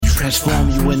transform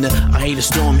you into I hate a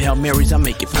storm. Hail Marys, I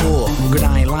make it pour. Good,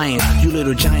 I ain't lying. You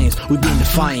little giants, we been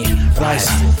defiant.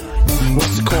 Rising.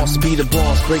 What's the cost to be the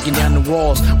boss? Breaking down the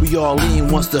walls. We all in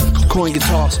once the coin gets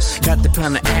tossed. Got the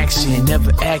plan of action,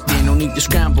 never acting. No need to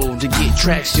scramble to get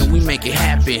traction. We make it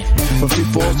happen. From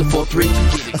 3-4 to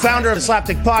 4-3. The founder of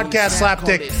SlapDick Podcast,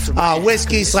 SlapDick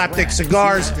Whiskey, SlapDick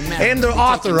Cigars, and the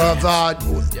author of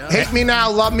Hate Me Now,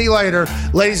 Love Me Later.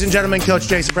 Ladies and gentlemen, Coach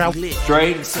Jason Brown.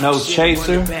 Straight, no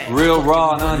chaser, real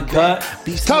raw and uncut.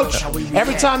 Coach,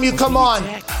 every time you come on,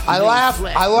 I laugh,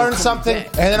 I learn something,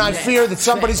 and then I fear that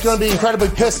somebody's going to be incredibly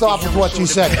pissed off with what you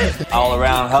said. All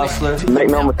around hustler. Make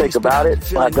no mistake about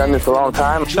it. I've done this a long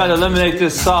time. Try to eliminate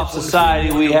this soft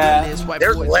society we have.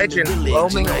 There's legends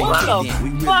roaming around.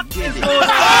 What the fuck is going on?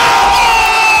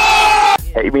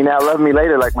 Hate me now, love me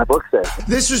later, like my book says.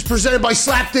 This was presented by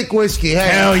SlapDick Whiskey. Hey,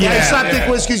 hell yeah. SlapDick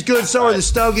Whiskey's good, so are the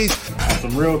Stogies.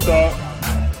 Some real thought,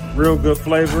 real good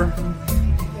flavor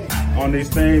on these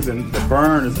things, and the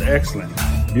burn is excellent.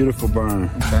 Beautiful burn.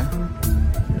 Okay.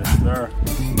 Yes, sir.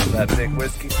 SlapDick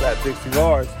Whiskey, SlapDick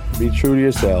Cigars. Be true to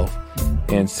yourself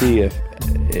and see if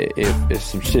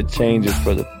some shit changes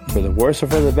for the worse or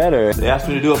for the better. They asked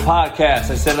me to do a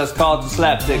podcast. I said, let's call it the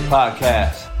SlapDick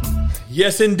Podcast.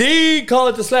 Yes, indeed. Call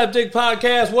it the SlapDick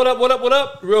Podcast. What up, what up, what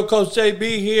up? Real Coach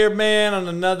JB here, man, on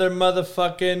another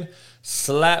motherfucking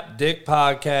SlapDick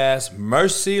Podcast.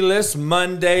 Merciless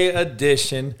Monday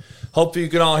edition. Hopefully you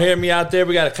can all hear me out there.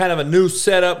 We got a kind of a new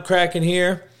setup cracking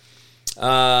here.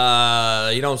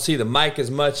 You don't see the mic as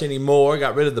much anymore.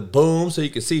 Got rid of the boom so you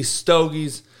can see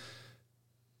Stogie's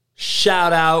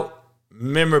shout out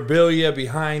memorabilia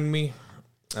behind me.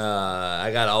 I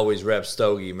got to always rep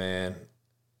Stogie, man.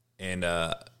 And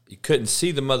you couldn't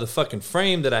see the motherfucking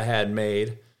frame that I had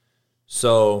made.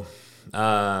 So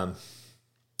I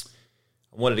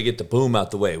wanted to get the boom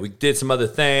out the way. We did some other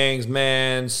things,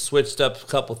 man. Switched up a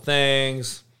couple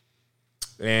things.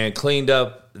 And cleaned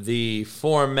up the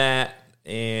format.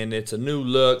 And it's a new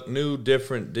look, new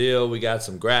different deal. We got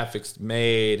some graphics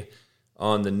made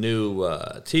on the new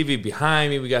TV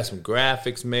behind me. We got some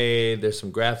graphics made. There's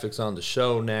some graphics on the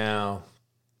show now.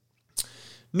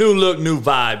 New look, new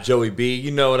vibe, Joey B. You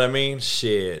know what I mean?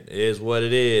 Shit, it is what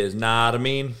it is. Nah, what I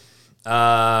mean?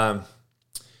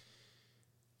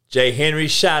 Jay Henry,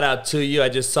 shout out to you. I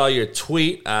just saw your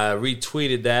tweet. I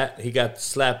retweeted that. He got the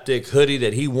SlapDick hoodie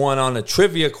that he won on a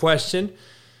trivia question.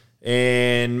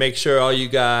 And make sure all you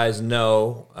guys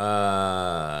know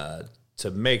to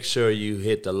make sure you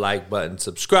hit the like button,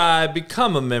 subscribe,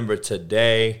 become a member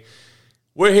today.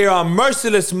 We're here on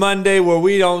Merciless Monday where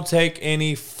we don't take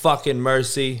any fucking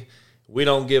mercy. We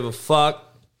don't give a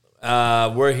fuck.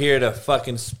 We're here to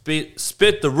fucking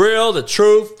spit the real, the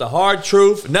truth, the hard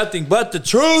truth, nothing but the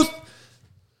truth.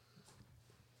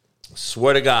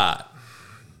 Swear to God.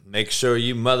 Make sure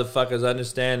you motherfuckers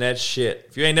understand that shit.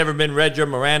 If you ain't never been read your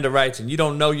Miranda rights and you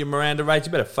don't know your Miranda rights,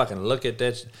 you better fucking look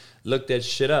that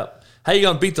shit up. How you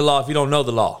gonna beat the law if you don't know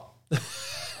the law?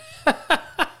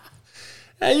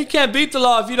 Hey, you can't beat the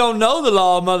law if you don't know the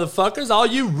law, motherfuckers. All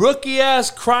you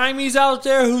rookie-ass crimies out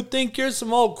there who think you're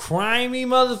some old crimey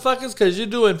motherfuckers because you're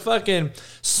doing fucking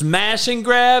smash and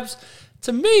grabs.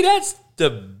 To me, that's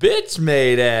the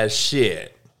bitch-made ass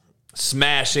shit.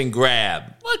 Smash and grab.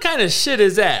 What kind of shit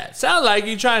is that? Sound like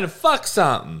you trying to fuck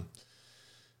something.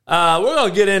 We're going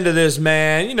to get into this,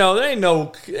 man. You know, there ain't no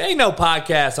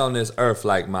podcast on this earth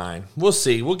like mine. We'll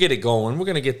see. We'll get it going. We're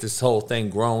going to get this whole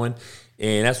thing growing.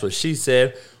 And that's what she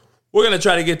said. We're going to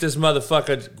try to get this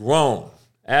motherfucker grown.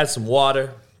 Add some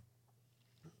water.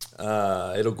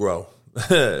 It'll grow.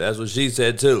 That's what she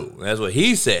said, too. That's what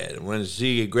he said when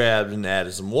she grabbed and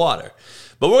added some water.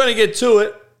 But we're going to get to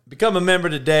it. Become a member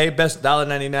today. Best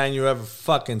 $1.99 you ever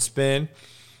fucking spend.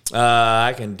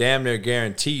 I can damn near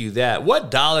guarantee you that. What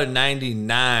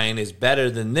 $1.99 is better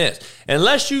than this?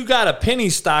 Unless you got a penny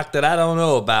stock that I don't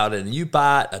know about and you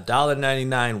bought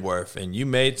 $1.99 worth and you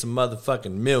made some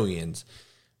motherfucking millions,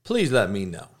 please let me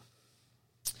know.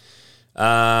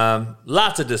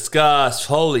 Lots to discuss.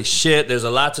 Holy shit, there's a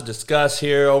lot to discuss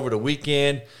here over the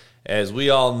weekend. As we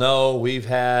all know, we've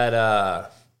had a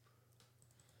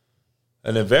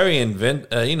very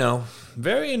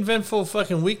eventful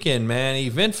fucking weekend, man.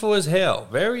 Eventful as hell.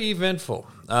 Very eventful.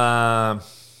 But,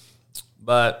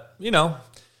 you know,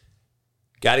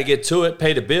 got to get to it.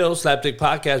 Pay the bills. SlapDick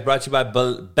Podcast brought to you by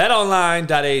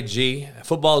Betonline.ag.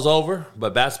 Football's over,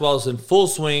 but basketball's in full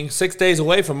swing. 6 days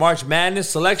away from March Madness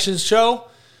selection show.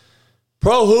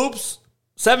 Pro Hoops.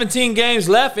 17 games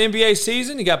left, NBA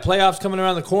season. You got playoffs coming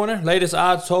around the corner. Latest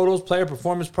odds, totals, player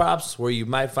performance props, where you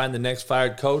might find the next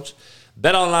fired coach.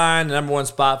 BetOnline, the number one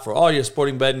spot for all your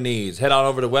sporting betting needs. Head on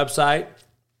over to the website.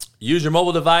 Use your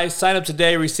mobile device. Sign up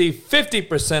today. Receive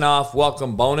 50% off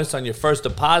welcome bonus on your first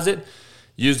deposit.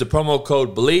 Use the promo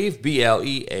code BELIEVE,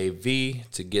 BLEAV,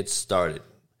 to get started.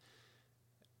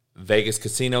 Vegas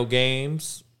casino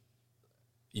games,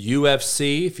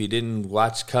 UFC, if you didn't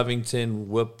watch Covington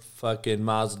whoop fucking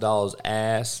Masvidal's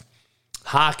ass,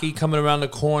 hockey coming around the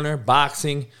corner,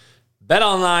 boxing.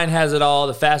 BetOnline has it all,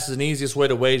 the fastest and easiest way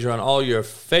to wager on all your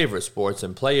favorite sports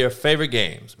and play your favorite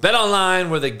games. BetOnline,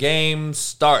 where the game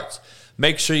starts.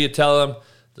 Make sure you tell them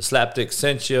the SlapDick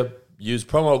sent you. Use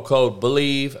promo code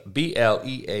BELIEVE,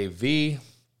 BLEAV.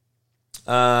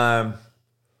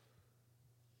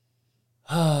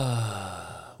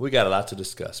 We got a lot to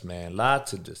discuss, man. Lot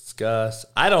to discuss.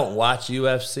 I don't watch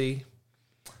UFC.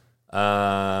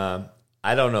 I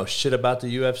don't know shit about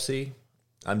the UFC.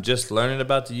 I'm just learning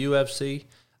about the UFC.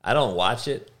 I don't watch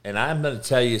it, and I'm going to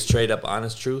tell you straight up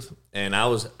honest truth. And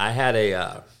I had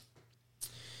a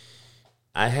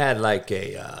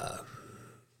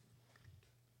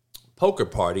poker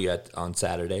party on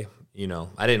Saturday. You know,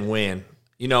 I didn't win.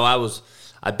 You know,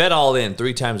 I bet all in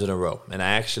 3 times in a row, and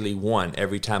I actually won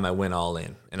every time I went all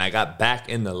in, and I got back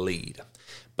in the lead.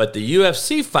 But the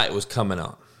UFC fight was coming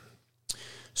on.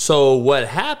 So what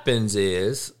happens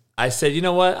is, I said, you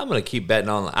know what? I'm going to keep betting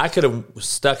online. I could have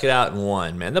stuck it out and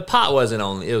won, man. The pot was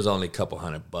only a couple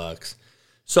 $100.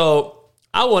 So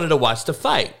I wanted to watch the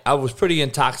fight. I was pretty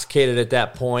intoxicated at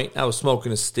that point. I was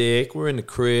smoking a stick. We're in the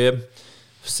crib,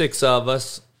 6 of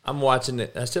us. I'm watching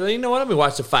it. I said, you know what? Let me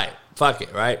watch the fight. Fuck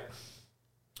it, right?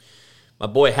 My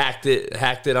boy hacked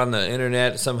it on the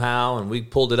internet somehow, and we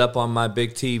pulled it up on my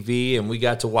big TV, and we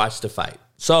got to watch the fight.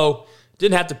 So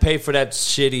didn't have to pay for that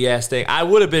shitty ass thing. I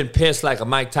would have been pissed like a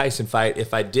Mike Tyson fight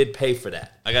if I did pay for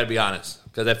that. I gotta be honest,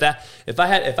 because if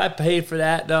I paid for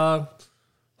that, dog,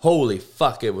 holy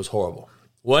fuck, it was horrible.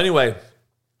 Well, anyway,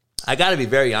 I gotta be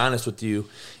very honest with you,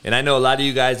 and I know a lot of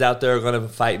you guys out there are gonna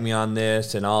fight me on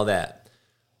this and all that.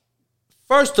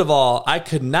 First of all, I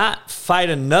could not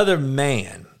fight another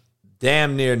man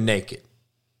damn near naked.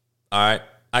 All right,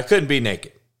 I couldn't be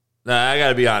naked. Now, I got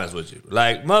to be honest with you.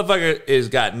 Like, motherfucker is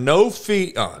got no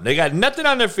feet on. They got nothing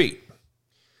on their feet.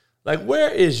 Like, where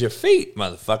is your feet,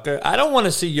 motherfucker? I don't want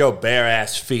to see your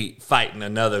bare-ass feet fighting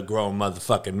another grown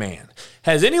motherfucking man.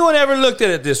 Has anyone ever looked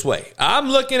at it this way? I'm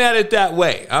looking at it that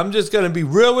way. I'm just going to be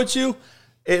real with you.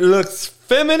 It looks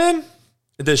feminine.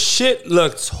 The shit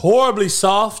looks horribly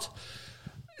soft.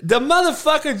 The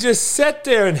motherfucker just sat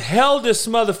there and held this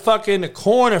motherfucker in the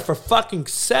corner for fucking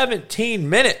 17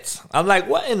 minutes. I'm like,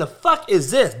 what in the fuck is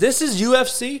this? This is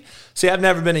UFC? See, I've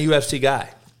never been a UFC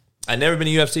guy.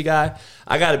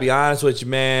 I got to be honest with you,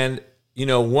 man. You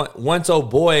know, once old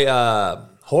boy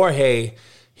Jorge,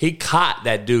 he caught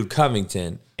that dude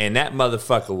Covington, and that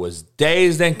motherfucker was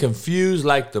dazed and confused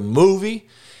like the movie.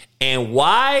 And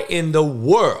why in the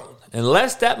world,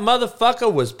 unless that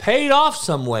motherfucker was paid off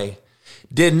some way,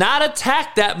 did not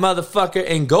attack that motherfucker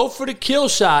and go for the kill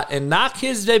shot and knock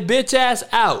his bitch ass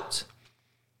out?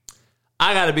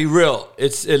 I gotta be real.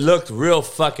 It looked real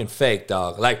fucking fake,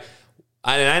 dog. Like,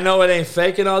 I know it ain't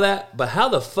fake and all that, but how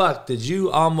the fuck did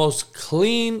you almost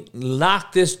clean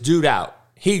knock this dude out?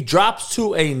 He drops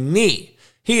to a knee.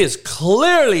 He is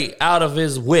clearly out of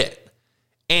his wit.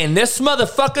 And this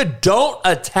motherfucker don't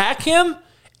attack him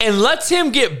and lets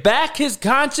him get back his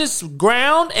conscious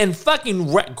ground and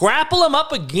fucking grapple him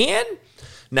up again?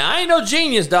 Now, I ain't no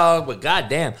genius, dog, but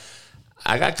goddamn,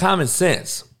 I got common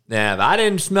sense. Now, if I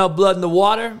didn't smell blood in the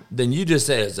water, then you just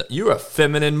said you're a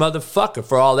feminine motherfucker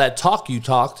for all that talk you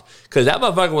talked, because that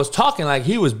motherfucker was talking like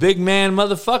he was big man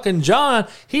motherfucking John.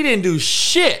 He didn't do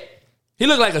shit. He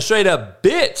looked like a straight up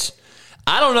bitch.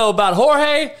 I don't know about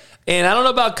Jorge, and I don't know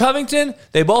about Covington.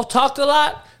 They both talked a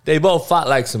lot. They both fought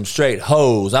like some straight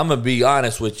hoes. I'm going to be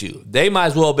honest with you. They might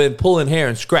as well have been pulling hair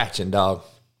and scratching, dog.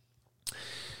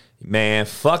 Man,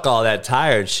 fuck all that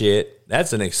tired shit.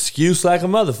 That's an excuse like a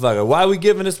motherfucker. Why are we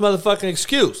giving this motherfucking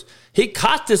excuse? He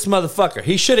caught this motherfucker.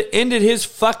 He should have ended his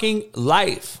fucking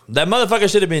life. That motherfucker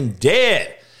should have been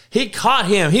dead. He caught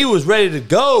him. He was ready to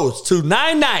go to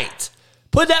 9-night.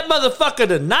 Put that motherfucker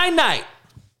to 9-night.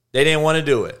 They didn't want to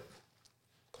do it.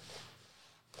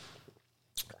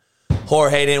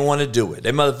 Jorge didn't want to do it.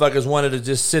 They motherfuckers wanted to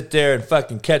just sit there and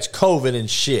fucking catch COVID and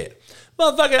shit.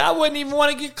 Motherfucker, I wouldn't even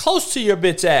want to get close to your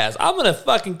bitch ass. I'm going to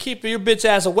fucking keep your bitch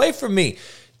ass away from me.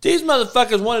 These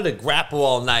motherfuckers wanted to grapple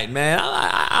all night, man.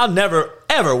 I'll never,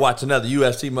 ever watch another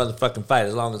UFC motherfucking fight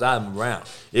as long as I'm around.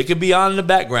 It could be on in the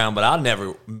background, but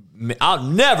I'll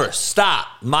never stop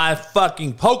my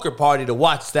fucking poker party to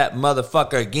watch that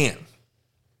motherfucker again.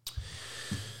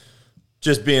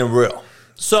 Just being real.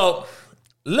 So,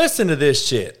 listen to this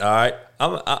shit, all right?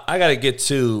 I got to get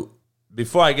to,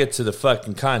 before I get to the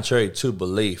fucking contrary to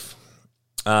belief,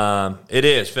 it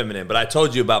is feminine, but I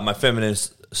told you about my feminine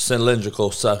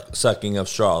cylindrical sucking of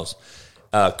straws,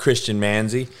 Christian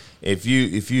Manzi. If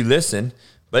you listen,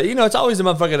 but you know, it's always a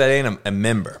motherfucker that ain't a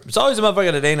member. It's always a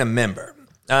motherfucker that ain't a member.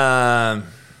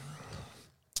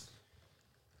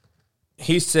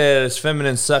 He says,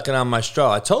 feminine sucking on my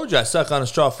straw. I told you I suck on a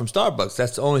straw from Starbucks.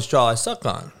 That's the only straw I suck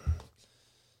on.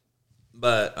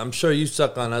 But I'm sure you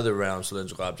suck on other round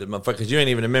cylindrical objects, motherfuckers. You ain't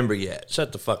even a member yet.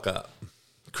 Shut the fuck up.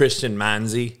 Christian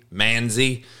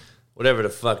Manzi, whatever the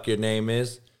fuck your name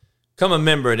is. Come a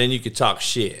member, and then you can talk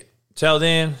shit. Till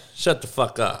then, shut the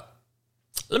fuck up.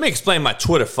 Let me explain my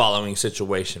Twitter following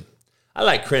situation. I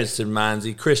like Christian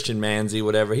Manzi,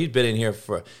 whatever. He's been in here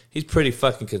he's pretty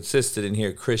fucking consistent in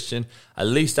here, Christian. At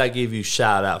least I give you a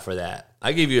shout out for that.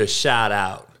 I give you a shout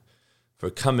out for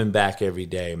coming back every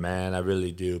day, man. I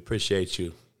really do. Appreciate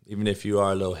you, even if you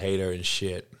are a little hater and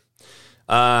shit.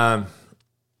 Love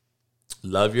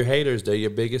your haters. They're your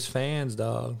biggest fans,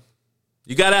 dog.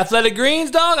 You got athletic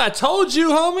greens, dog? I told you,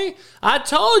 homie. I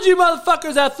told you,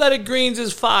 motherfuckers, athletic greens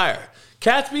is fire.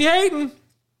 Cats be hating.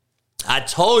 I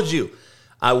told you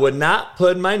I would not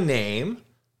put my name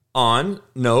on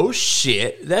no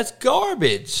shit that's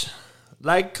garbage.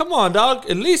 Like, come on, dog.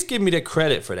 At least give me the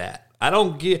credit for that. I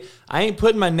ain't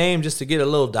putting my name just to get a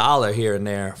little dollar here and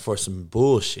there for some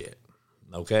bullshit.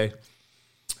 Okay?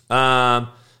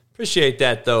 Appreciate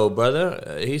that, though,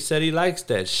 brother. He said he likes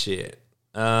that shit.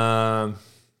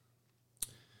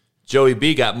 Joey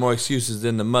B got more excuses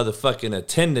than the motherfucking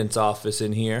attendance office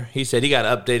in here. He said he got to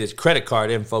update his credit card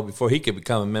info before he could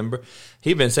become a member.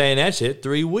 He been saying that shit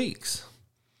 3 weeks.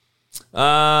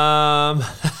 Oh,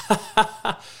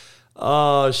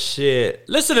 shit.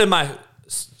 Listen to my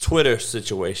Twitter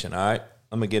situation, all right?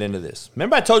 I'm going to get into this.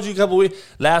 Remember I told you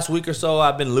last week or so,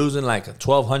 I've been losing like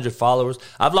 1,200 followers.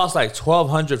 I've lost like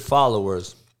 1,200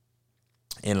 followers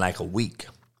in like a week.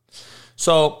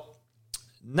 So,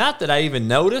 not that I even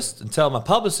noticed until my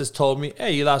publicist told me,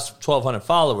 hey, you lost 1,200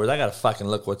 followers. I got to fucking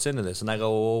look what's into this. And I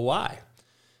go, well, why?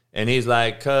 And he's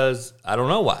like, because I don't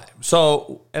know why.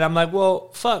 So, and I'm like, well,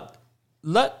 fuck,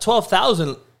 let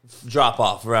 12,000 drop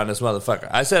off around this motherfucker.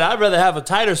 I said, I'd rather have a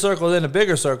tighter circle than a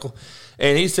bigger circle.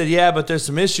 And he said, yeah, but there's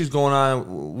some issues going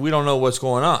on. We don't know what's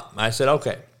going on. I said,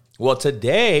 okay. Well,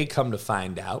 today, come to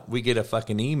find out, we get a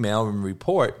fucking email and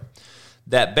report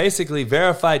that basically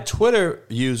verified Twitter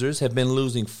users have been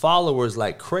losing followers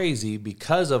like crazy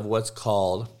because of what's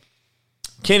called...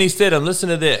 Kenny Stidham, listen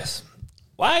to this.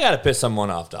 Why I got to piss someone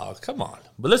off, dog? Come on.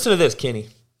 But listen to this, Kenny.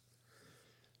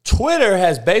 Twitter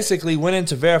has basically went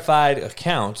into verified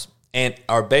accounts and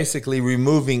are basically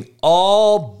removing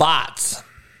all bots.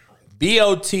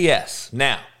 B-O-T-S.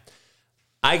 Now,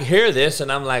 I hear this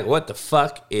and I'm like, what the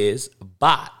fuck is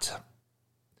bot?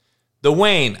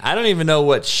 Dwayne, I don't even know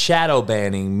what shadow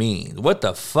banning means. What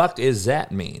the fuck does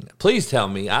that mean? Please tell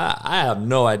me. I have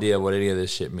no idea what any of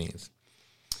this shit means.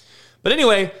 But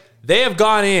anyway, they have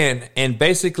gone in and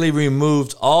basically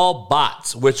removed all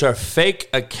bots, which are fake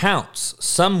accounts.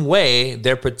 Some way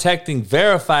they're protecting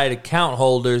verified account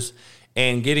holders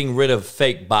and getting rid of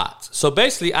fake bots. So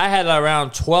basically, I had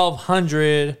around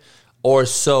 1,200 or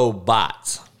so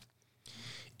bots.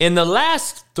 In the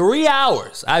last 3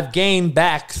 hours, I've gained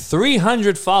back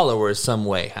 300 followers some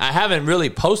way. I haven't really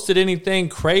posted anything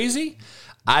crazy.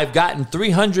 I've gotten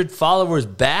 300 followers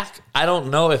back. I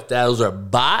don't know if those are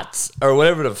bots or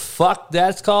whatever the fuck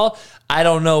that's called. I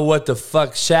don't know what the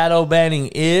fuck shadow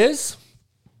banning is.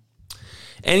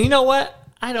 And you know what?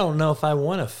 I don't know if I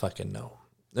want to fucking know.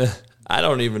 I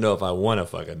don't even know if I want to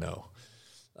fucking know.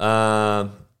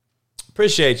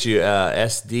 Appreciate you,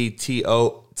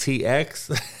 SDTOTX.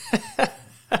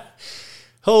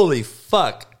 Holy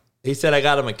fuck. He said I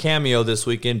got him a cameo this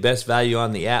weekend. Best value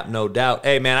on the app, no doubt.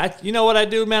 Hey, man, you know what I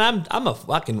do, man? I'm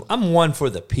one for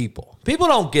the people. People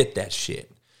don't get that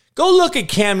shit. Go look at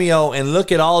Cameo and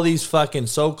look at all these fucking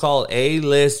so-called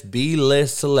A-list,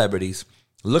 B-list celebrities.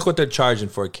 Look what they're charging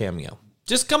for a cameo.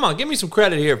 Just come on, give me some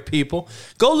credit here, people.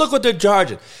 Go look what they're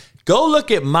charging. Go look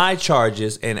at my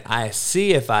charges, and I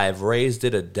see if I've raised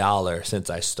it $1 since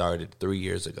I started 3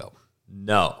 years ago.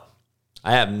 No,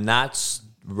 I have not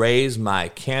raised my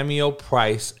cameo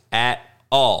price at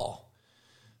all.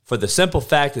 For the simple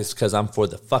fact is because I'm for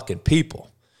the fucking people.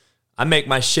 I make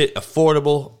my shit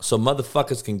affordable so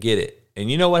motherfuckers can get it. And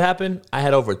you know what happened? I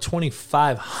had over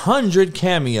 2,500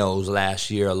 cameos last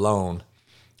year alone,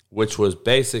 which was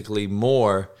basically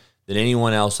more than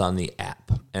anyone else on the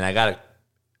app. And I got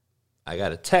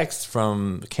a text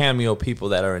from Cameo people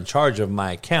that are in charge of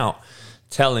my account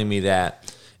telling me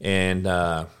that.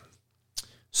 And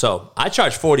So I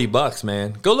charge $40,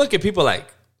 man. Go look at people like,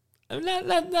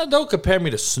 don't compare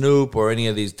me to Snoop or any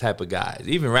of these type of guys.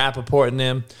 Even Rappaport and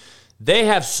them, they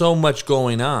have so much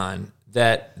going on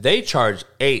that they charge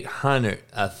 $800,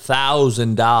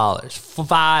 $1,000,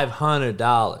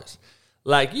 $500.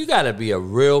 Like, you got to be a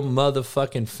real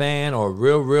motherfucking fan or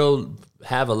real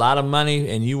have a lot of money,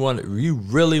 and you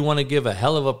really want to give a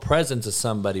hell of a present to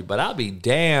somebody. But I'll be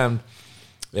damned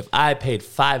if I paid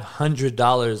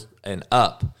 $500 and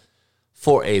up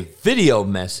for a video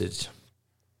message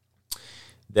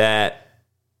that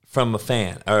from a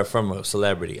fan or from a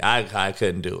celebrity. I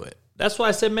couldn't do it. That's why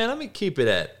I said, man, let me keep it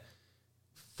at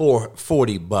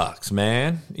 $40,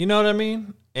 man. You know what I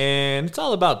mean? And it's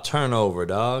all about turnover,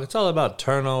 dog. It's all about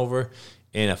turnover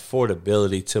and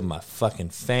affordability to my fucking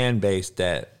fan base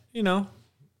that, you know,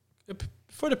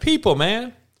 for the people,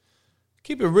 man.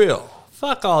 Keep it real.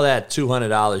 Fuck all that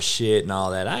 $200 shit and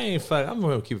all that. I'm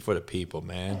going to keep it for the people,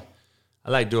 man.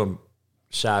 I like doing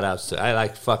shout outs to, I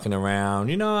like fucking around.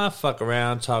 You know, I fuck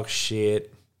around, talk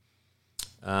shit.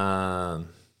 But,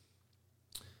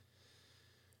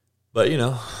 you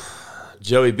know,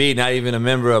 Joey B, not even a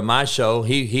member of my show.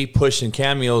 He pushing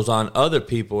cameos on other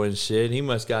people and shit. He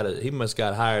must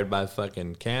got hired by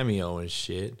fucking Cameo and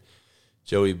shit.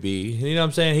 Joey B, you know what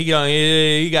I'm saying?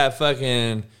 He got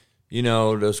fucking, you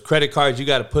know, those credit cards you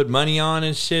got to put money on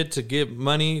and shit to get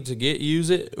money to use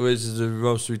it. Which is the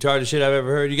most retarded shit I've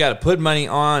ever heard. You got to put money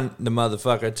on the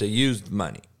motherfucker to use the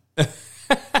money.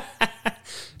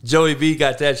 Joey B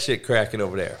got that shit cracking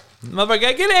over there.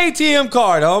 Motherfucker, get an ATM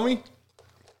card, homie.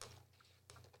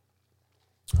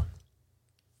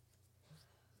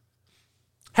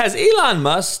 Has Elon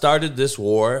Musk started this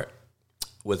war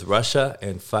with Russia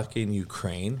and fucking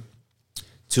Ukraine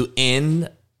to end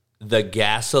the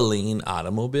gasoline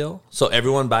automobile so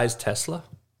everyone buys Tesla?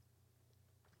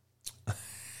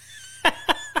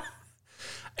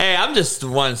 Hey, I'm just the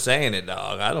one saying it,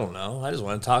 dog. I don't know. I just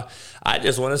want to talk. I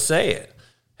just want to say it.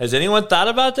 Has anyone thought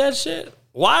about that shit?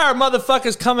 Why are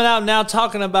motherfuckers coming out now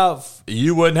talking about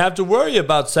you wouldn't have to worry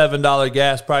about $7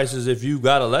 gas prices if you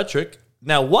got electric?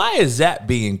 Now, why is that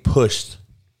being pushed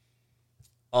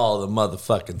all the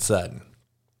motherfucking sudden?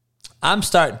 I'm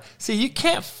starting. See, you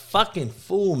can't fucking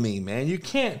fool me, man. You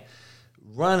can't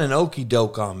run an okie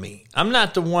doke on me. I'm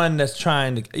not the one that's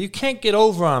trying to. You can't get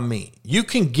over on me. You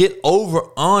can get over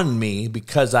on me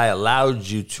because I allowed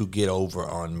you to get over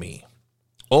on me.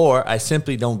 Or I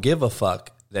simply don't give a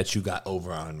fuck that you got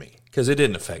over on me because it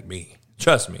didn't affect me.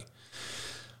 Trust me.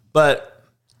 But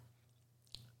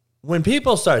when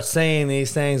people start saying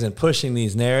these things and pushing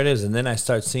these narratives, and then I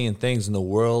start seeing things in the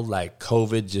world like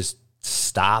COVID just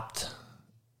stopped.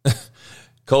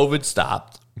 COVID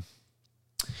stopped.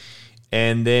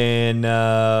 And then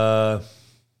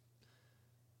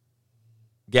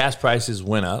gas prices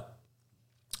went up.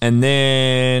 And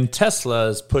then Tesla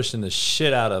is pushing the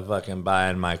shit out of fucking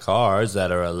buying my cars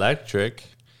that are electric.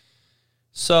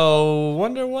 So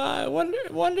wonder why? Wonder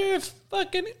if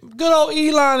fucking good old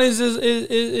Elon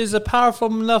is a powerful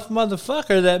enough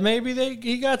motherfucker that maybe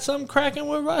he got something cracking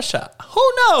with Russia.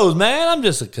 Who knows, man? I'm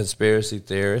just a conspiracy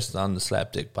theorist on the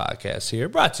SlapDick Podcast here,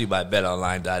 brought to you by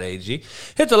Betonline.ag.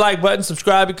 Hit the like button,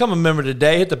 subscribe, become a member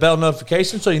today. Hit the bell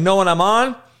notification so you know when I'm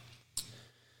on.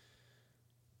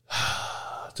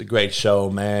 It's a great show,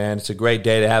 man. It's a great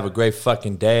day to have a great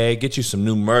fucking day. Get you some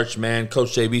new merch, man.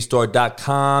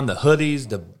 CoachJBStore.com, the hoodies,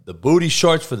 the booty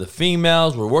shorts for the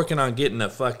females. We're working on getting a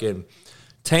fucking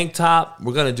tank top.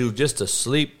 We're going to do just a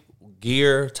sleep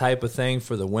gear type of thing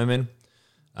for the women.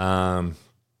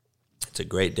 It's a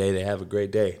great day to have a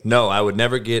great day. No, I would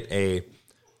never get an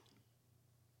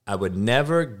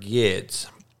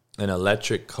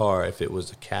electric car if it was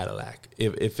a Cadillac.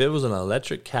 If it was an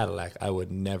electric Cadillac, I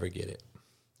would never get it.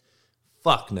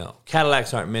 Fuck no.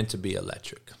 Cadillacs aren't meant to be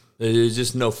electric. There's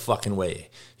just no fucking way.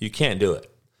 You can't do it.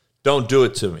 Don't do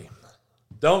it to me.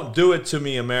 Don't do it to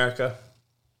me, America.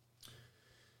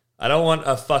 I don't want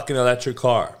a fucking electric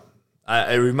car.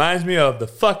 It reminds me of the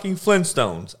fucking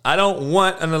Flintstones. I don't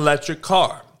want an electric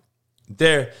car.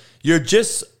 You're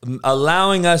just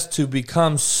allowing us to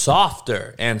become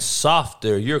softer and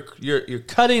softer. You're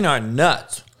cutting our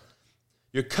nuts.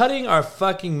 You're cutting our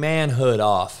fucking manhood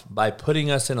off by putting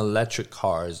us in electric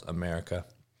cars, America.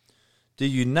 Do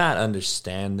you not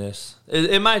understand this?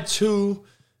 Am I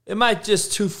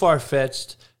just too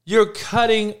far-fetched? You're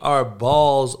cutting our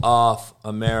balls off,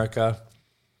 America.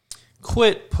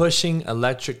 Quit pushing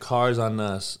electric cars on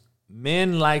us.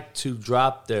 Men like to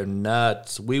drop their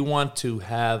nuts. We want to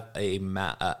have a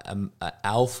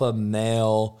alpha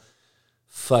male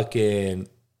fucking...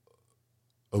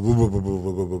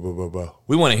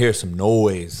 We want to hear some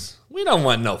noise. We don't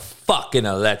want no fucking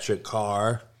electric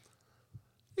car.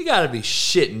 You gotta be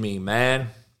shitting me, man.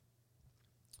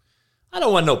 I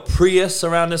don't want no Prius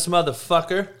around this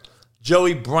motherfucker.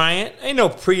 Joey Bryant. Ain't no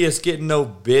Prius getting no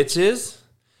bitches.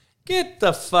 Get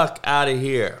the fuck out of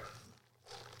here.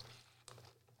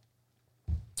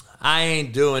 I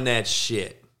ain't doing that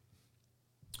shit.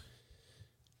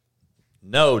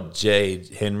 No, Jay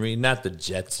Henry, not the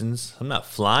Jetsons. I'm not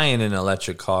flying in an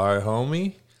electric car,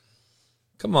 homie.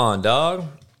 Come on, dog.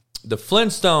 The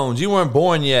Flintstones, you weren't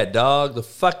born yet, dog. The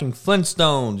fucking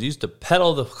Flintstones. You used to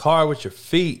pedal the car with your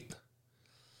feet.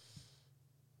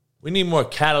 We need more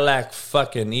Cadillac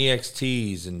fucking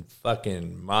EXTs and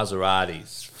fucking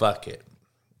Maseratis. Fuck it.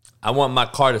 I want my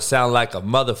car to sound like a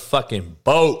motherfucking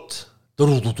boat.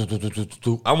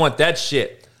 I want that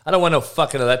shit. I don't want no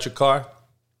fucking electric car.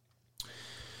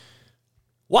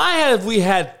 Why have we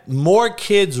had more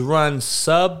kids run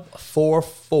sub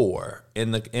 4.4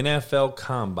 in the NFL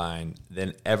Combine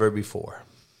than ever before?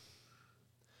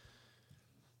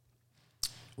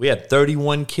 We had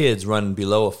 31 kids running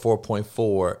below a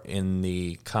 4.4 in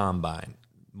the Combine.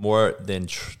 More than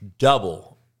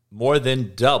double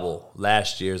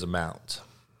last year's amount.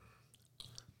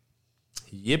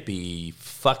 Yippee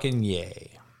fucking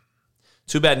yay.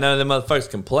 Too bad none of them motherfuckers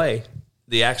can play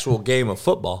the actual game of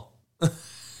football.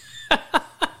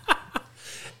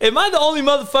 Am I the only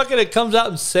motherfucker that comes out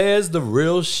and says the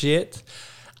real shit?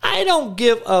 I don't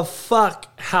give a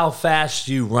fuck how fast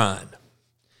you run.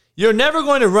 You're never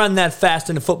going to run that fast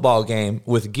in a football game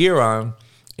with gear on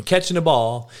and catching the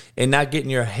ball and not getting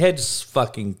your heads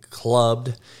fucking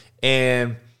clubbed.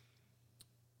 And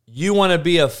you want to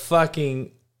be a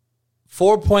fucking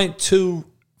 4.2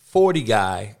 40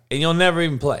 guy and you'll never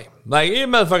even play. Like, you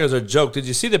motherfuckers are a joke. Did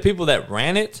you see the people that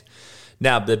ran it?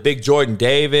 Now, the big Jordan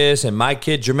Davis and my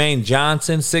kid Jermaine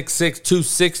Johnson, 6'6",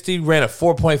 260, ran a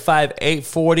 4.5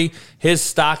 840. His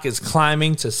stock is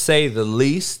climbing, to say the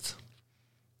least.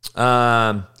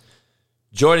 Jordan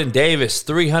Davis,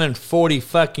 340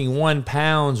 fucking 1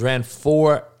 pounds, ran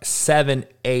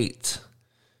 4.78.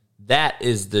 That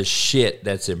is the shit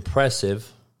that's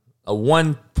impressive. A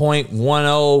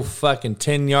 1.10 fucking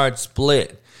 10-yard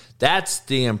split. That's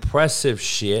the impressive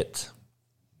shit.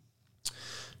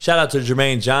 Shout out to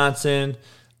Jermaine Johnson.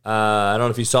 I don't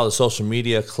know if you saw the social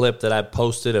media clip that I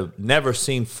posted. I've never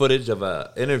seen footage of an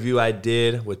interview I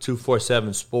did with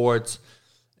 247 Sports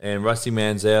and Rusty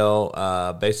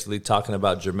Manziel, basically talking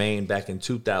about Jermaine back in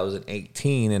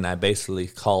 2018, and I basically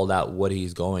called out what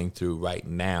he's going through right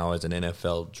now as an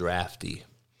NFL draftee.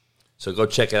 So go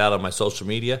check it out on my social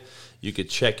media. You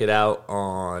could check it out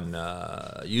on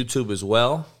YouTube as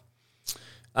well.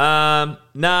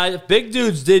 Big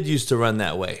dudes did used to run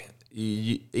that way.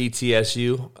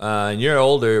 ETSU, and you're an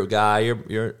older guy.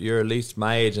 You're at least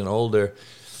my age and older.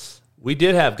 We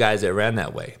did have guys that ran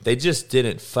that way. They just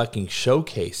didn't fucking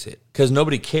showcase it because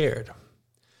nobody cared.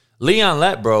 Leon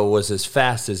Letbro was as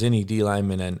fast as any D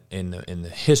lineman in the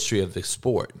history of the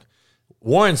sport.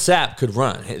 Warren Sapp could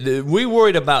run. We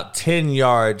worried about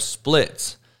 10-yard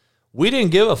splits. We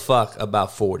didn't give a fuck about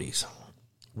 40s.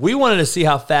 We wanted to see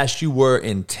how fast you were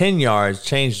in 10 yards,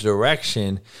 change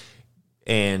direction,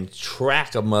 and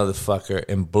track a motherfucker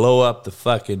and blow up the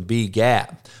fucking B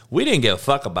gap. We didn't give a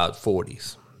fuck about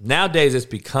 40s. Nowadays, it's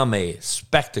become a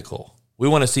spectacle. We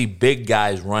want to see big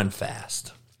guys run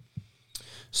fast.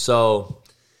 So,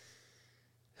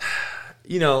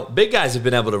 big guys have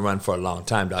been able to run for a long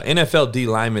time, dog. NFL D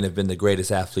linemen have been the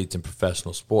greatest athletes in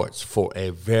professional sports for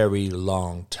a very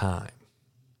long time.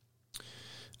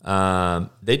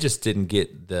 They just didn't get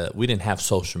we didn't have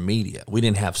social media. We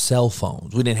didn't have cell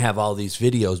phones. We didn't have all these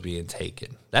videos being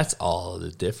taken. That's all the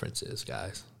difference is,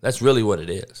 guys. That's really what it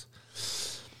is.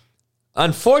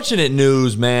 Unfortunate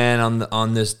news, man,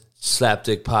 on this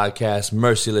SlapDick Podcast,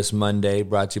 Merciless Monday,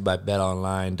 brought to you by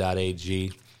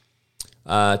Betonline.ag.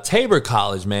 Tabor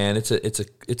College, man, it's a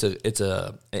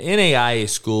NAIA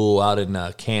school out in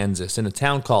Kansas, in a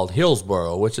town called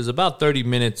Hillsboro, which is about 30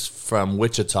 minutes from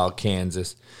Wichita,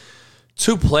 Kansas.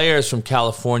 2 players from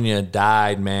California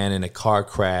died, man, in a car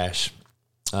crash,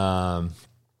 in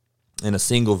a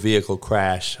single vehicle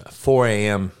crash, 4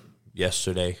 a.m.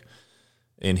 yesterday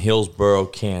in Hillsboro,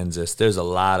 Kansas. There's a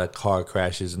lot of car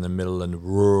crashes in the middle of the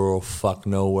rural fuck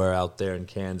nowhere out there in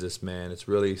Kansas, man. It's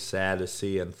really sad to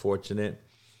see, unfortunate.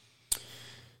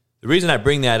 The reason I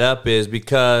bring that up is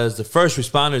because the first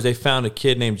responders, they found a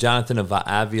kid named Jonathan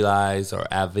Aviles.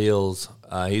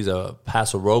 He's a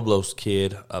Paso Robles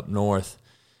kid up north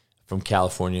from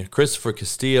California. Christopher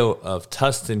Castillo of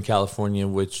Tustin, California,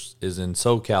 which is in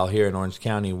SoCal here in Orange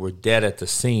County, were dead at the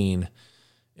scene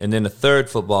And then a third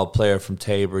football player from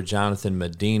Tabor, Jonathan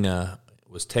Medina,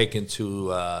 was taken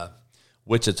to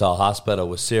Wichita Hospital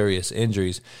with serious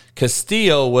injuries.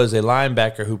 Castillo was a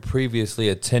linebacker who previously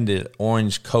attended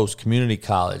Orange Coast Community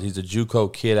College. He's a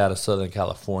JUCO kid out of Southern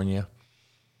California.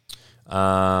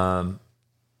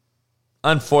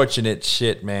 Unfortunate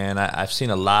shit, man. I've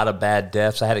seen a lot of bad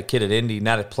deaths. I had a kid at Indy,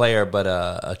 not a player, but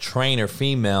a trainer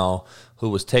female who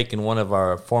was taking one of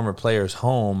our former players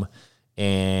home,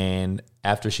 and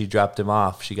after she dropped him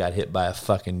off, she got hit by a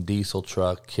fucking diesel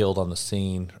truck, killed on the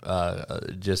scene.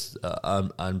 Just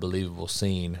unbelievable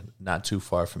scene, not too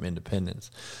far from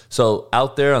Independence. So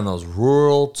out there on those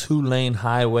rural 2-lane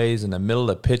highways in the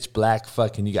middle of pitch black,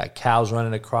 fucking, you got cows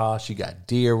running across, you got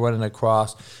deer running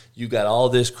across, you got all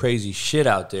this crazy shit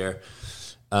out there.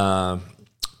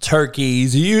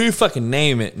 Turkeys, you fucking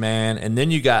name it, man. And then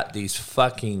you got these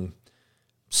fucking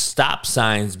stop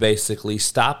signs basically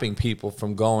stopping people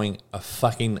from going a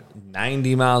fucking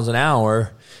 90 miles an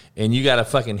hour, and you got to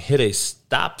fucking hit a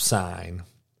stop sign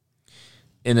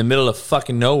in the middle of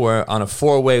fucking nowhere on a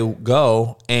 4-way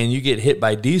go, and you get hit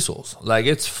by diesels. Like,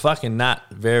 it's fucking not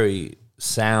very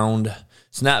sound.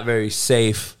 It's not very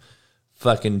safe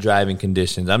fucking driving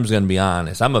conditions. I'm just going to be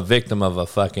honest. I'm a victim of a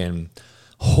fucking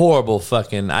horrible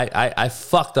fucking... I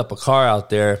fucked up a car out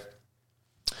there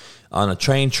on a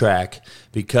train track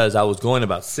because I was going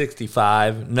about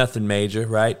 65, nothing major,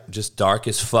 right? Just dark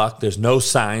as fuck. There's no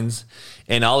signs.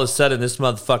 And all of a sudden, this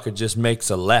motherfucker just makes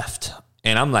a left.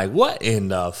 And I'm like, what in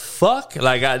the fuck?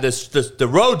 Like, the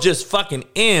road just fucking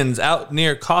ends out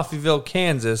near Coffeyville,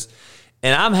 Kansas.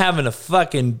 And I'm having to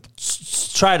fucking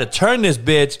try to turn this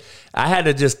bitch. I had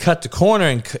to just cut the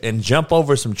corner and jump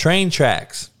over some train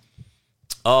tracks.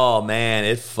 Oh, man,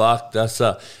 it fucked us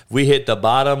up. We hit the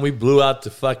bottom. We blew out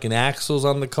the fucking axles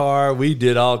on the car. We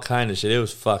did all kind of shit. It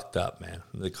was fucked up, man.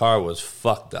 The car was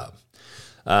fucked up.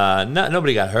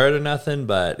 Nobody got hurt or nothing,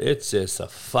 but it's just a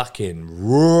fucking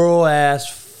rural-ass,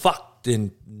 fucked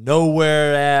in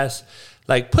nowhere-ass.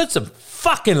 Like, put some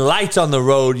fucking lights on the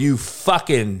road, you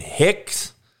fucking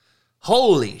hicks.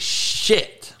 Holy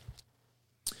shit.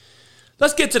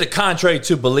 Let's get to the Contrary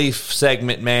to Belief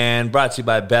segment, man, brought to you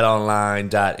by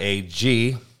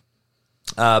Betonline.ag.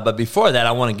 But before that,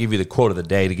 I want to give you the quote of the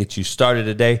day to get you started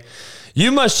today.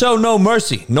 You must show no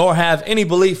mercy, nor have any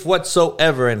belief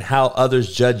whatsoever in how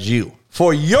others judge you,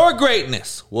 for your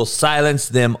greatness will silence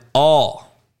them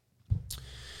all.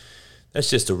 That's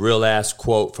just a real-ass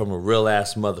quote from a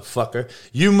real-ass motherfucker.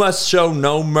 You must show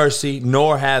no mercy,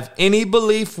 nor have any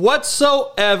belief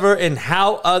whatsoever in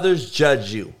how others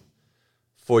judge you,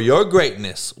 for your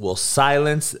greatness will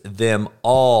silence them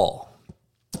all.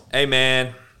 Hey,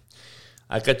 man,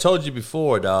 like I told you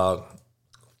before, dog.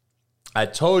 I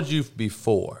told you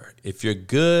before, if you're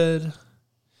good,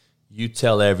 you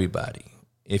tell everybody.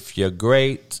 If you're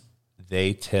great,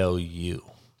 they tell you.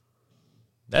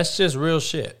 That's just real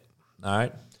shit, all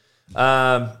right?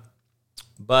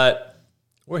 But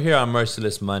we're here on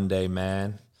Merciless Monday,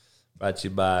 man, brought to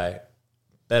you by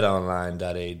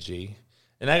Betonline.ag.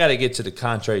 And I got to get to the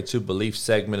Contrary to Belief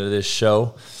segment of this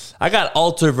show. I got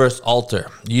altar versus altar.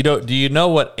 Do you know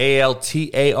what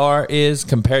ALTAR is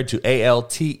compared to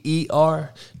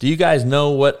ALTER? Do you guys know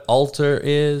what altar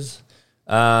is?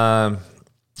 One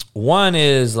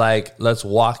is like, let's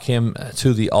walk him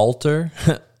to the altar.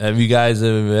 Have you guys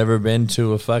ever been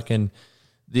to a fucking...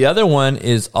 The other one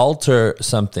is alter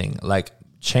something, like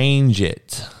change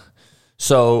it.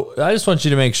 So I just want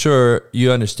you to make sure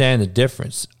you understand the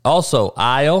difference. Also,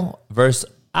 aisle versus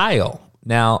aisle.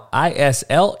 Now,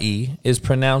 ISLE is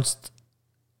pronounced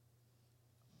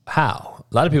how?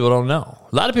 A lot of people don't know.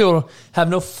 A lot of people have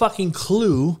no fucking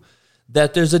clue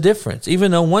that there's a difference, even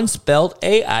though one's spelled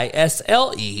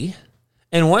AISLE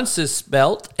and one's is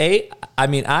spelled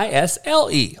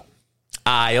ISLE.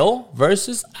 Aisle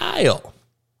versus aisle.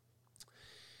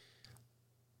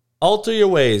 Alter your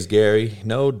ways, Gary,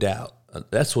 no doubt.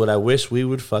 That's what I wish we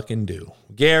would fucking do.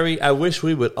 Gary, I wish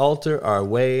we would alter our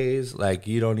ways like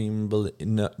you don't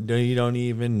even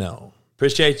know.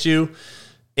 Appreciate you.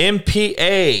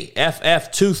 MPA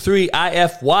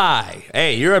FF23IFY.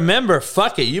 Hey, you're a member.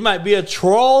 Fuck it. You might be a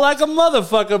troll like a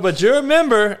motherfucker, but you're a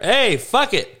member. Hey,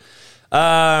 fuck it.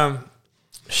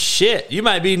 Shit. You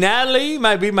might be Natalie. You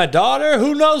might be my daughter.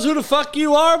 Who knows who the fuck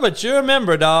you are, but you're a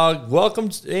member, dog.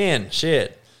 Welcome in.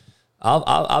 Shit.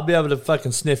 I'll be able to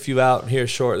fucking sniff you out here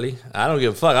shortly. I don't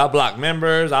give a fuck. I'll block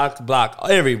members. I'll block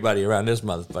everybody around this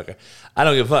motherfucker. I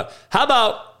don't give a fuck. How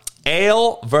about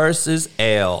ale versus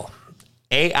ale?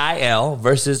 AIL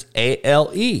versus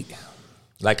ALE.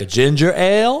 Like a ginger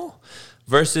ale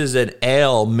versus an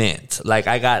ailment. Like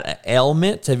I got an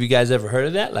ailment. Have you guys ever heard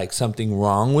of that? Like something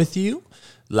wrong with you?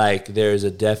 Like there's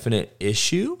a definite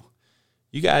issue?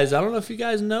 You guys, I don't know if you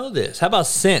guys know this. How about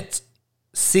scent?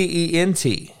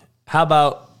 C-E-N-T. How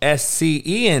about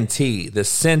S-C-E-N-T? The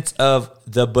scent of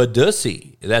the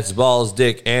badussy. That's balls,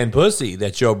 dick, and pussy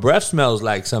that your breath smells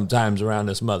like sometimes around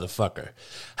this motherfucker.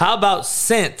 How about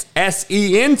scent?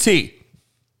 S-E-N-T.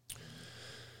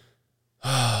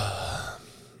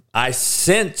 I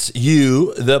sent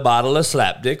you the bottle of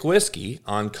SlapDick whiskey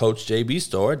on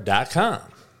CoachJBStore.com.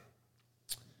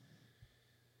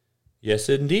 Yes,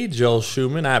 indeed, Joel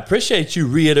Schumann. I appreciate you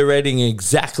reiterating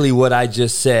exactly what I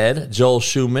just said, Joel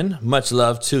Schumann. Much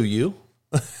love to you.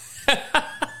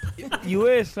 You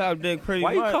is SlapDick pretty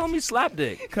much. Why you call me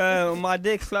SlapDick? Because my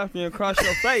dick slapped me across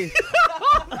your face.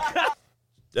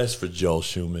 That's for Joel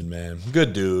Schumann, man.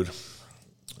 Good dude.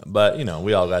 But, you know,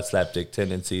 we all got slapdick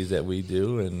tendencies that we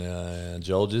do, and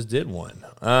Joel just did one.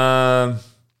 Man,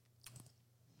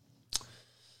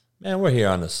 we're here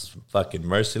on this fucking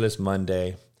Merciless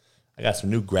Monday. I got some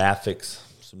new graphics,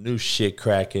 some new shit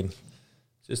cracking.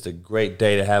 Just a great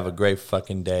day to have a great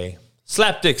fucking day.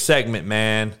 Slapdick segment,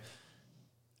 man.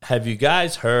 Have you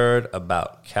guys heard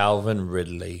about Calvin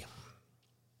Ridley?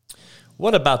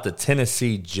 What about the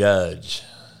Tennessee judge?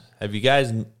 Have you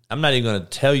guys... I'm not even going to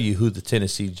tell you who the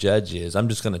Tennessee judge is. I'm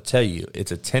just going to tell you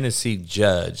it's a Tennessee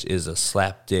judge is a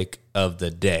slapdick of the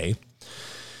day.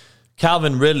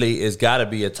 Calvin Ridley has got to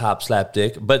be a top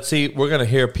slapdick. But see, we're going to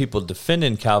hear people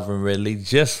defending Calvin Ridley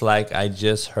just like I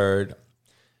just heard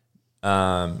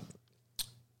Dan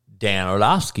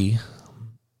Orlovsky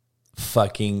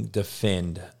fucking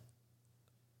defend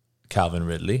Calvin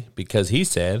Ridley because he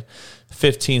said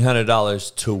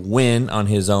 $1,500 to win on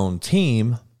his own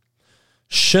team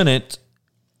shouldn't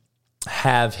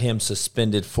have him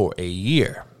suspended for a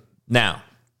year. Now,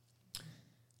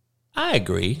 I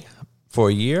agree. For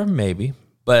a year, maybe.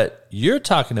 But you're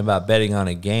talking about betting on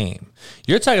a game.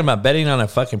 You're talking about betting on a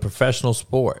fucking professional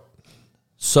sport.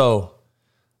 So,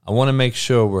 I want to make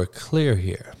sure we're clear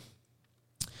here.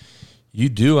 You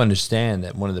do understand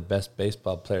that one of the best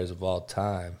baseball players of all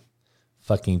time,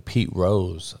 fucking Pete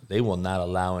Rose, they will not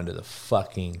allow into the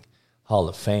fucking Hall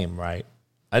of Fame, right?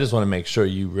 I just want to make sure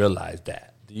you realize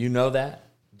that. Do you know that?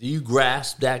 Do you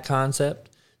grasp that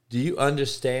concept? Do you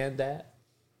understand that?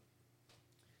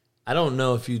 I don't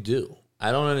know if you do.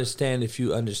 I don't understand if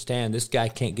you understand this guy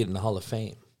can't get in the Hall of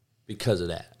Fame because of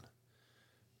that.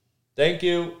 Thank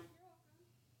you.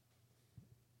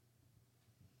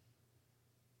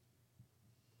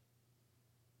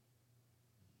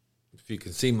 If you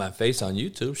can see my face on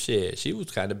YouTube, shit, she was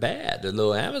kind of bad. The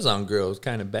little Amazon girl was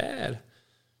kind of bad.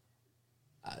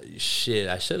 Shit,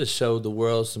 I should have showed the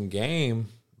world some game,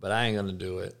 but I ain't going to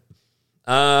do it.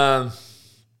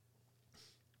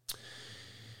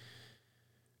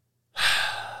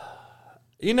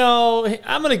 You know,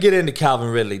 I'm going to get into Calvin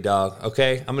Ridley, dog,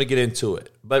 okay? I'm going to get into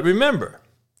it. But remember,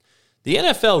 the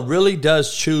NFL really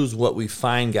does choose what we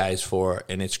find guys for,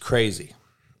 and it's crazy.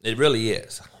 It really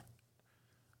is.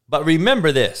 But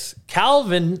remember this.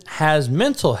 Calvin has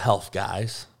mental health,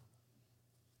 guys.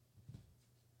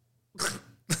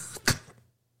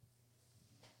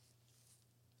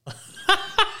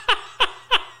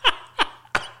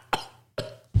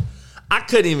 I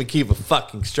couldn't even keep a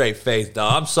fucking straight face,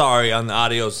 dog. I'm sorry on the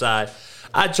audio side.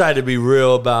 I tried to be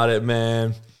real about it,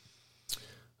 man.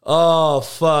 Oh,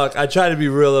 fuck. I tried to be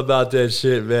real about that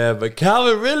shit, man. But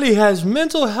Calvin really has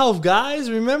mental health,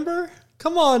 guys. Remember?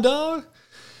 Come on, dog.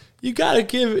 You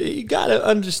gotta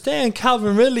understand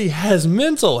Calvin Ridley has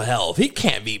mental health. He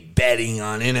can't be betting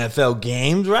on NFL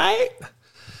games, right?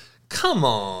 Come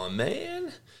on,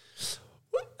 man.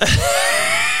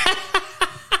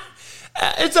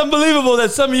 It's unbelievable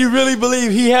that some of you really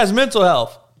believe he has mental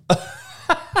health.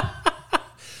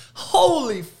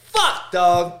 Holy fuck,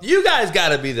 dog. You guys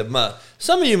gotta be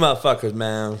some of you motherfuckers,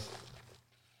 man.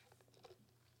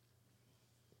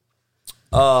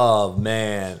 Oh,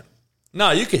 man.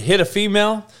 No, you could hit a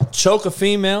female, choke a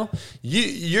female.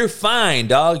 You're fine,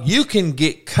 dog. You can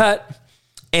get cut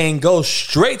and go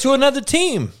straight to another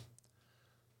team.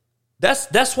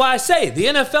 That's why I say the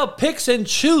NFL picks and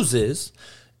chooses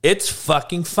its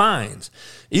fucking fines.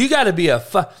 You got to be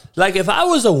like if I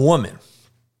was a woman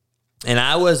and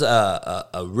I was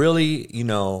a really,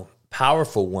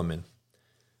 powerful woman,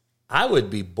 I would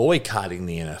be boycotting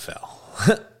the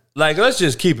NFL. Like, let's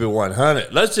just keep it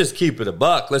 100. Let's just keep it a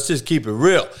buck. Let's just keep it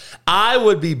real. I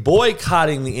would be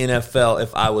boycotting the NFL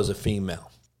if I was a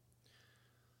female.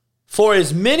 For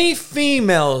as many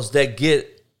females that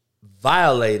get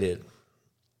violated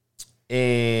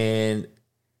and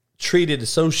treated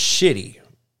so shitty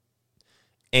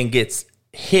and gets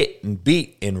hit and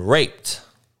beat and raped,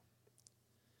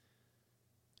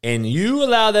 and you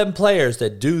allow them players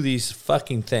that do these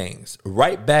fucking things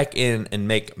right back in and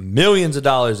make millions of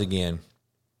dollars again,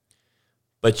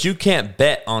 but you can't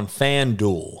bet on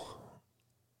FanDuel.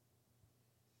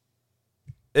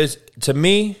 To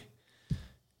me,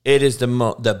 it is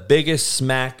the biggest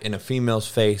smack in a female's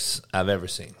face I've ever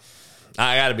seen.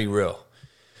 I got to be real.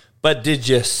 But did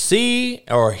you see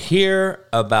or hear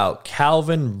about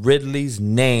Calvin Ridley's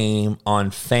name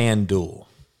on FanDuel?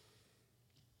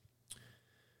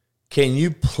 Can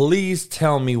you please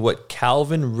tell me what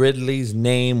Calvin Ridley's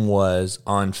name was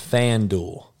on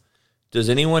FanDuel? Does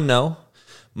anyone know?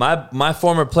 My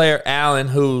former player, Alan,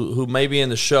 who may be in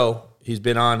the show, he's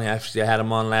been on. Actually, I had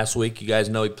him on last week. You guys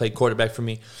know he played quarterback for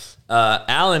me.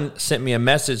 Alan sent me a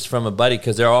message from a buddy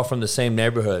because they're all from the same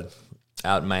neighborhood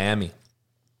out in Miami.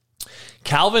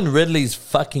 Calvin Ridley's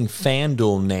fucking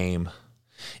FanDuel name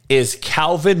is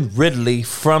Calvin Ridley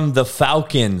from the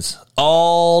Falcons,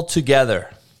 all together.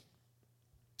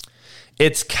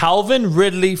 It's Calvin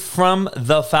Ridley from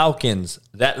the Falcons.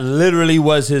 That literally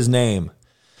was his name.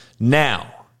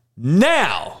 Now,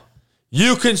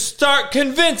 you can start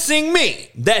convincing me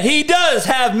that he does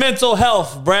have mental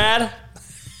health, Brad.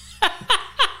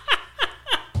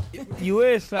 You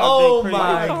is slap Oh dick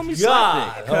my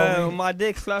God. Cause my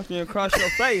dick slaps me across your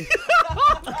face.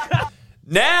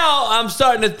 Now I'm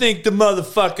starting to think the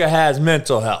motherfucker has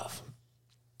mental health.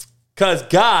 Because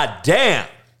goddamn.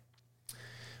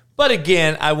 But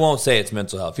again, I won't say it's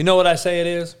mental health. You know what I say it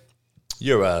is?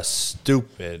 You're a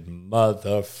stupid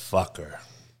motherfucker.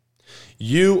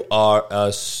 You are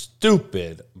a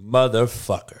stupid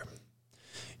motherfucker.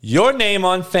 Your name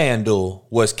on FanDuel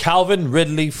was Calvin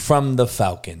Ridley from the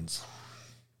Falcons.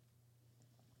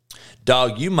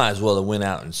 Dog, you might as well have went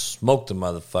out and smoked the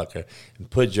motherfucker and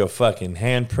put your fucking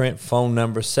handprint, phone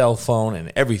number, cell phone,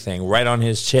 and everything right on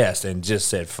his chest and just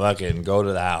said, fuck it, and go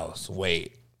to the house.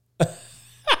 Wait.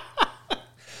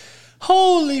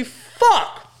 Holy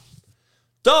fuck.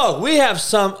 Dog, we have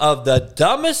some of the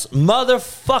dumbest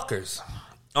motherfuckers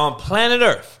on planet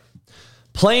Earth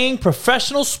playing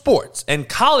professional sports and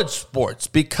college sports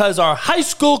because our high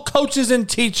school coaches and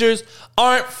teachers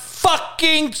aren't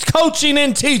fucking coaching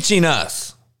and teaching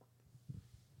us.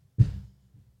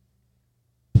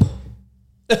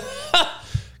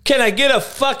 Can I get a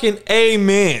fucking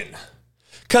amen?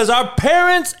 Because our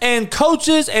parents and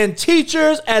coaches and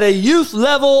teachers at a youth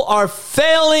level are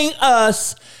failing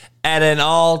us at an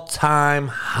all-time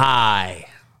high.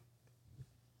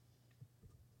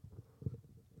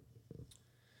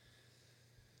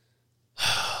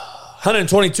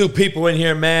 $122 people in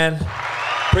here, man.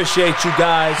 Appreciate you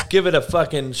guys. Give it a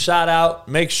fucking shout out.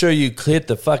 Make sure you hit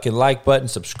the fucking like button,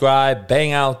 subscribe,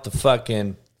 bang out the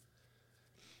fucking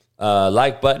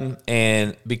like button,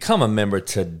 and become a member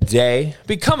today.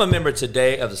 Become a member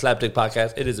today of the SlapDick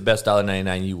Podcast. It is the best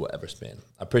 $1.99 you will ever spend.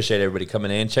 I appreciate everybody coming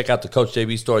in. Check out the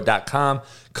CoachJBStore.com.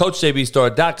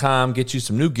 CoachJBStore.com. Get you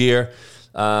some new gear.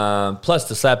 Plus,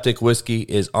 the SlapDick whiskey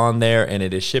is on there, and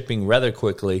it is shipping rather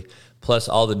quickly. Plus,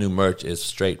 all the new merch is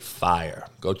straight fire.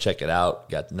 Go check it out.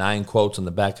 Got 9 quotes on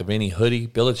the back of any hoodie,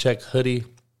 Belichick hoodie,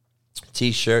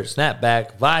 T-shirt,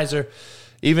 snapback, visor.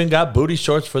 Even got booty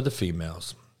shorts for the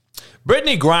females.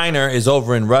 Brittany Griner is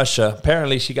over in Russia.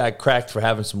 Apparently, she got cracked for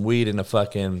having some weed in a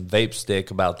fucking vape stick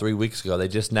about 3 weeks ago. They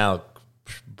just now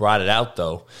brought it out,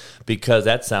 though, because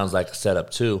that sounds like a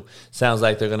setup, too. Sounds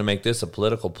like they're going to make this a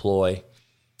political ploy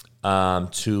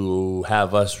to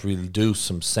have us reduce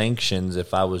some sanctions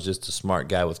if I was just a smart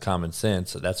guy with common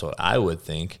sense. So that's what I would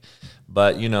think.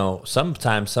 But, you know,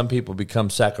 sometimes some people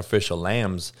become sacrificial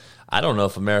lambs. I don't know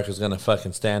if America's going to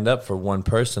fucking stand up for one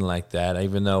person like that,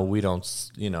 even though we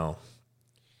don't, you know,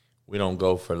 we don't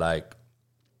go for, like,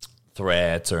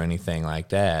 threats or anything like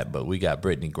that. But we got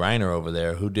Brittany Griner over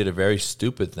there who did a very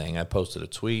stupid thing. I posted a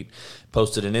tweet,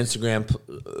 posted an Instagram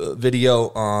video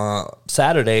on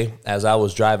Saturday as I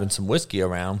was driving some whiskey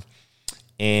around.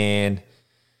 And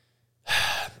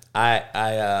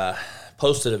I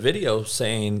posted a video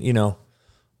saying, you know,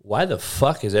 why the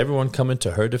fuck is everyone coming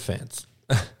to her defense?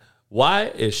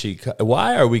 Why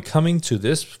are we coming to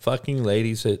this fucking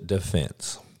lady's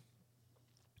defense?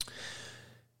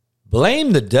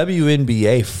 Blame the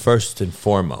WNBA first and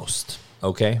foremost,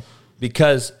 okay?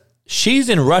 Because she's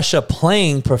in Russia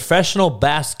playing professional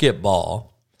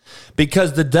basketball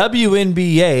because the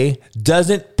WNBA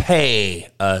doesn't pay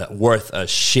worth a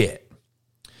shit.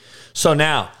 So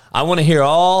now, I want to hear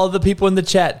all the people in the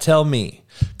chat tell me,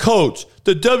 Coach,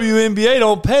 the WNBA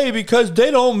don't pay because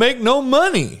they don't make no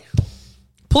money.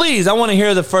 Please, I want to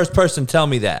hear the first person tell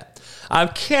me that. I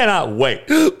cannot wait.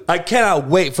 I cannot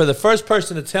wait for the first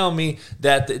person to tell me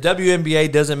that the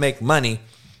WNBA doesn't make money.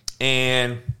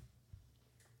 And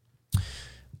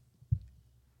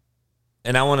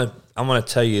I want to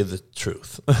tell you the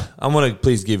truth. I want to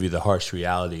please give you the harsh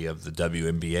reality of the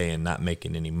WNBA and not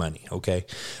making any money, okay?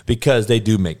 Because they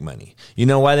do make money. You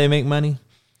know why they make money?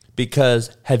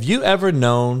 Because have you ever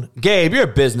known, Gabe, you're a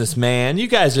businessman. You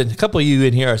guys, a couple of you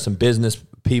in here are some business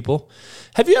people.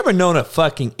 Have you ever known a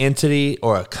fucking entity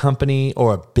or a company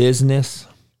or a business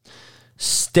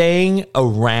staying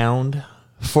around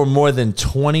for more than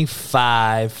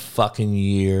 25 fucking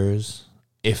years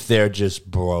if they're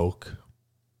just broke?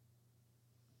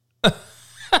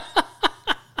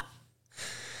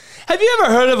 Have you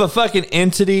ever heard of a fucking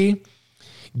entity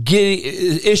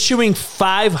issuing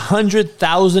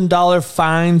 $500,000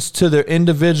 fines to their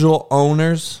individual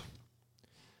owners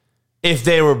if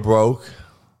they were broke?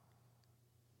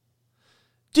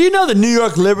 Do you know the New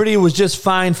York Liberty was just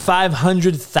fined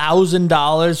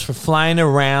 $500,000 for flying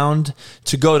around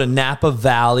to go to Napa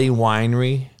Valley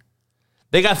Winery?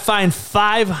 They got fined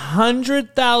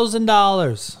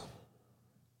 $500,000.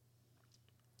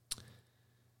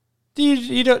 Do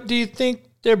you think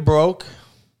they're broke?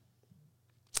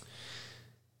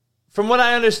 From what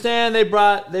I understand, they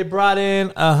brought in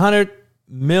 $100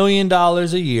 million a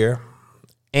year,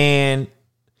 and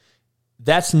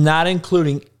that's not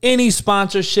including any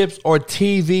sponsorships or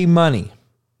TV money.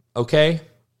 Okay,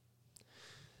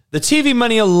 the TV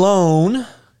money alone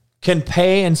can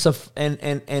pay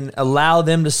and allow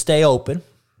them to stay open.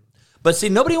 But see,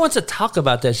 nobody wants to talk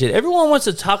about that shit. Everyone wants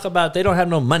to talk about they don't have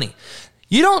no money.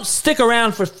 You don't stick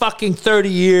around for fucking 30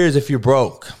 years if you're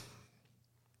broke.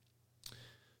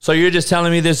 So you're just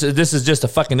telling me this is just a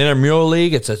fucking intramural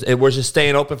league? We're just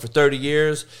staying open for 30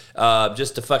 years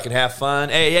just to fucking have fun?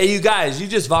 Hey, you guys, you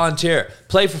just volunteer.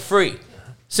 Play for free.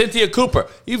 Cynthia Cooper,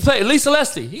 you play. Lisa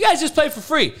Leslie, you guys just play for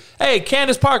free. Hey,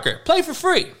 Candace Parker, play for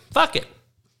free. Fuck it.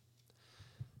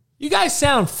 You guys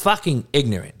sound fucking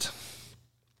ignorant.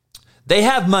 They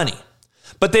have money,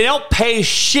 but they don't pay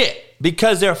shit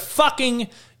because they're fucking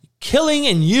killing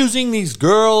and using these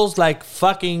girls like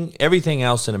fucking everything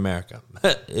else in America.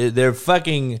 They're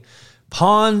fucking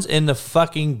pawns in the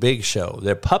fucking big show.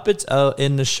 They're puppets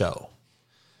in the show.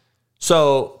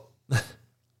 So,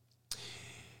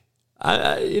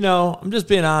 I'm just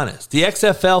being honest. The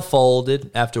XFL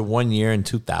folded after 1 year in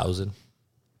 2000.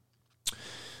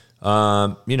 We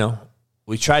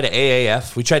tried the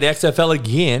AAF. We tried the XFL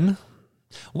again.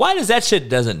 Why don't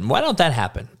that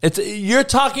happen? You're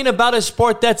talking about a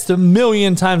sport that's a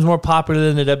million times more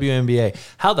popular than the WNBA.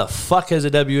 How the fuck has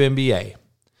the WNBA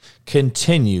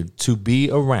continued to be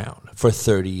around for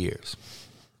 30 years?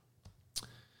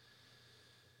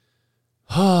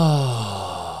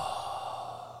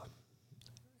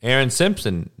 Aaron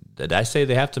Simpson, did I say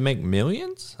they have to make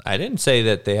millions? I didn't say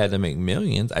that they had to make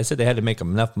millions. I said they had to make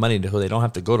enough money so they don't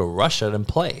have to go to Russia and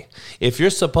play. If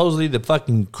you're supposedly the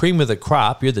fucking cream of the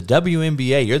crop, you're the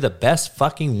WNBA, you're the best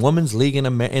fucking women's league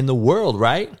in the world,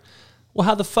 right? Well,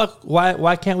 how the fuck,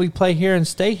 why can't we play here and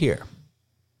stay here?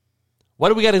 Why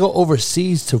do we got to go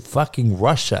overseas to fucking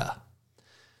Russia?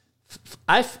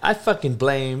 I fucking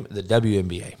blame the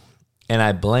WNBA, and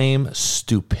I blame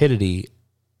stupidity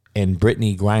and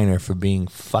Brittany Griner for being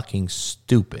fucking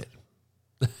stupid.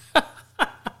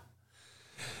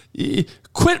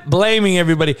 Quit blaming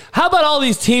everybody. How about all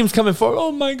these teams coming forward?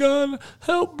 Oh my God,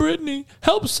 help Brittany.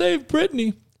 Help save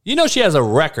Brittany. You know she has a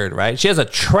record, right? She has a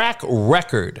track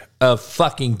record of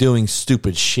fucking doing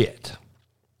stupid shit.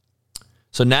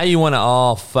 So now you want to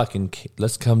all fucking,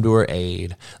 let's come to her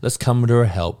aid. Let's come to her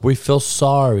help. We feel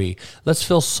sorry. Let's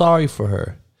feel sorry for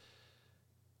her.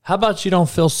 How about you don't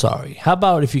feel sorry? How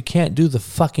about if you can't do the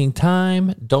fucking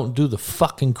time, don't do the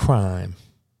fucking crime?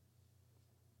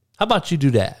 How about you do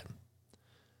that?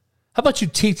 How about you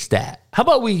teach that? How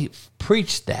about we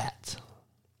preach that?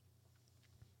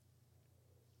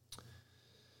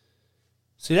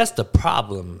 See, that's the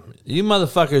problem. You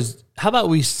motherfuckers, how about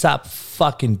we stop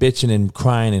fucking bitching and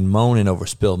crying and moaning over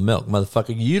spilled milk?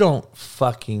 Motherfucker, you don't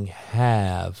fucking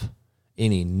have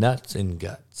any nuts and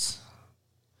guts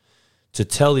to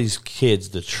tell these kids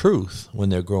the truth when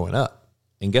they're growing up.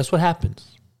 And guess what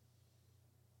happens?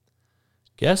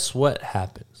 Guess what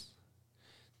happens?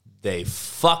 They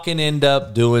fucking end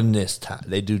up doing this time.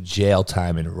 They do jail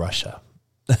time in Russia.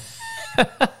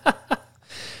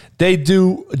 They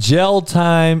do jail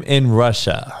time in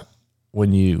Russia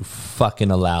when you fucking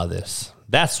allow this.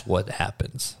 That's what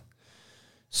happens.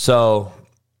 So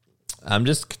I'm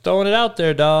just throwing it out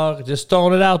there, dog. Just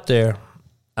throwing it out there.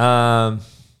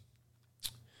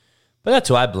 But that's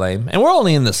who I blame. And we're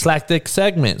only in the SlapDick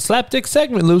segment. SlapDick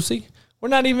segment, Lucy. We're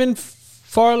not even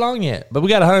far along yet. But we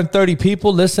got 130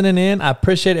 people listening in. I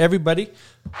appreciate everybody.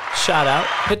 Shout out.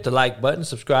 Hit the like button.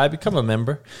 Subscribe. Become a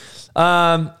member.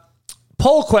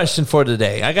 Poll question for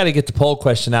today. I got to get the poll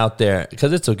question out there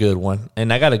because it's a good one.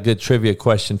 And I got a good trivia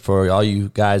question for all you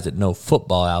guys that know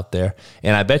football out there.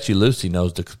 And I bet you Lucy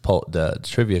knows the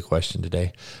trivia question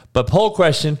today. But poll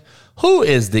question, who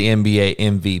is the NBA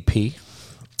MVP?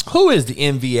 Who is the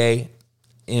NBA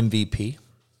MVP?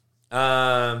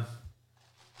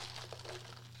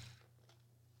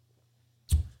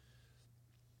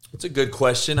 It's a good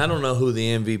question. I don't know who the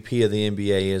MVP of the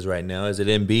NBA is right now. Is it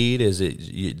Embiid? Is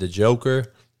it the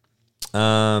Joker?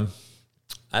 I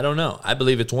don't know. I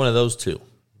believe it's one of those two.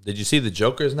 Did you see the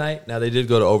Joker's night? Now, they did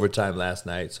go to overtime last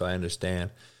night, so I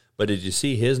understand. But did you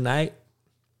see his night?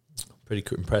 Pretty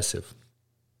impressive.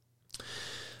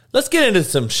 Let's get into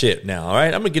some shit now, all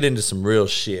right? I'm going to get into some real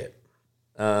shit.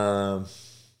 I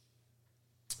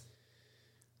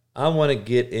want to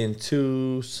get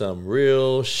into some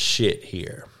real shit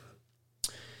here.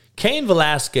 Cain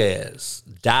Velasquez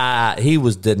died. He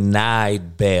was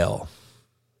denied bail.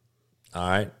 All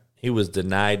right? He was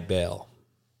denied bail.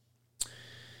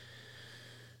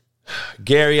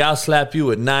 Gary, I'll slap you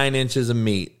with 9 inches of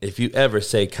meat if you ever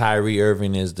say Kyrie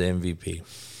Irving is the MVP.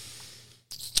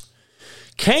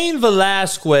 Cain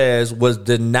Velasquez was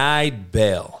denied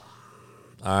bail.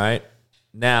 All right?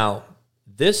 Now,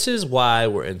 this is why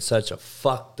we're in such a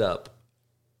fucked up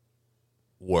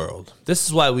world. This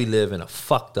is why we live in a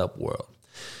fucked up world.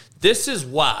 This is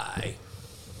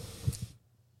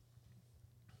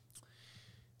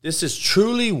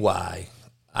truly why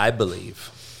I believe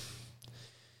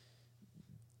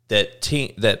that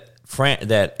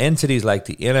entities like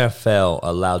the NFL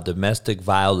allow domestic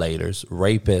violators,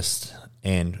 rapists,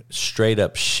 and straight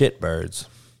up shitbirds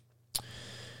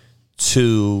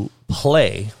to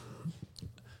play.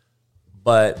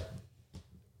 But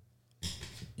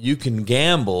you can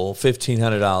gamble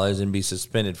 $1,500 and be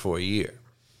suspended for a year.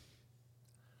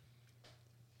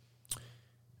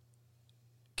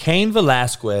 Cain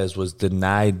Velasquez was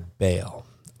denied bail,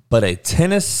 but a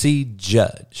Tennessee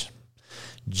judge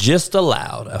just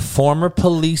allowed a former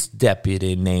police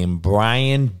deputy named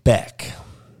Brian Beck.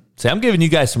 See, I'm giving you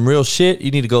guys some real shit.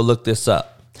 You need to go look this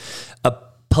up.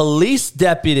 Police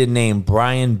deputy named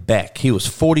Brian Beck. He was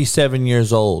 47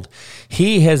 years old.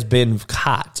 He has been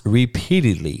caught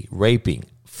repeatedly raping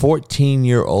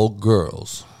 14-year-old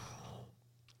girls.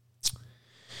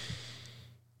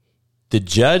 The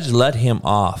judge let him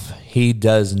off. He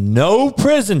does no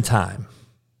prison time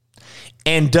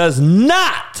and does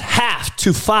not have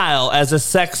to file as a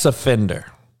sex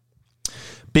offender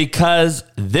because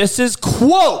this is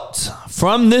quote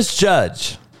from this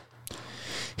judge.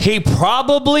 He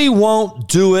probably won't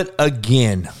do it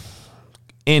again.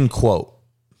 End quote.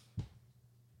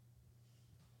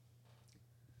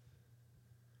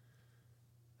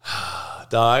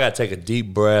 Dog, I got to take a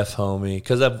deep breath, homie.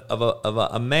 Because of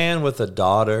a man with a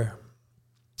daughter.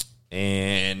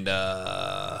 And,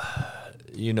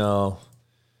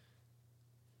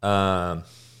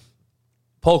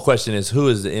 poll question is, who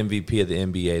is the MVP of the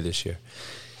NBA this year?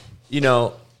 You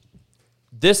know,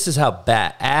 this is how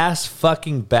ass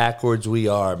fucking backwards we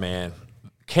are, man.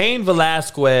 Cain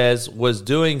Velasquez was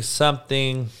doing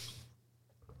something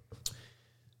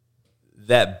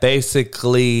that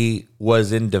basically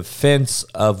was in defense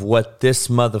of what this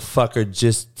motherfucker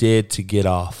just did to get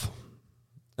off.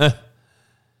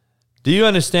 Do you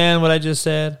understand what I just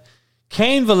said?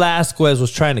 Cain Velasquez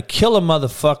was trying to kill a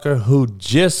motherfucker who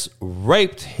just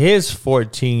raped his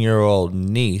 14-year-old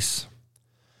niece.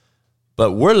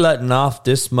 But we're letting off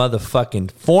this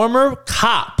motherfucking former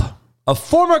cop, a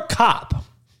former cop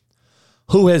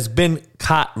who has been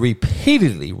caught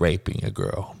repeatedly raping a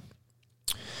girl.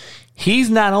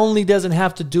 He's not only doesn't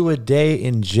have to do a day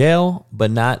in jail, but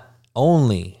not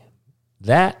only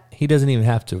that, he doesn't even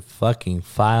have to fucking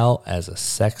file as a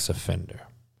sex offender.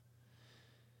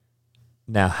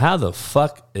 Now, how the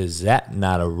fuck is that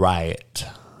not a riot?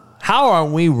 How are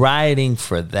we rioting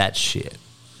for that shit?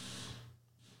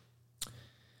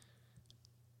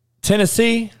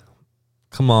 Tennessee,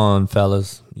 come on,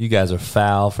 fellas. You guys are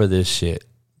foul for this shit.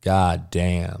 God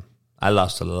damn. I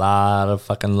lost a lot of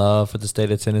fucking love for the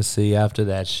state of Tennessee after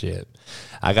that shit.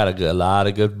 I got a lot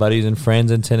of good buddies and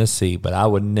friends in Tennessee, but I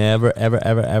would never,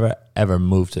 ever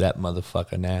move to that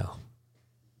motherfucker now.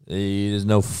 There's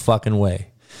no fucking way.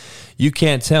 You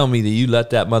can't tell me that you let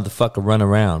that motherfucker run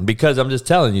around. Because I'm just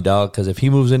telling you, dog, because if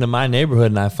he moves into my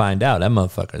neighborhood and I find out, that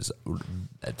motherfucker's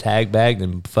tag bagged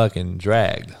and fucking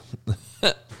dragged.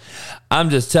 I'm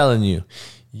just telling you,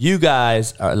 You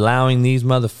guys are allowing these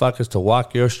motherfuckers to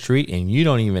walk your street, and you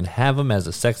don't even have him as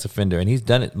a sex offender. And he's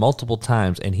done it multiple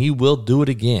times, and he will do it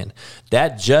again.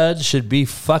 That judge should be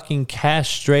fucking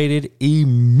castrated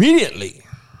immediately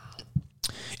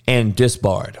and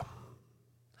disbarred.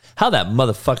 How that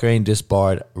motherfucker ain't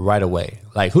disbarred right away?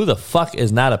 Like, who the fuck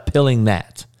is not appealing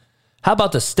that? How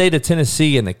about the state of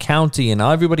Tennessee and the county and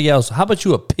everybody else? How about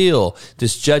you appeal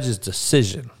this judge's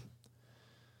decision?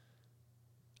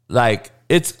 Like,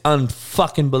 it's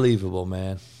unfucking believable,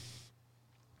 man.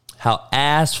 How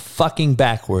ass fucking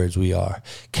backwards we are.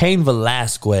 Cain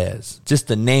Velasquez, just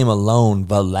the name alone,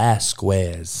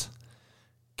 Velasquez,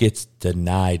 gets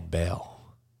denied bail.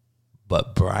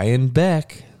 But Brian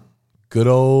Beck, good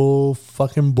old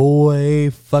fucking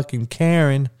boy, fucking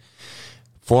Karen,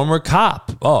 former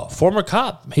cop. Oh, former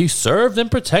cop. He served and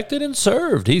protected and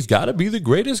served. He's got to be the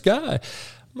greatest guy.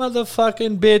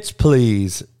 Motherfucking bitch,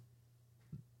 please.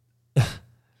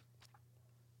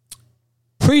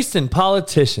 Priests and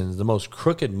politicians, the most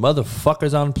crooked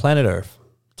motherfuckers on planet Earth.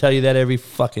 Tell you that every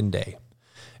fucking day.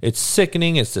 It's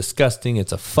sickening. It's disgusting.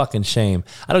 It's a fucking shame.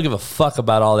 I don't give a fuck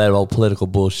about all that old political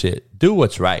bullshit. Do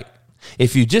what's right.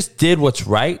 If you just did what's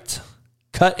right,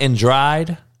 cut and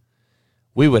dried,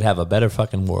 we would have a better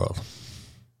fucking world.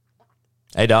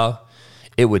 Hey, dog,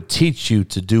 it would teach you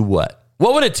to do what?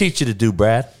 What would it teach you to do,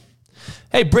 Brad?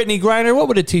 Hey, Brittany Griner, what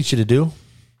would it teach you to do?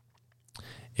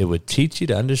 It would teach you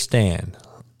to understand,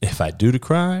 if I do the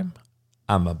crime,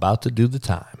 I'm about to do the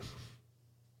time.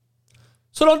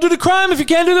 So don't do the crime if you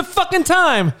can't do the fucking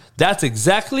time. That's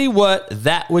exactly what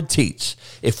that would teach.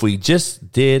 If we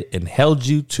just did and held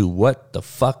you to what the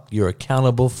fuck you're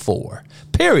accountable for.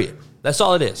 Period. That's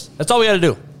all it is. That's all we got to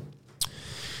do.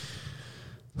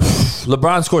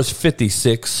 LeBron scores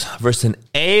 56 versus an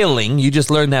ailing. You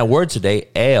just learned that word today.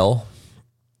 Ail.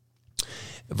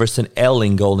 Versus an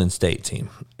ailing Golden State team.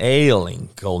 Ailing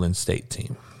Golden State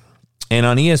team. And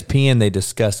on ESPN, they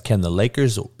discussed, can the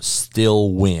Lakers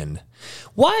still win?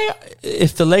 Why,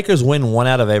 if the Lakers win 1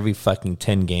 out of every fucking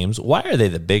 10 games, why are they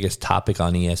the biggest topic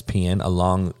on ESPN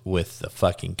along with the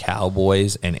fucking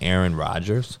Cowboys and Aaron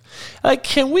Rodgers? Like,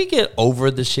 can we get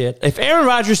over the shit? If Aaron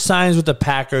Rodgers signs with the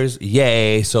Packers,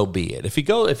 yay, so be it. If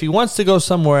he wants to go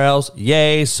somewhere else,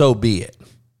 yay, so be it.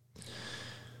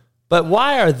 But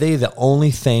why are they the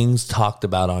only things talked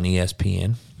about on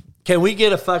ESPN? Can we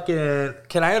get a fucking...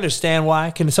 Can I understand why?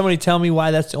 Can somebody tell me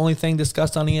why that's the only thing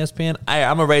discussed on ESPN?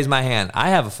 I'm going to raise my hand. I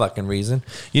have a fucking reason.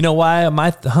 You know why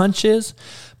my hunch is?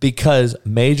 Because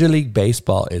Major League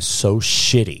Baseball is so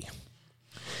shitty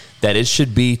that it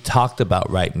should be talked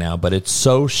about right now, but it's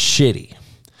so shitty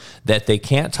that they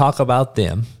can't talk about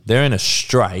them. They're in a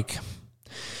strike.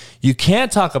 You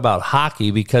can't talk about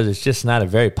hockey because it's just not a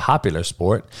very popular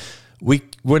sport.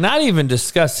 We're not even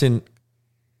discussing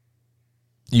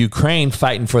Ukraine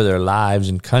fighting for their lives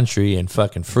and country and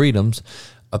fucking freedoms.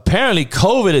 Apparently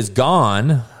COVID is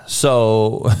gone.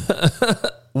 So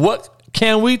what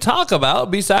can we talk about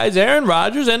besides Aaron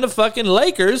Rodgers and the fucking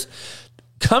Lakers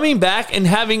coming back and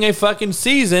having a fucking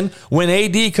season when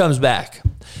AD comes back?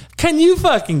 Can you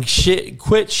fucking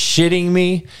quit shitting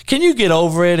me? Can you get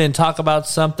over it and talk about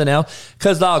something else?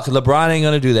 Because LeBron ain't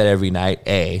going to do that every night,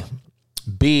 A.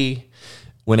 B,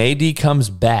 when AD comes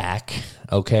back,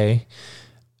 okay,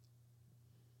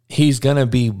 he's going to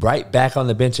be right back on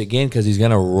the bench again because he's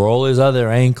going to roll his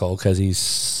other ankle because he's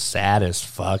sad as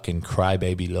fucking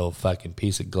crybaby little fucking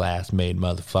piece of glass made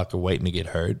motherfucker waiting to get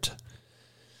hurt.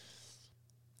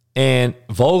 And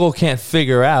Vogel can't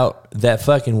figure out that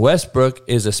fucking Westbrook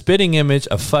is a spitting image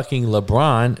of fucking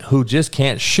LeBron who just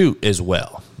can't shoot as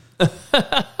well.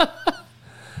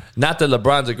 Not that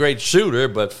LeBron's a great shooter,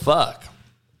 but fuck.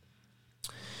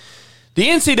 The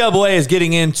NCAA is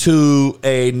getting into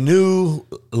a new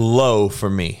low for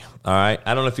me, all right?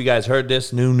 I don't know if you guys heard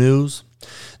this, new news.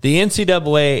 The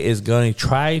NCAA is going to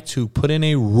try to put in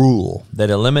a rule that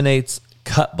eliminates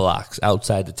cut blocks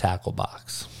outside the tackle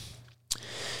box.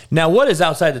 Now, what does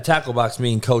outside the tackle box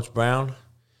mean, Coach Brown?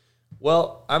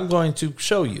 Well, I'm going to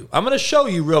show you. I'm going to show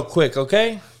you real quick,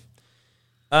 okay?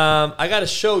 I got to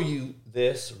show you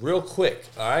this real quick,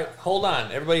 all right? Hold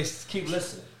on. Everybody keep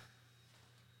listening.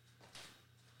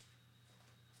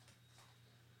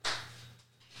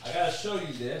 I got to show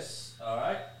you this, all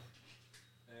right?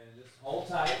 And just hold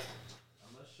tight.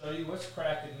 I'm going to show you what's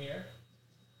cracking here.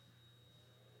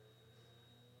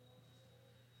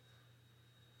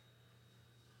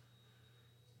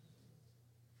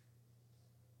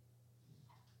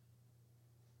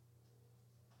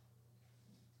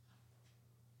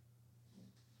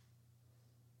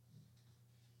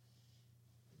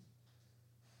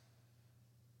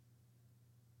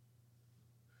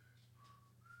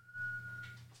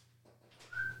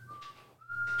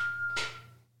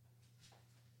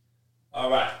 All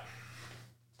right.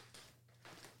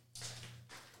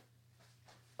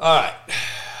 All right.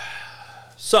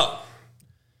 So,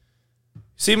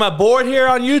 see my board here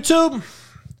on YouTube?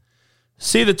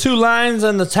 See the two lines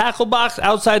in the tackle box?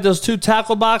 Outside those two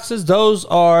tackle boxes, those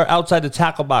are outside the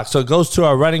tackle box. So it goes to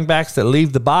our running backs that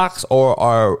leave the box or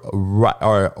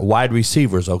our wide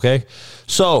receivers, okay?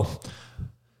 So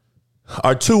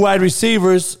our two wide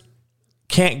receivers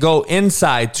can't go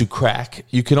inside to crack.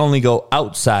 You can only go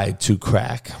outside to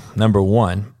crack, number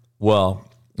one. Well,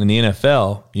 in the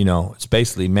NFL, you know, it's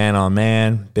basically man on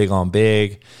man, big on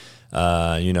big.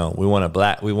 You know, we want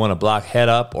to block head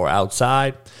up or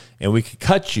outside. And we can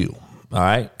cut you, all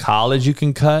right? College you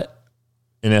can cut.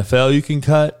 NFL you can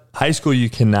cut. High school you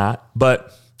cannot.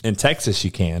 But in Texas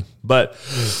you can. But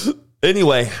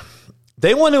anyway,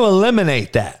 they want to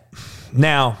eliminate that.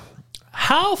 Now,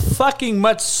 how fucking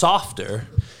much softer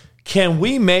can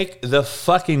we make the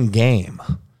fucking game?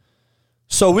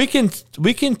 So we can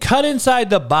cut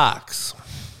inside the box,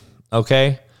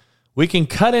 okay? We can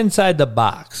cut inside the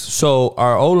box. So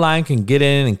our O-line can get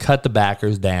in and cut the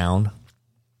backers down.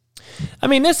 I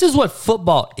mean, this is what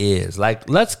football is. Like,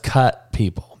 let's cut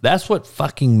people. That's what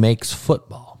fucking makes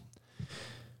football.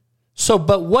 So,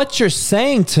 but what you're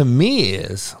saying to me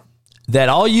is that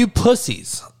all you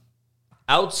pussies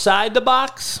outside the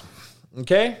box,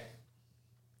 okay?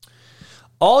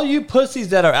 All you pussies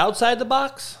that are outside the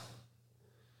box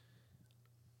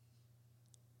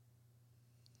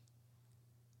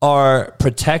are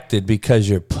protected because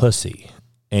you're pussy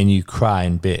and you cry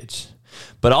and bitch.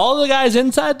 But all the guys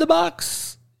inside the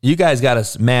box, you guys got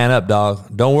to man up,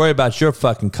 dog. Don't worry about your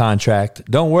fucking contract.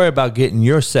 Don't worry about getting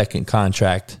your second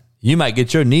contract. You might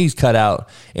get your knees cut out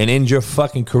and end your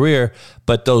fucking career.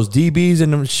 But those DBs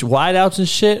and them wideouts and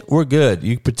shit, we're good.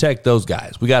 You protect those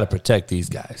guys. We got to protect these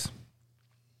guys.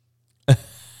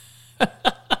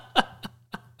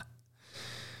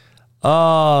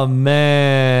 Oh,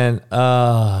 man.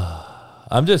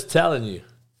 I'm just telling you.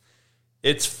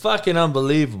 It's fucking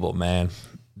unbelievable, man,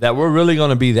 that we're really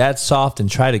going to be that soft and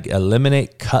try to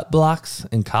eliminate cut blocks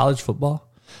in college football.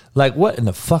 Like, what in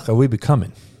the fuck are we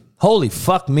becoming? Holy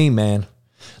fuck me, man.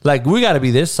 Like, we got to be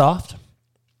this soft.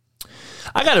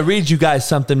 I got to read you guys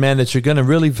something, man, that you're going to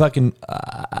really fucking...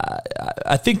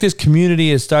 I think this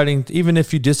community is starting... Even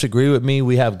if you disagree with me,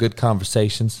 we have good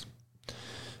conversations.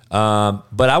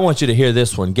 But I want you to hear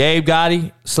this one. Gabe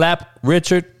Gotti, Slap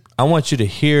Richard, I want you to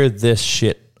hear this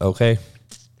shit, okay?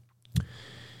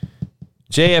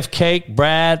 JFK,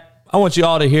 Brad, I want you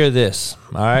all to hear this,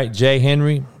 all right? Jay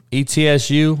Henry,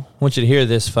 ETSU, I want you to hear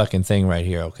this fucking thing right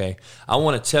here, okay? I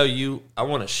want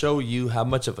to show you how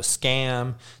much of a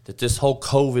scam that this whole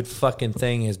COVID fucking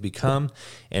thing has become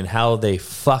and how they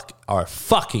are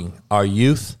fucking our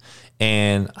youth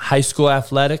and high school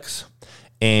athletics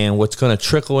and what's going to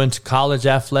trickle into college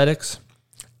athletics.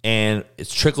 And it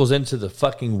trickles into the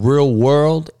fucking real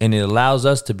world and it allows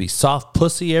us to be soft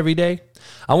pussy every day.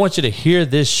 I want you to hear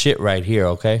this shit right here,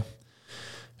 okay?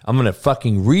 I'm going to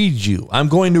fucking read you. I'm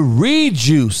going to read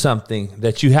you something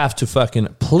that you have to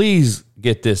fucking please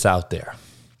get this out there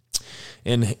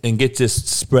and get this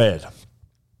spread.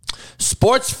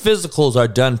 Sports physicals are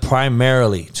done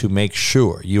primarily to make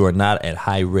sure you are not at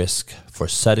high risk for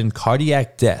sudden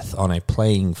cardiac death on a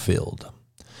playing field.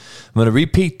 I'm going to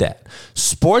repeat that.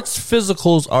 Sports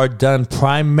physicals are done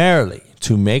primarily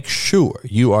to make sure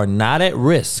you are not at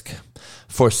risk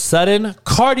for sudden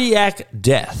cardiac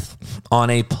death on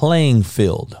a playing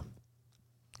field.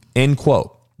 End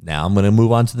quote. Now I'm going to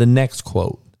move on to the next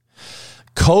quote.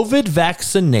 COVID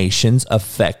vaccinations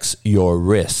affects your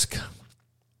risk.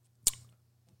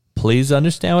 Please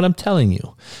understand what I'm telling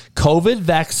you. COVID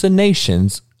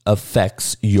vaccinations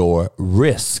affects your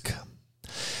risk.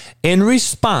 In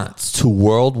response to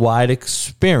worldwide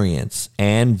experience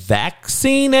and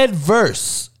vaccine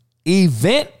adverse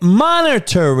event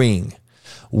monitoring,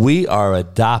 we are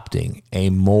adopting a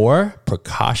more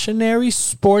precautionary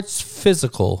sports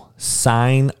physical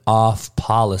sign-off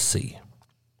policy.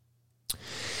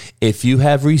 If you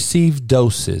have received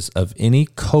doses of any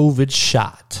COVID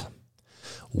shot,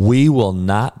 we will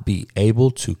not be able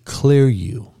to clear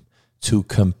you to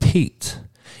compete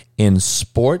in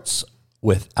sports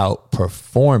without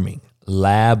performing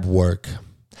lab work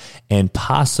and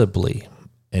possibly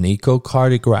an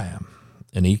echocardiogram,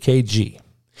 an EKG,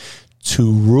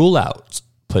 to rule out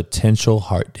potential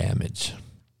heart damage.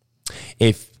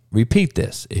 Repeat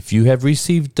this, if you have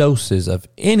received doses of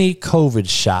any COVID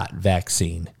shot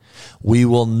vaccine, we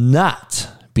will not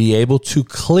be able to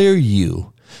clear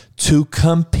you to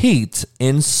compete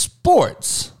in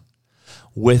sports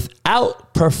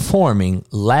without performing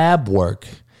lab work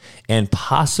and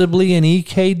possibly an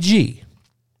EKG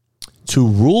to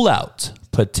rule out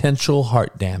potential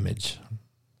heart damage.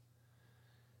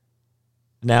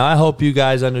 Now, I hope you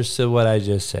guys understood what I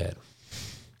just said.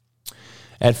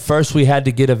 At first, we had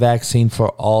to get a vaccine for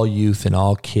all youth and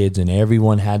all kids, and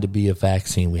everyone had to be a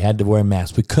vaccine. We had to wear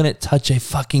masks. We couldn't touch a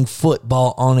fucking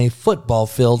football on a football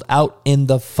field out in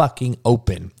the fucking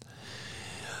open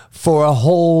for a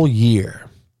whole year.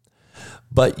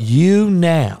 But you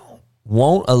now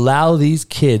won't allow these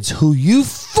kids who you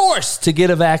forced to get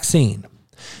a vaccine.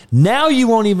 Now you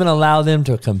won't even allow them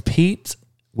to compete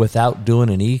without doing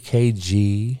an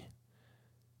EKG.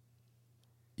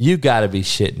 You got to be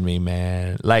shitting me,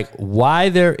 man. Like, why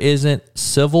there isn't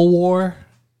civil war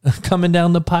coming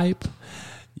down the pipe?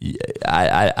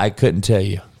 I couldn't tell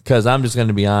you, because I'm just going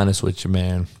to be honest with you,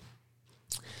 man.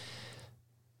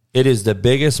 It is the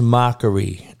biggest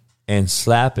mockery and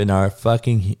slap in our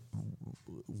fucking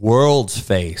world's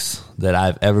face that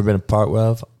I've ever been a part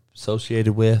of,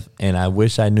 associated with, and I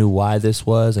wish I knew why this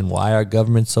was and why our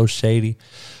government's so shady.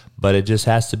 But it just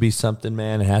has to be something,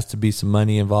 man. It has to be some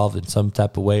money involved in some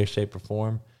type of way or shape or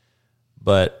form.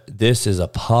 But this is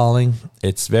appalling.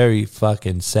 It's very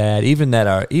fucking sad. Even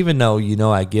though, you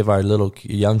know, I give our little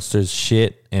youngsters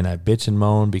shit and I bitch and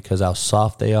moan because how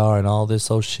soft they are and all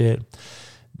this old shit.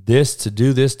 To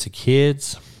do this to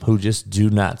kids who just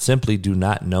simply do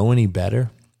not know any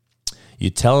better. You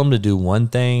tell them to do one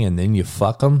thing and then you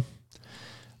fuck them.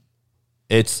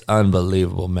 It's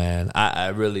unbelievable, man.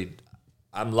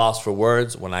 I'm lost for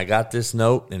words. When I got this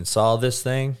note and saw this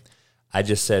thing, I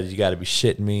just said, you got to be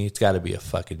shitting me. It's got to be a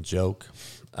fucking joke.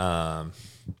 But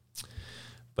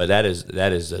that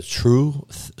is a true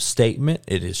statement.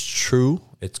 It is true.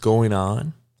 It's going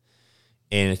on.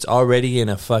 And it's already in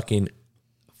a fucking...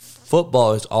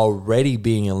 Football is already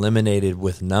being eliminated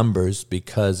with numbers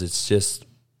because it's just...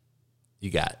 You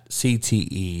got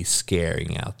CTE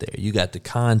scaring out there. You got the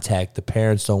contact the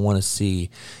parents don't want to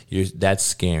see. That's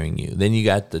scaring you. Then you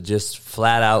got the just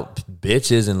flat out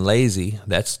bitches and lazy.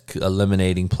 That's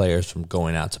eliminating players from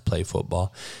going out to play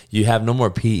football. You have no more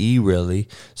PE really,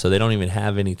 so they don't even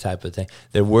have any type of thing.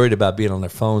 They're worried about being on their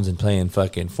phones and playing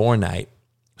fucking Fortnite.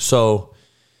 So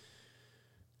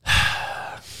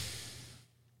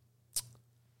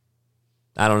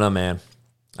I don't know, man.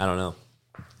 I don't know.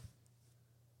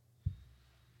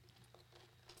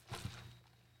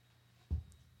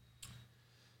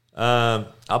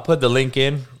 I'll put the link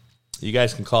in. You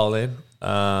guys can call in.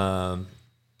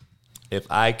 If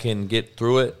I can get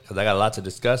through it, because I got a lot to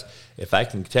discuss. If I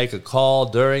can take a call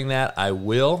during that, I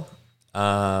will.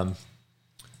 But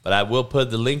I will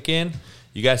put the link in.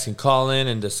 You guys can call in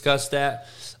and discuss that.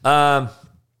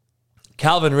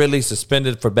 Calvin Ridley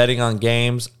suspended for betting on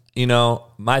games. You know,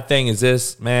 my thing is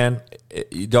this, man.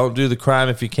 You don't do the crime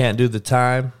if you can't do the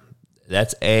time.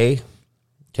 That's A.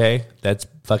 Okay? That's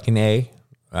fucking A.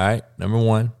 All right, number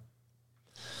one.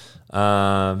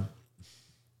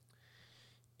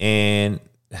 And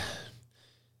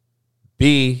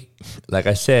B, like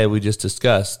I said, we just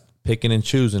discussed picking and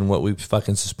choosing what we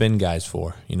fucking suspend guys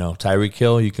for. You know, Tyreek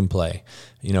Hill, you can play.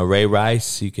 You know, Ray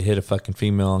Rice, you could hit a fucking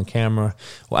female on camera.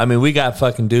 Well, I mean, we got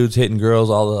fucking dudes hitting girls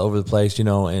all over the place, you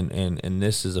know, and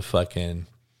this is a fucking...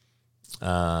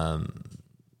 No,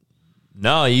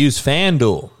 he used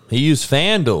FanDuel. He used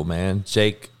FanDuel, man.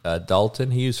 Jake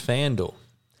Dalton, he used FanDuel.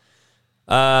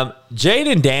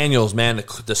 Jaden Daniels, man,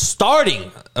 the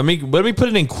starting, I mean, let me put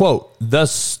it in quote,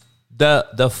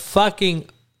 the fucking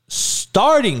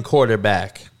starting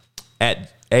quarterback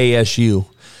at ASU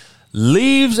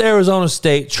leaves Arizona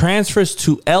State, transfers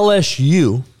to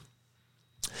LSU.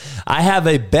 I have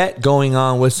a bet going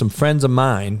on with some friends of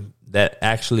mine that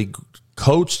actually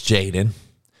coached Jaden.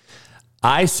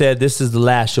 I said this is the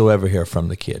last you'll ever hear from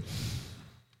the kid.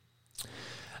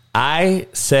 I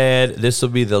said this will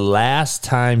be the last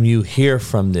time you hear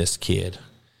from this kid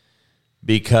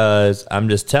because I'm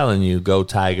just telling you, go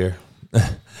Tiger.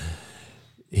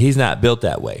 He's not built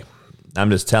that way. I'm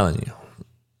just telling you.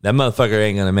 That motherfucker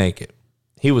ain't going to make it.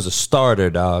 He was a starter,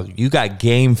 dog. You got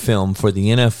game film for the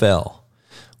NFL.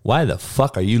 Why the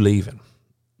fuck are you leaving?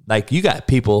 Like, you got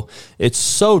people, it's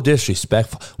so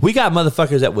disrespectful. We got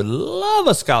motherfuckers that would love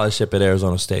a scholarship at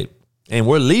Arizona State. And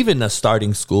we're leaving the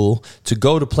starting school to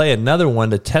go to play another one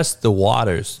to test the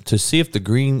waters, to see if the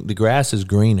grass is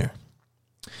greener.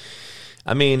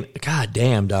 I mean, god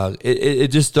damn, dog. It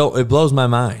just it blows my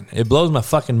mind. It blows my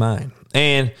fucking mind.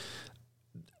 And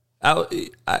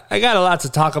I got a lot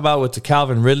to talk about with the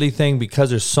Calvin Ridley thing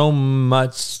because there's so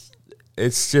much.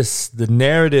 It's just the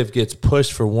narrative gets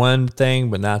pushed for one thing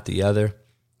but not the other.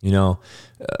 You know,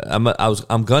 I'm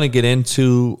going to get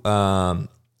into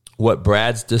what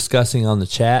Brad's discussing on the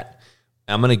chat.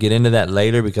 I'm going to get into that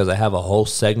later because I have a whole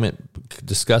segment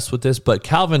discussed with this. But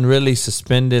Calvin Ridley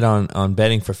suspended on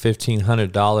betting for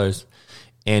 $1,500,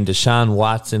 and Deshaun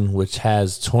Watson, which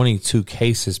has 22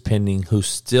 cases pending, who's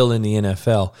still in the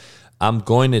NFL. I'm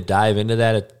going to dive into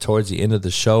that towards the end of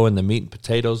the show in the meat and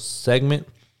potatoes segment.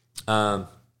 I'm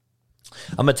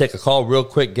going to take a call real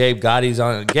quick. Gabe Gotti's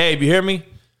on. Gabe, you hear me?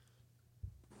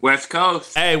 West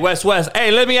Coast. Hey, West. Hey,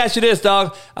 let me ask you this,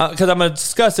 dog, because I'm going to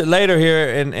discuss it later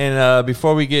here. And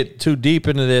before we get too deep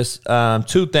into this,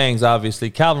 two things,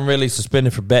 obviously. Calvin Ridley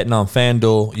suspended for betting on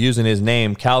FanDuel using his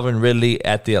name, Calvin Ridley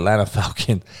at the Atlanta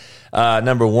Falcon,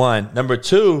 number one. Number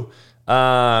two,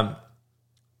 how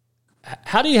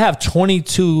do you have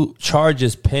 22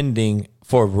 charges pending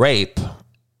for rape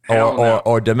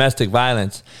or domestic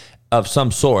violence of some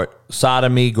sort,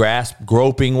 sodomy,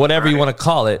 groping, whatever you want to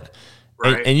call it?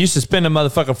 Right. And you suspend a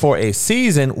motherfucker for a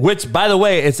season, which, by the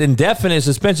way, it's indefinite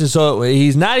suspension, so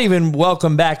he's not even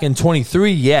welcome back in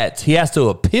 23 yet. He has to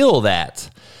appeal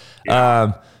that.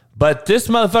 Yeah. But this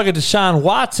motherfucker, Deshaun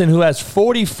Watson, who has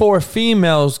 44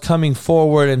 females coming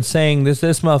forward and saying this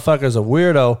motherfucker is a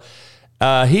weirdo,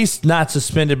 he's not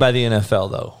suspended by the NFL,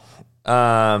 though.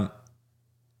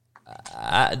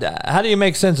 How do you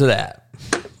make sense of that?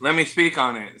 Let me speak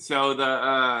on it. So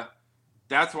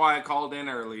that's why I called in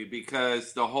early,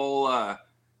 because the whole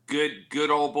good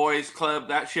old boys club,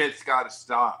 that shit's got to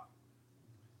stop.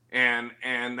 And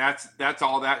that's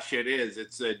all that shit is.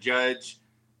 It's a judge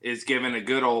is giving a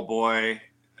good old boy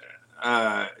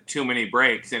too many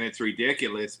breaks, and it's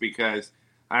ridiculous, because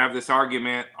I have this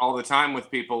argument all the time with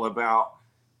people about,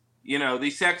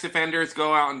 these sex offenders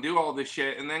go out and do all this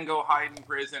shit and then go hide in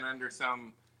prison under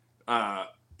some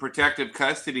protective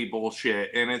custody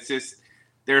bullshit, and it's just,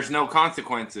 there's no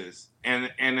consequences.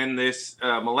 And in this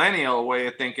millennial way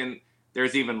of thinking,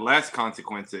 there's even less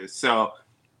consequences. So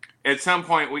at some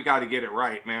point, we got to get it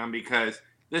right, man, because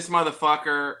this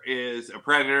motherfucker is a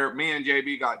predator. Me and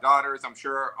JB got daughters. I'm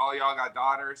sure all y'all got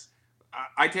daughters.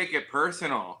 I take it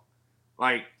personal.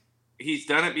 Like, he's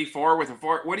done it before with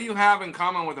what do you have in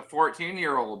common with a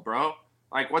 14-year-old, bro?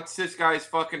 Like, what's this guy's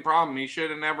fucking problem? He should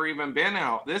have never even been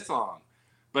out this long.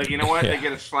 But you know what? Yeah. They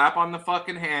get a slap on the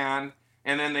fucking hand,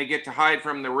 and then they get to hide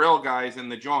from the real guys in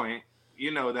the joint.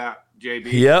 You know that,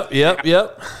 JB.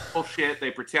 Yep. Bullshit.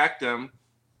 They protect them.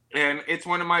 And it's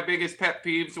one of my biggest pet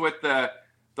peeves with the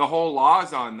whole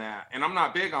laws on that. And I'm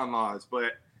not big on laws,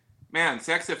 but, man,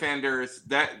 sex offenders,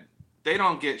 that they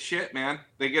don't get shit, man.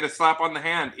 They get a slap on the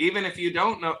hand. Even if you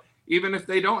don't know, even if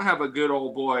they don't have a good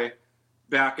old boy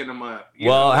backing them up.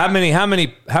 Well, how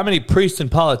many priests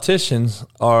and politicians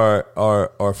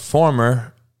are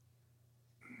former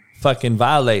fucking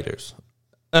violators?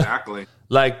 Exactly.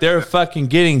 Like, they're fucking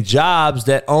getting jobs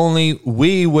that only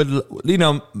we would,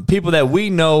 people that we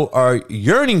know are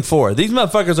yearning for. These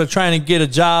motherfuckers are trying to get a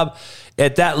job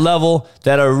at that level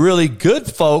that are really good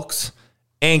folks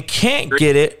and can't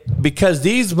get it because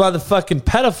these motherfucking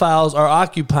pedophiles are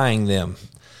occupying them.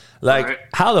 Like, right.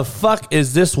 How the fuck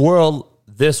is this world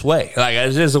this way? Like,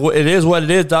 it is what it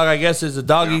is, dog. I guess it's a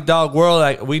dog-eat-dog world.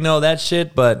 Like, we know that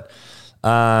shit, but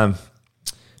man,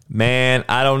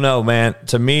 I don't know, man.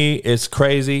 To me, it's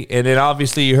crazy. And then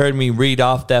obviously you heard me read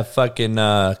off that fucking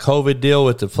COVID deal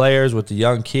with the players, with the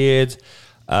young kids.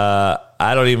 I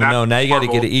don't even know. Now you got to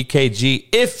get an EKG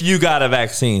if you got a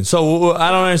vaccine. So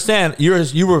I don't understand.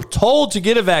 You were told to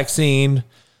get a vaccine.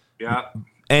 Yeah.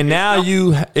 And now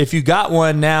if you got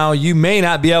one now, you may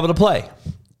not be able to play.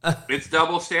 It's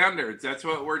double standards. That's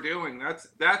what we're doing.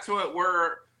 That's what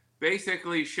we're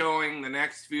basically showing the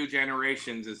next few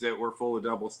generations, is that we're full of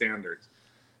double standards.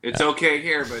 It's okay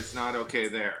here, but it's not okay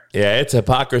there. Yeah, it's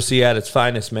hypocrisy at its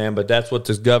finest, man. But that's what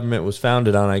this government was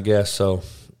founded on, I guess. So,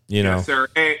 you know. Yes, sir.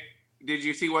 Hey, did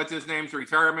you see what's his name's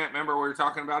retirement? Remember we were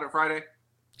talking about it Friday?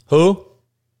 Who?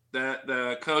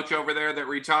 The coach over there that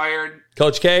retired.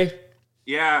 Coach K?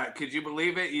 Yeah, could you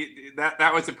believe it?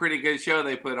 That was a pretty good show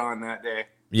they put on that day.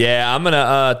 Yeah, I'm going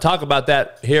to talk about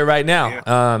that here right now.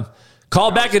 Yeah. Call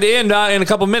back at the end in a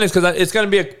couple minutes, because it's going to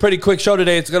be a pretty quick show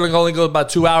today. It's going to only go about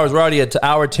 2 hours. We're already at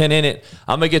hour 10 in it.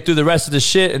 I'm going to get through the rest of the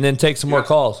shit and then take some more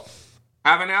calls.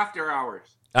 Have an after hours.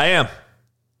 I am.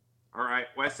 All right,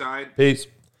 West Side. Peace.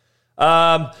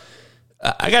 I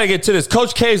got to get to this.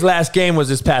 Coach K's last game was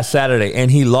this past Saturday, and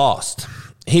he lost.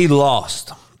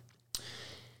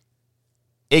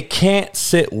 It can't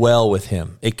sit well with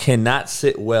him. It cannot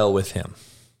sit well with him.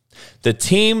 The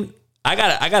team... I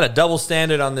got a double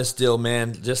standard on this deal,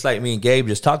 man, just like me and Gabe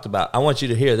just talked about. I want you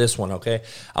to hear this one, okay?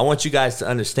 I want you guys to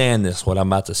understand this, what I'm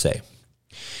about to say.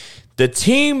 The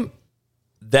team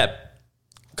that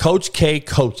Coach K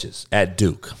coaches at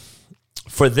Duke,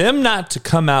 for them not to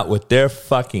come out with their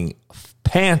fucking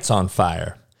pants on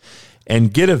fire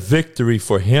and get a victory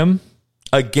for him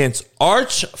against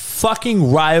arch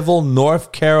fucking rival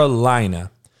North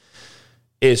Carolina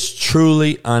is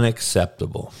truly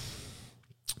unacceptable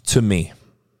to me.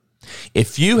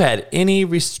 If you had any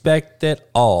respect at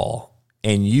all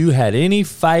and you had any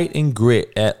fight and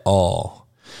grit at all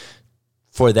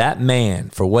for that man,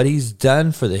 for what he's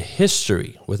done for the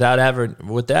history without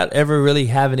ever really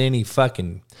having any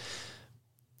fucking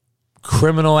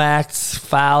criminal acts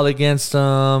filed against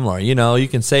him, or, you know, you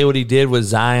can say what he did with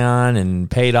Zion and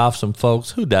paid off some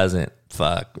folks. Who doesn't?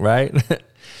 Fuck, right?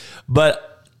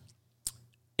 But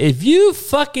if you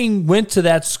fucking went to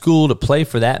that school to play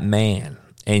for that man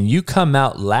and you come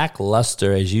out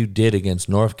lackluster as you did against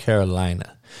North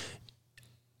Carolina,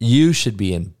 you should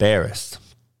be embarrassed.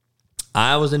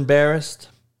 I was embarrassed.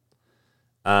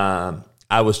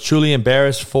 I was truly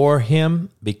embarrassed for him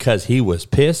because he was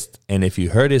pissed. And if you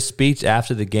heard his speech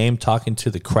after the game talking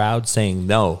to the crowd saying,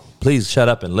 no, please shut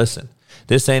up and listen.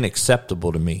 This ain't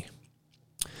acceptable to me.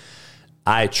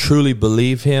 I truly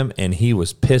believe him, and he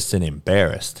was pissed and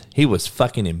embarrassed. He was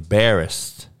fucking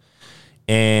embarrassed.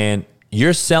 And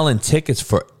you're selling tickets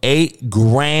for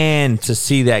 $8,000 to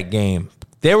see that game.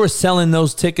 They were selling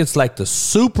those tickets like the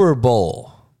Super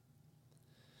Bowl.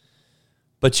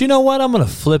 But you know what? I'm going to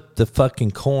flip the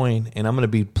fucking coin, and I'm going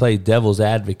to play devil's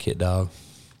advocate, dog.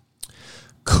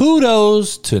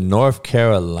 Kudos to North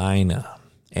Carolina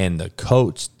and the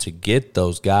coach to get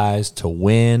those guys to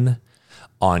win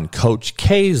on Coach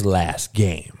K's last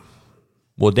game.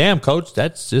 Well, damn, Coach,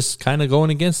 that's just kind of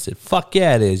going against it. Fuck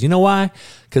yeah, it is. You know why?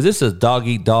 Because this is a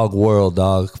dog-eat-dog world,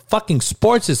 dog. Fucking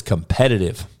sports is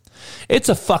competitive. It's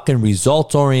a fucking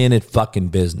results-oriented fucking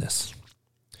business.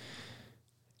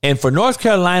 And for North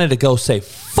Carolina to go say,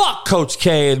 fuck Coach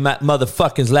K in that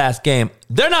motherfucking last game,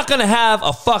 they're not going to have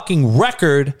a fucking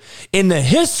record in the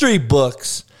history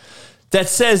books that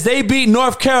says they beat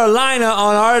North Carolina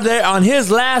on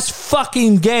his last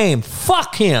fucking game.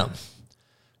 Fuck him.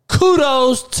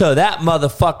 Kudos to that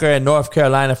motherfucker in North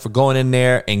Carolina for going in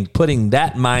there and putting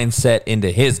that mindset into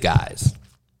his guys.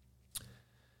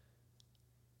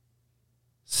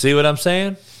 See what I'm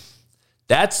saying?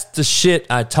 That's the shit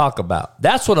I talk about.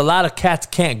 That's what a lot of cats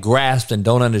can't grasp and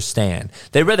don't understand.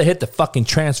 They rather hit the fucking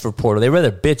transfer portal. They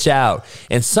rather bitch out.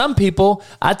 And some people,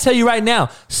 I tell you right now,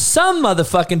 some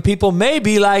motherfucking people may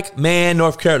be like, man,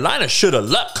 North Carolina should have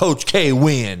let Coach K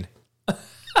win.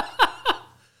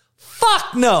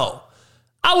 Fuck no.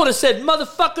 I would have said,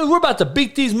 motherfucker, we're about to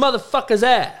beat these motherfuckers'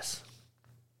 ass.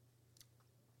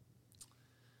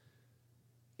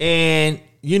 And,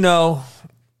 you know,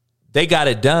 they got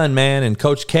it done, man. And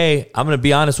Coach K, I'm going to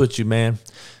be honest with you, man.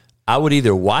 I would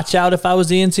either watch out if I was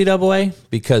the NCAA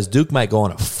because Duke might go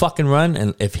on a fucking run,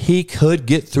 and if he could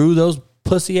get through those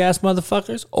pussy-ass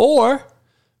motherfuckers, or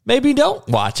maybe don't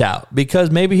watch out because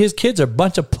maybe his kids are a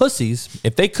bunch of pussies.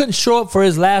 If they couldn't show up for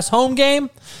his last home game,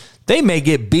 they may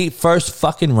get beat first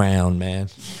fucking round, man.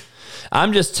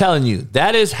 I'm just telling you,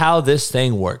 that is how this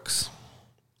thing works.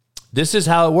 This is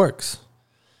how it works.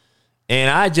 And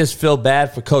I just feel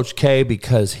bad for Coach K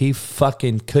because he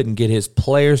fucking couldn't get his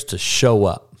players to show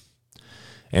up.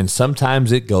 And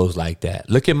sometimes it goes like that.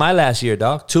 Look at my last year,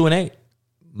 dog, 2-8.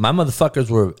 My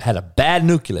motherfuckers had a bad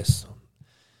nucleus.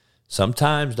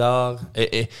 Sometimes, dog,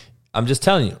 I'm just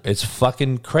telling you, it's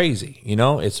fucking crazy. You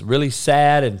know, it's really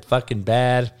sad and fucking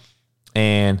bad.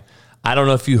 And I don't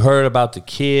know if you heard about the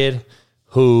kid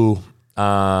who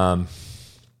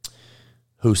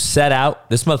set out.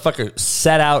 This motherfucker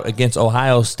set out against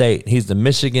Ohio State. He's the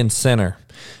Michigan center.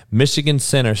 Michigan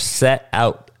center set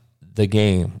out the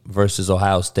game versus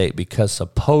Ohio State because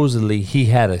supposedly he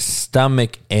had a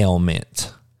stomach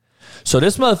ailment. So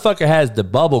this motherfucker has the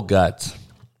bubble guts,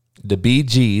 the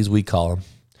BGs we call them.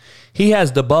 He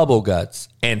has the bubble guts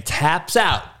and taps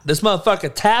out. This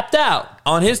motherfucker tapped out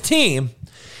on his team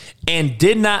and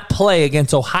did not play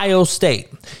against Ohio State.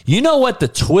 You know what the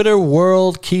Twitter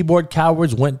world keyboard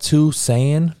cowards went to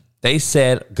saying? They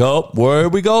said, go, where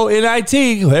we go, NIT,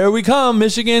 here we come.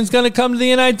 Michigan's going to come to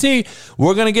the NIT.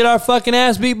 We're going to get our fucking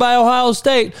ass beat by Ohio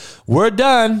State. We're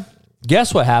done.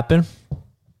 Guess what happened?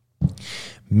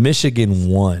 Michigan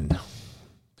won.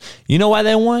 You know why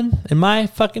they won, in my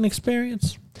fucking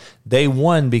experience? They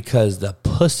won because the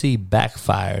pussy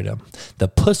backfired them. The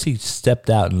pussy stepped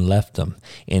out and left them.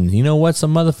 And you know what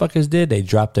some motherfuckers did? They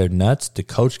dropped their nuts. The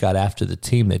coach got after the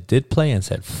team that did play and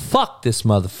said, fuck this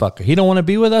motherfucker. He don't want to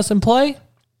be with us and play?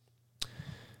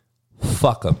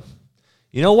 Fuck him.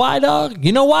 You know why, dog?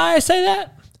 You know why I say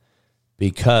that?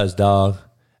 Because, dog,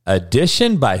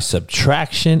 addition by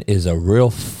subtraction is a real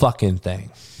fucking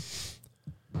thing.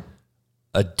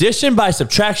 Addition by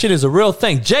subtraction is a real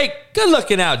thing. Jake, good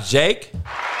looking out, Jake.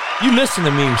 You listen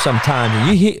to me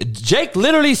sometime. Jake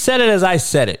literally said it as I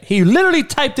said it. He literally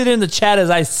typed it in the chat as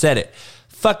I said it.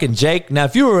 Fucking Jake. Now,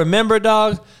 if you remember,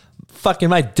 dog, fucking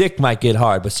my dick might get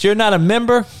hard. But if you're not a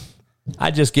member, I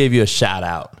just gave you a shout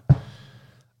out.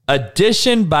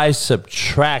 Addition by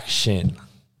subtraction.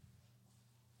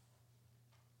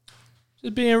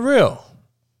 Just being real.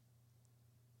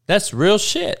 That's real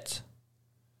shit.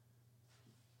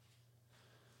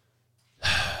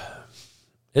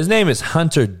 His name is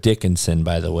Hunter Dickinson,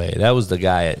 by the way. That was the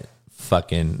guy at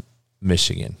fucking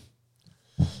Michigan.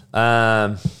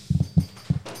 Kirk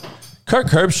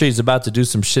Herbstreit's about to do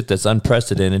some shit that's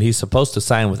unprecedented. He's supposed to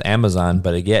sign with Amazon,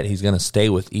 but yet he's going to stay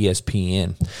with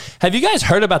ESPN. Have you guys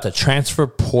heard about the transfer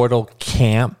portal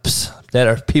camps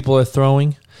that people are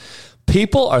throwing?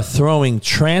 People are throwing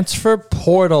transfer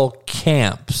portal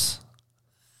camps.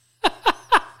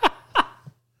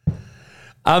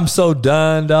 I'm so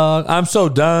done, dog. I'm so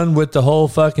done with the whole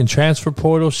fucking transfer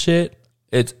portal shit.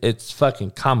 It's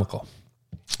fucking comical.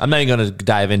 I'm not even going to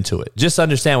dive into it. Just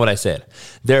understand what I said.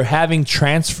 They're having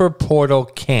transfer portal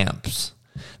camps.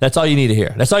 That's all you need to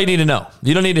hear. That's all you need to know.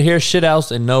 You don't need to hear shit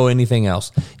else and know anything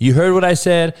else. You heard what I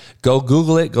said. Go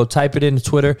Google it. Go type it into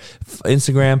Twitter,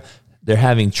 Instagram. They're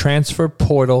having transfer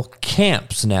portal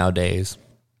camps nowadays.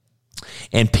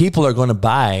 And people are going to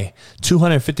buy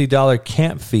 $250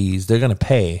 camp fees they're going to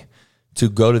pay to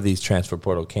go to these transfer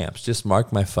portal camps. Just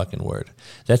mark my fucking word.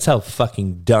 That's how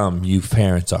fucking dumb you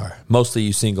parents are. Mostly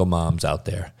you single moms out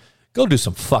there. Go do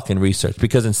some fucking research,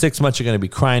 because in 6 months you're going to be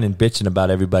crying and bitching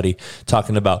about everybody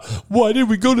talking about, why did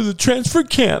we go to the transfer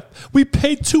camp? We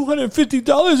paid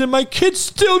 $250 and my kid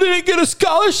still didn't get a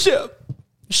scholarship.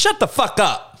 Shut the fuck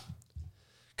up.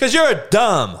 Because you're a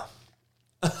dumb.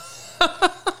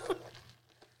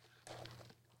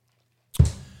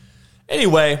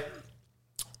 Anyway,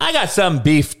 I got some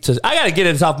beef I got to get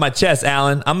it off my chest,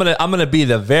 Alan. I'm going to be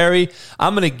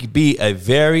a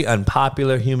very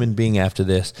unpopular human being after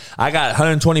this. I got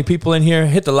 120 people in here.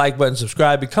 Hit the like button,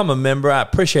 subscribe, become a member. I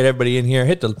appreciate everybody in here.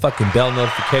 Hit the fucking bell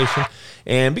notification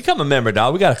and become a member,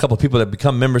 dog. We got a couple people that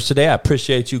become members today. I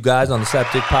appreciate you guys on the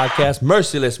SlapDick Podcast.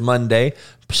 Merciless Monday.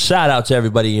 Shout out to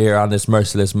everybody here on this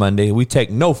Merciless Monday. We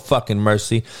take no fucking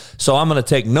mercy. So I'm going to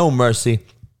take no mercy.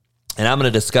 And I'm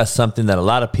going to discuss something that a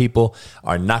lot of people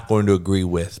are not going to agree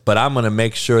with. But I'm going to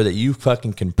make sure that you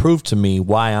fucking can prove to me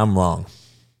why I'm wrong.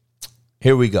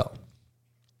 Here we go.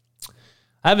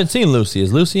 I haven't seen Lucy.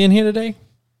 Is Lucy in here today?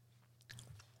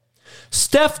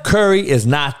 Steph Curry is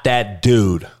not that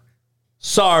dude.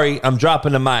 Sorry, I'm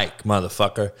dropping the mic,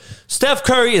 motherfucker. Steph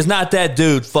Curry is not that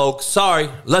dude, folks. Sorry,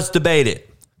 let's debate it.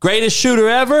 Greatest shooter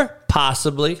ever?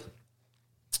 Possibly.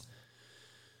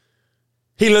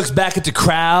 He looks back at the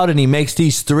crowd and he makes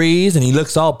these threes and he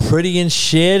looks all pretty and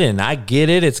shit, and I get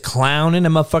it. It's clowning. The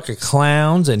motherfucker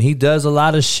clowns and he does a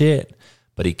lot of shit.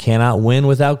 But he cannot win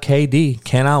without KD.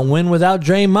 Cannot win without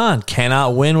Draymond.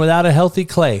 Cannot win without a healthy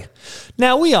Clay.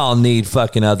 Now, we all need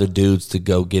fucking other dudes to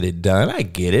go get it done. I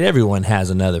get it. Everyone has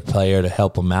another player to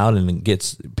help them out and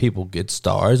people get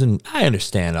stars, and I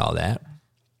understand all that.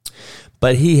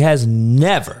 But he has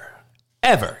never,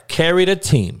 ever carried a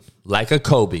team like a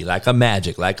Kobe, like a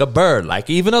Magic, like a Bird, like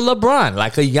even a LeBron,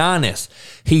 like a Giannis.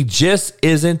 He just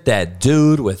isn't that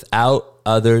dude without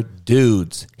other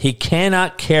dudes. He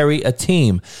cannot carry a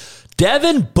team.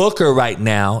 Devin Booker right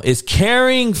now is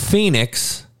carrying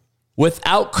Phoenix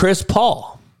without Chris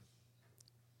Paul.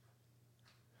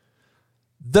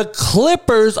 The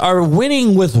Clippers are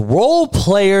winning with role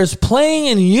players playing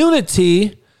in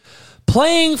unity,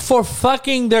 playing for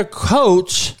fucking their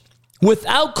coach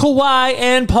without Kawhi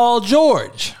and Paul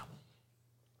George.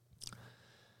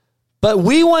 But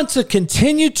we want to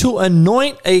continue to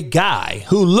anoint a guy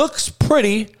who looks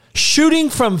pretty shooting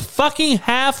from fucking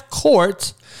half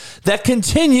court that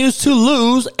continues to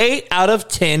lose 8 out of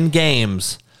 10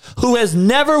 games, who has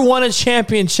never won a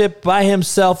championship by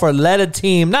himself or led a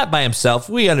team, not by himself.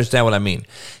 We understand what I mean.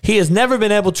 He has never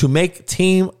been able to make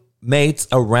teammates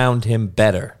around him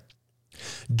better.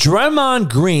 Draymond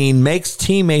Green makes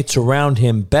teammates around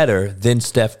him better than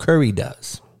Steph Curry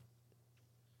does.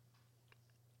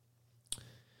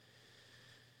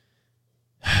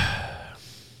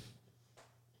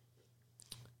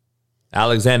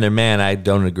 Alexander Mann, I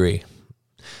don't agree.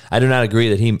 I do not agree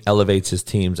that he elevates his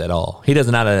teams at all. He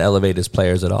does not elevate his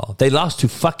players at all. They lost to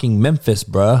fucking Memphis,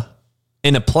 bruh,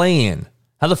 in a play-in.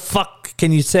 How the fuck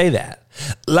can you say that?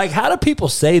 Like, how do people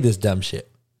say this dumb shit?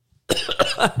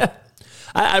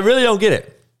 I really don't get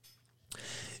it.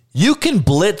 You can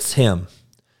blitz him.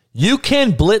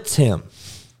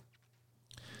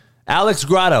 Alex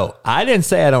Grotto. I didn't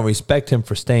say I don't respect him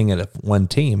for staying at one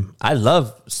team. I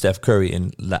love Steph Curry,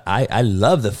 and I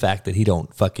love the fact that he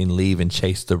don't fucking leave and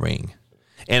chase the ring.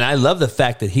 And I love the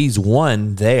fact that he's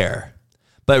won there.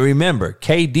 But remember,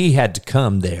 KD had to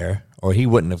come there, or he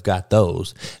wouldn't have got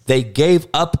those. They gave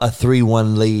up a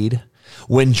 3-1 lead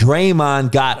when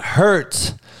Draymond got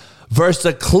hurt versus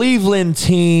a Cleveland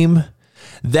team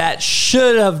that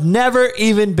should have never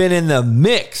even been in the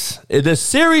mix. The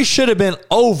series should have been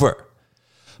over.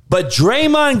 But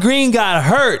Draymond Green got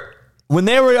hurt when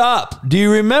they were up. Do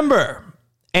you remember?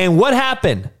 And what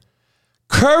happened?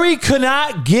 Curry could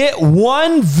not get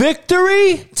one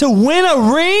victory to win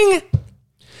a ring?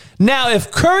 Now, if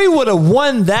Curry would have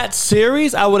won that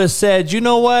series, I would have said, you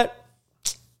know what?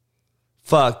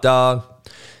 Fuck, dog.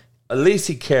 At least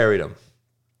he carried him.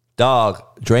 Dog,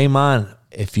 Draymond,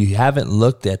 if you haven't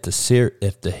looked at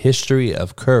the history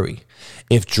of Curry,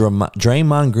 if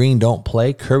Draymond Green don't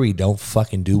play, Curry don't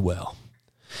fucking do well.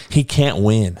 He can't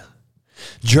win.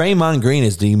 Draymond Green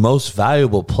is the most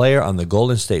valuable player on the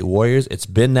Golden State Warriors. It's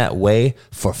been that way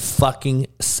for fucking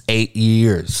 8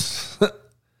 years.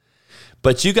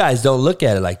 But you guys don't look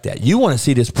at it like that. You want to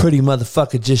see this pretty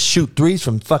motherfucker just shoot threes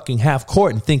from fucking half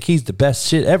court and think he's the best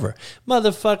shit ever.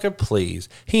 Motherfucker, please.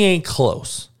 He ain't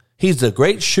close. He's a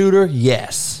great shooter,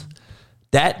 yes.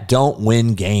 That don't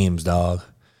win games, dog.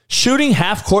 Shooting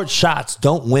half court shots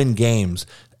don't win games.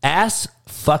 Ask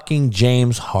fucking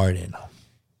James Harden.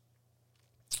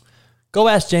 Go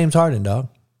ask James Harden, dog.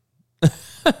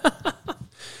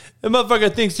 The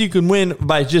motherfucker thinks you can win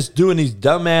by just doing these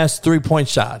dumbass 3-point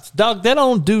shots. Dog, that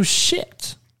don't do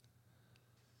shit.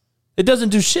 It doesn't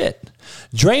do shit.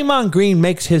 Draymond Green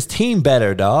makes his team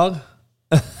better, dog.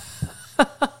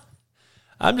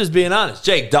 I'm just being honest.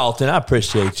 Jake Dalton, I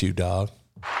appreciate you, dog.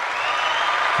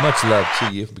 Much love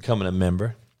to you for becoming a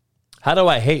member. How do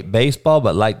I hate baseball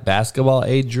but like basketball,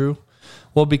 Drew?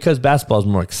 Well, because basketball is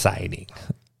more exciting.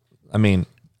 I mean,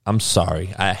 I'm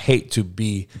sorry. I hate to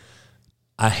break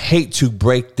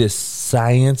this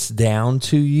science down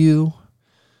to you,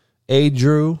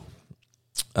 Drew.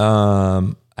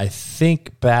 I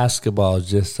think basketball is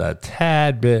just a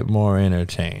tad bit more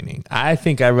entertaining. I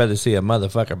think I'd rather see a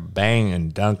motherfucker bang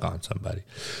and dunk on somebody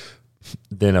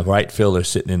than a right fielder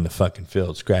sitting in the fucking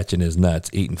field scratching his nuts,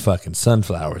 eating fucking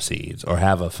sunflower seeds, or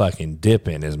have a fucking dip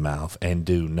in his mouth and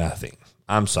do nothing.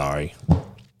 I'm sorry.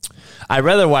 I'd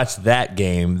rather watch that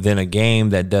game than a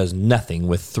game that does nothing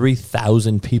with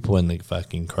 3,000 people in the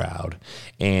fucking crowd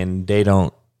and they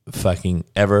don't fucking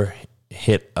ever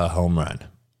hit a home run.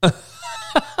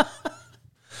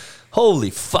 Holy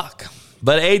fuck.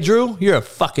 But Drew, you're a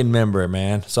fucking member,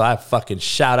 man. So I fucking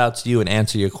shout out to you and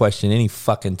answer your question any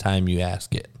fucking time you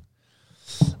ask it.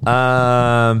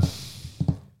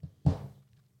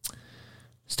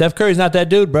 Steph Curry's not that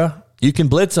dude, bro. You can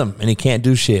blitz him, and he can't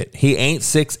do shit. He ain't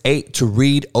 6'8" to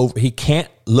read over. He can't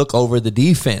look over the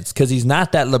defense because he's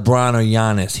not that LeBron or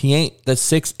Giannis. He ain't the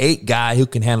 6'8" guy who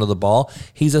can handle the ball.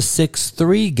 He's a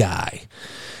 6'3" guy.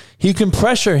 You can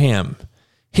pressure him.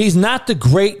 He's not the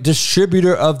great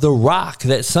distributor of the rock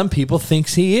that some people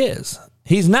thinks he is.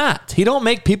 He's not. He don't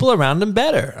make people around him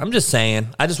better. I'm just saying.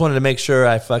 I just wanted to make sure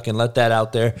I fucking let that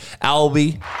out there.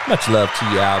 Albie, much love to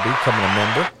you, Albie, coming a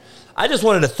member. I just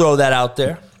wanted to throw that out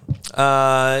there.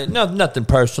 No, nothing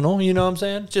personal, you know what I'm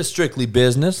saying? Just strictly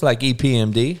business, like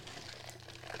EPMD.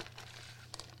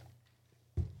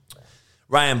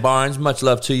 Ryan Barnes, much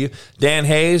love to you. Dan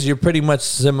Hayes, you're pretty much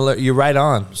similar. You're right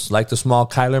on. It's like the small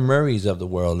Kyler Murrays of the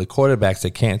world, the quarterbacks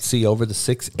that can't see over the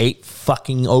 6'8"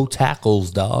 fucking O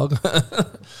tackles, dog.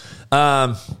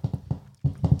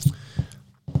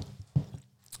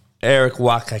 Eric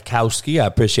Wakakowski, I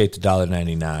appreciate the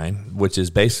 $1.99, which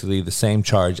is basically the same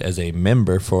charge as a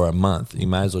member for a month. You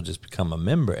might as well just become a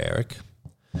member, Eric.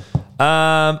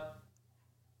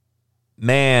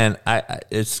 Man,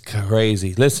 it's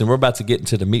crazy. Listen, we're about to get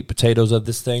into the meat potatoes of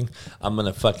this thing. I'm going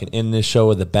to fucking end this show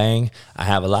with a bang. I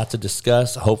have a lot to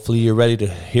discuss. Hopefully you're ready to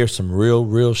hear some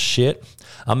real shit.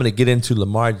 I'm going to get into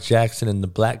Lamar Jackson and the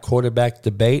black quarterback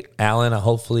debate. Alan,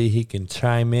 hopefully he can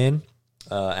chime in.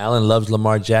 Alan loves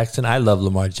Lamar Jackson. I love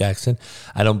Lamar Jackson.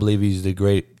 I don't believe he's the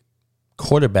great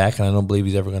quarterback, and I don't believe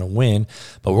he's ever going to win.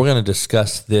 But we're going to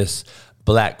discuss this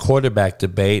black quarterback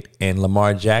debate and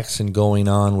Lamar Jackson going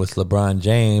on with LeBron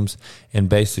James and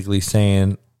basically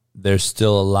saying there's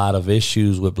still a lot of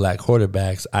issues with black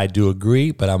quarterbacks. I do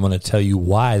agree, but I'm going to tell you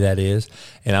why that is,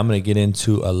 and I'm going to get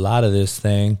into a lot of this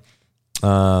thing.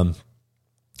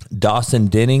 Dawson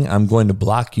Denning, I'm going to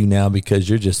block you now because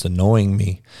you're just annoying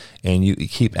me, and you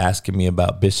keep asking me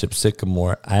about Bishop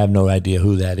Sycamore. I have no idea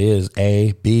who that is.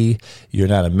 A, B, you're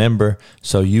not a member,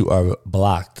 so you are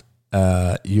blocked.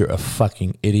 you're a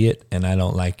fucking idiot, and I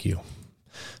don't like you.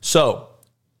 So,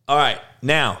 all right,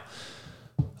 now,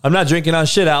 I'm not drinking on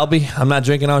shit, Albie. I'm not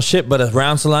drinking on shit but a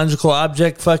round cylindrical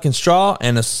object fucking straw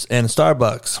and a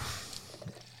Starbucks.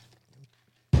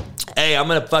 Hey, I'm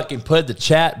going to fucking put the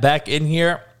chat back in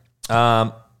here.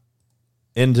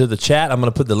 Into the chat. I'm going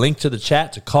to put the link to the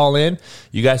chat to call in.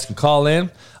 You guys can call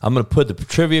in. I'm going to put the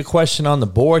trivia question on the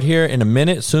board here in a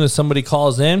minute. As soon as somebody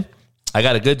calls in, I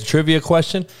got a good trivia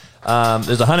question.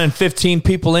 There's 115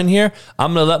 people in here.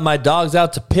 I'm going to let my dogs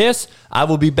out to piss. I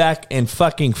will be back in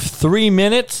fucking 3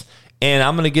 minutes, and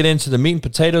I'm going to get into the meat and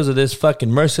potatoes of this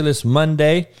fucking Merciless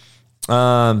Monday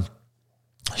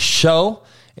show.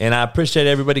 And I appreciate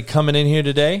everybody coming in here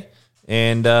today.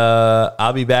 And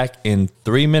I'll be back in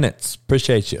 3 minutes.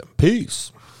 Appreciate you.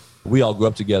 Peace. We all grew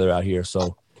up together out here.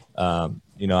 So, I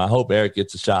hope Eric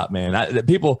gets a shot, man.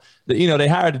 They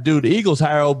hired a dude. The Eagles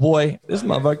hire old boy. This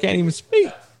motherfucker can't even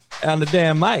speak on the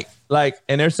damn mic.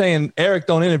 And they're saying Eric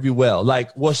don't interview well.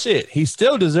 Well, shit, he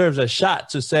still deserves a shot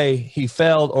to say he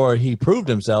failed or he proved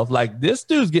himself. This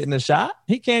dude's getting a shot.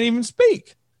 He can't even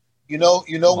speak. You know,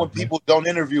 when people don't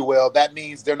interview well, that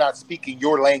means they're not speaking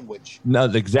your language. No,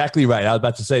 that's exactly right. I was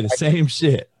about to say the same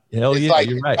shit. Hell yeah,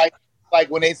 you're right. Like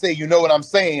when they say, you know what I'm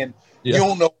saying, you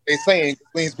don't know what they're saying.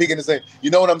 When you're speaking to say,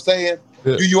 you know what I'm saying?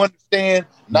 Yeah. Do you understand?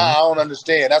 Nah, I don't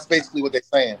understand. That's basically what they're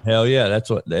saying. Hell yeah, that's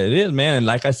what it is, man. And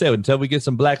like I said, until we get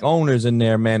some black owners in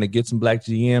there, man, to get some black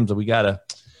GMs,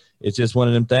 it's just one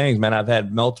of them things, man. I've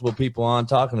had multiple people on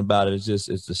talking about it. It's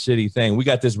a shitty thing. We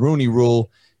got this Rooney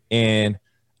Rule, and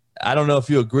I don't know if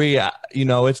you agree.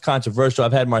 It's controversial.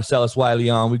 I've had Marcellus Wiley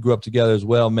on. We grew up together as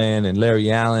well, man, and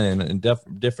Larry Allen and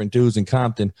different dudes in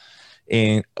Compton.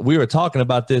 And we were talking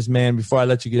about this, man, before I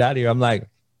let you get out of here. I'm like,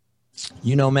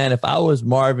 man, if I was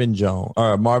Marvin Jones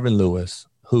or Marvin Lewis,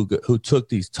 who took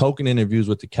these token interviews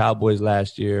with the Cowboys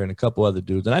last year and a couple other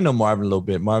dudes, and I know Marvin a little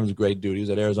bit. Marvin's a great dude. He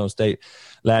was at Arizona State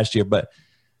last year. But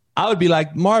I would be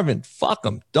like, Marvin, fuck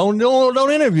him. Don't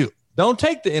interview. Don't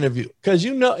take the interview because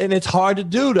and it's hard to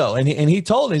do though. And he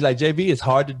told me, he's like, JB, it's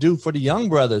hard to do for the young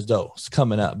brothers though. It's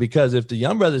coming up because if the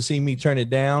young brothers see me turn it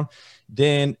down,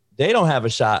 then they don't have a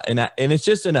shot. And it's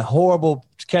just in a horrible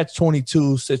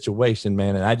catch-22 situation,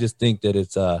 man. And I just think that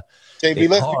it's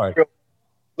JB, hard.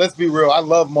 Let's be real. I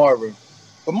love Marvin,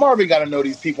 but Marvin got to know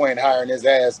these people ain't hiring his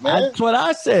ass, man. That's what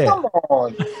I said. Come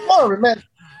on, Marvin, man.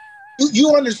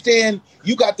 You understand?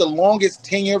 You got the longest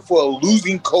tenure for a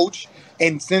losing coach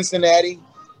in Cincinnati,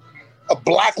 a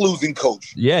black losing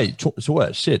coach. Yeah, so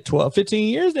what? Shit, 12, 15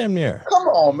 years damn near. Come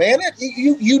on, man.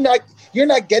 You're not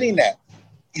getting that.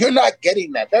 You're not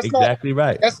getting that. That's exactly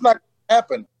right. That's not going to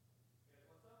happen.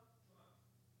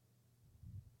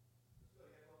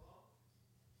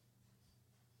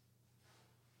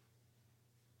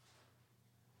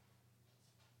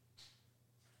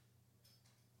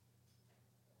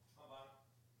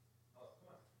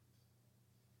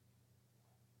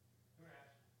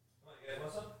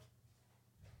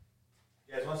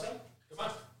 You guys want some? Come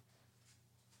on.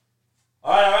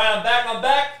 All right, I'm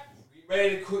back.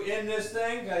 Ready to end this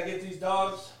thing. Gotta get these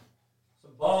dogs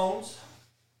some bones.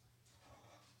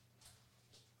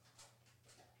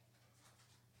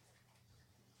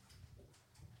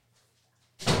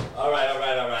 All right,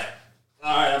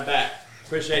 I'm back.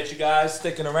 Appreciate you guys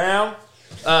sticking around.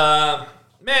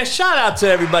 Man, shout out to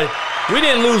everybody. We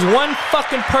didn't lose one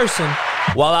fucking person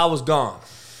while I was gone.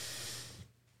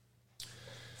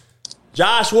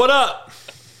 Josh, what up?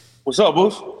 What's up,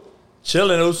 Boost?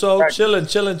 Chilling, Uso. Chilling.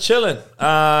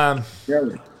 I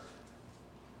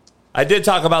did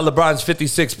talk about LeBron's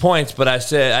 56 points, but I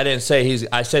said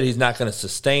he's not going to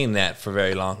sustain that for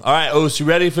very long. All right, Uso, you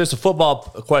ready for this? A football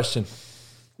question.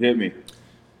 Hit me.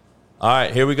 All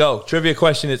right, here we go. Trivia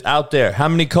question is out there. How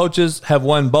many coaches have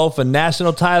won both a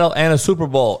national title and a Super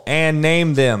Bowl? And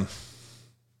name them.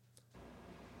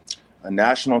 A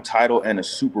national title and a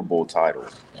Super Bowl title.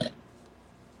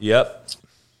 Yep.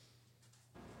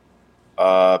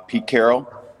 Pete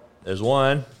Carroll. There's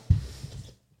one.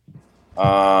 Get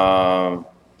out.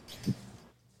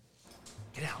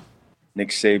 Nick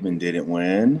Saban didn't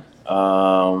win.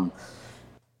 Trying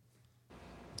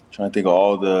to think of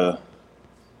all the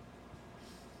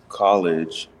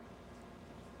college.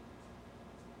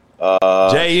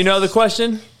 Jay, you know the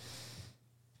question?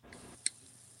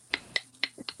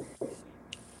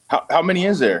 How many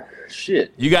is there?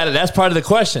 Shit. You got it. That's part of the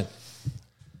question.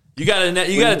 You got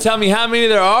to tell me how many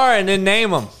there are and then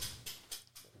name them.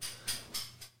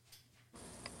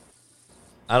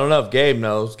 I don't know if Gabe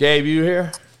knows. Gabe, you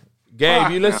here?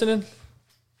 Gabe, you listening?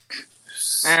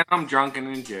 Man, I'm drunk and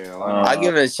in jail. I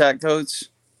give it a shot, Coach.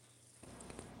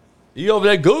 You over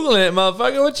there Googling it,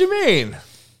 motherfucker. What you mean?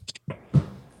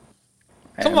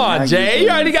 Come on, Jay. You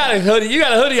already got a hoodie. You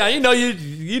got a hoodie on. You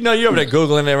know you're over there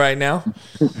Googling it right now.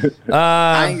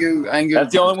 I ain't good.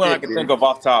 That's the only one I can think of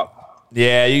off top.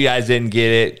 Yeah, you guys didn't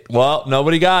get it. Well,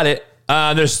 nobody got it.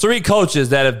 There's 3 coaches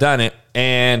that have done it,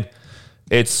 and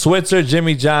it's Switzer,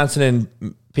 Jimmy Johnson,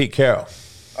 and Pete Carroll.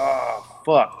 Oh,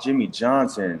 fuck. Jimmy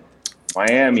Johnson.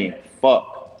 Miami.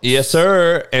 Fuck. Yes,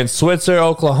 sir. And Switzer,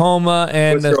 Oklahoma,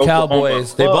 and Switzer, the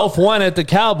Cowboys. Oklahoma. They Fuck. both won at the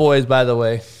Cowboys, by the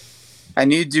way. I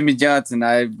knew Jimmy Johnson.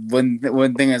 I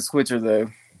one thing at Switzer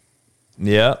though.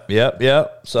 Yep.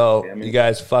 So you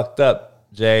guys fucked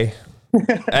up, Jay.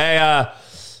 Hey,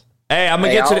 I'm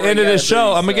gonna get to the end of this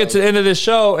show. I'm gonna get to the end of this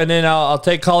show, and then I'll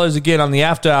take callers again on the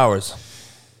after hours.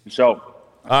 Show.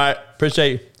 All right,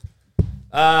 appreciate you.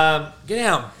 Get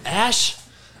down, Ash.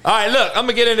 All right, look, I'm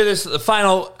gonna get into this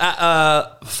final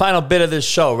bit of this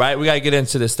show. Right, we gotta get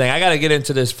into this thing. I gotta get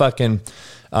into this fucking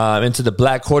into the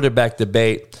black quarterback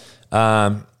debate.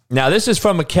 Now, this is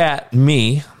from a cat,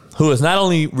 me, who has not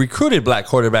only recruited black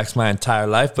quarterbacks my entire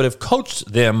life, but have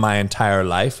coached them my entire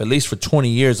life, at least for 20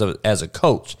 years as a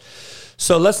coach.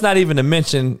 So let's not even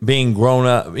mention being grown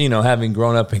up, having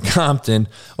grown up in Compton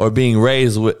or being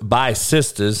raised by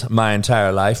sisters my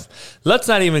entire life. Let's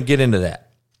not even get into that.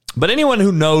 But anyone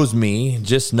who knows me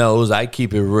just knows I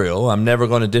keep it real. I'm never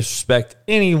going to disrespect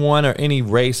anyone or any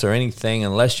race or anything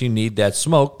unless you need that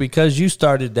smoke because you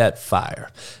started that fire.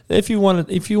 If you want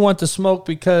the smoke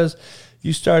because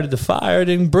you started the fire,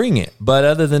 then bring it. But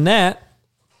other than that,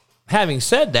 having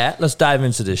said that, let's dive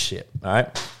into this shit. All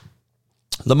right.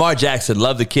 Lamar Jackson,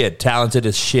 love the kid, talented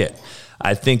as shit.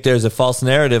 I think there's a false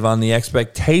narrative on the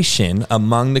expectation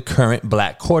among the current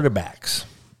black quarterbacks.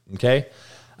 Okay.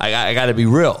 I got to be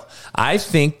real. I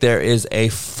think there is a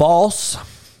false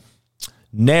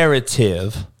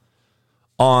narrative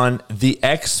on the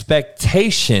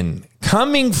expectation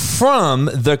coming from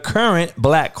the current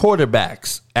black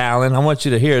quarterbacks. Alan, I want you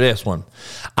to hear this one.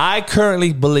 I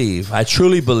truly believe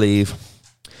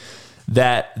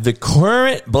that the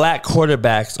current black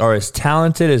quarterbacks are as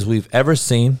talented as we've ever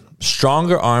seen,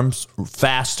 stronger arms,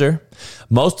 faster.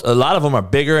 A lot of them are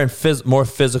bigger and more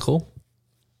physical.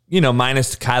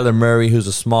 Minus Kyler Murray, who's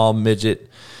a small midget.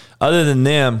 Other than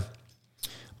them,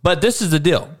 but this is the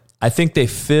deal. I think they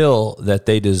feel that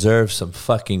they deserve some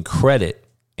fucking credit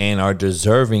and are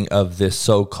deserving of this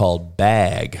so-called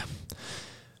bag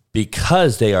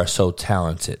because they are so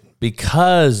talented,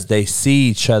 because they see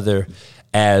each other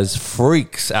as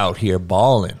freaks out here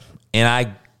balling. And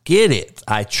I get it.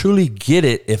 I truly get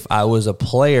it if I was a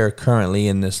player currently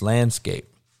in this landscape.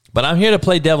 But I'm here to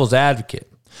play devil's advocate.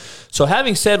 So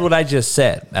having said what I just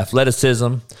said,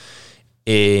 athleticism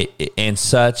and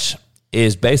such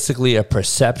is basically a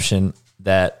perception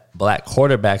that black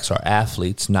quarterbacks are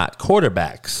athletes, not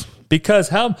quarterbacks. Because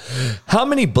how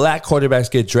many black quarterbacks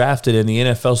get drafted and the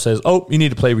NFL says, oh, you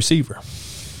need to play receiver.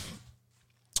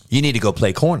 You need to go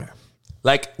play corner.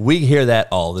 Like, we hear that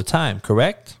all the time,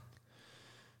 correct?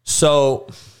 So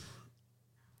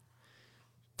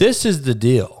this is the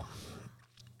deal.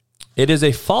 It is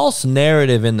a false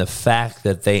narrative in the fact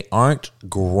that they aren't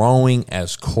growing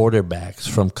as quarterbacks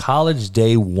from college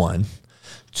day one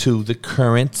to the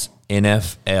current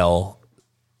NFL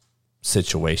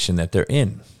situation that they're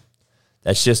in.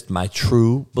 That's just my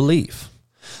true belief.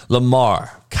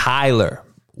 Lamar, Kyler,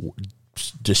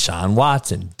 Deshaun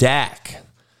Watson, Dak,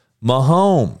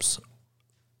 Mahomes,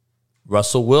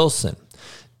 Russell Wilson,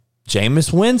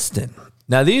 Jameis Winston.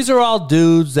 Now, these are all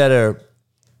dudes that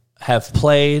have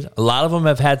played. A lot of them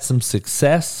have had some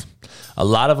success. A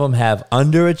lot of them have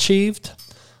underachieved,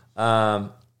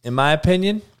 in my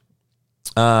opinion.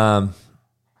 Russell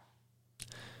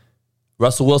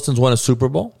Wilson's won a Super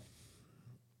Bowl.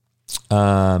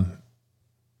 No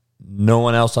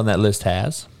one else on that list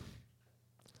has.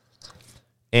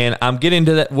 And I'm getting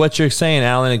to that, what you're saying,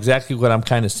 Alan, exactly what I'm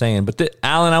kind of saying. But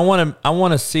Alan, I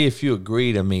want to see if you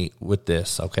agree to me with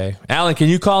this, okay? Alan, can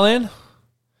you call in?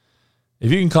 If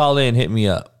you can call in, hit me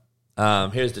up.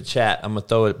 Here's the chat. I'm going to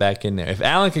throw it back in there. If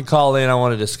Alan can call in, I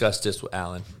want to discuss this with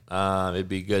Alan. It'd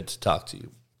be good to talk to you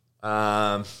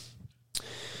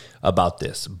about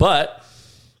this. But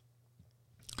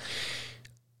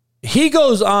he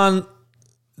goes on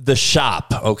The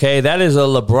Shop, okay? That is a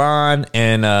LeBron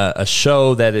and a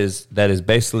show that is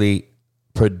basically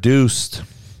produced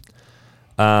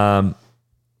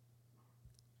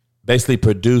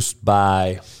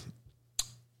by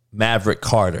Maverick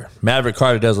Carter. Maverick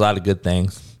Carter does a lot of good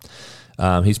things.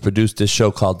 He's produced this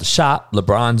show called The Shop.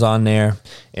 LeBron's on there,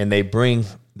 and they bring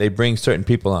certain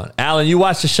people on. Alan, you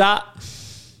watch The Shop?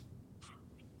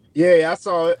 Yeah, I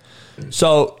saw it.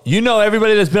 So,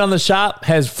 everybody that's been on the shop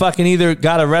has fucking either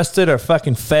got arrested or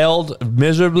fucking failed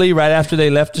miserably right after they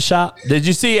left the shop. Did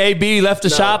you see AB left the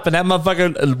shop and that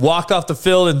motherfucker walked off the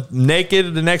field and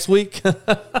naked the next week?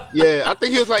 Yeah, I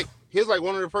think he was like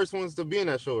one of the first ones to be in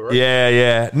that show, right?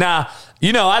 Yeah. Nah,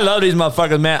 I love these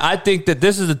motherfuckers, man. I think that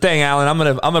this is the thing, Alan. I'm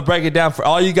gonna break it down for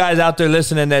all you guys out there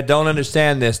listening that don't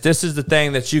understand this. This is the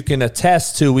thing that you can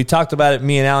attest to. We talked about it.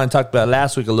 Me and Alan talked about it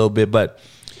last week a little bit, but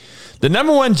the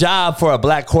number one job for a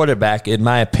black quarterback, in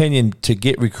my opinion, to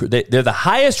get recruited, they're the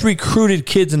highest recruited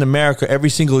kids in America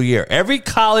every single year. Every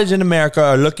college in America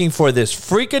are looking for this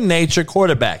freak of nature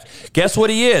quarterback. Guess what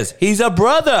he is? He's a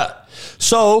brother.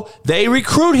 So they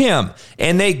recruit him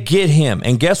and they get him.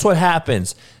 And guess what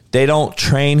happens? They don't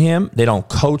train him. They don't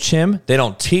coach him. They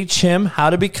don't teach him how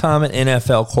to become an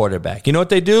NFL quarterback. You know what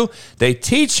they do? They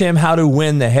teach him how to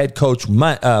win the head coach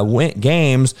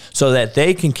games so that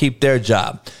they can keep their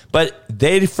job. But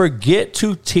they forget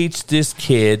to teach these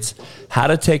kids how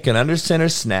to take an under center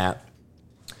snap,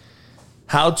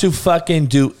 how to fucking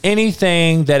do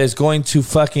anything that is going to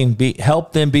fucking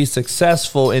help them be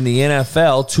successful in the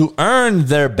NFL to earn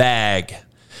their bag.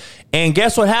 And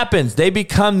guess what happens? They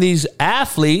become these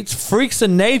athletes, freaks of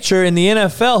nature in the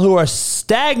NFL who are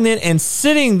stagnant and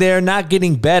sitting there not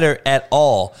getting better at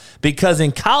all. Because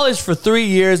in college for 3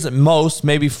 years at most,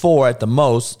 maybe 4 at the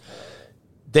most,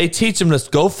 they teach them to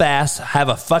go fast, have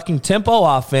a fucking tempo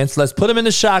offense. Let's put them in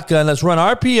the shotgun. Let's run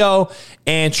RPO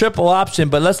and triple option,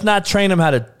 but let's not train them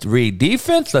how to read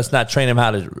defense. Let's not train them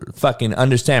how to fucking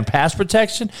understand pass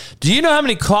protection. Do you know how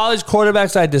many college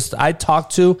quarterbacks I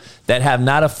talked to that have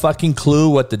not a fucking clue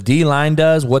what the D line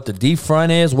does, what the D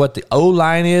front is, what the O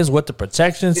line is, what the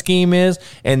protection scheme is,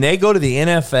 and they go to the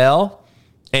NFL?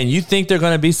 And you think they're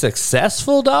going to be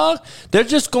successful, dog? They're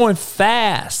just going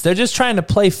fast. They're just trying to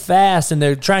play fast, and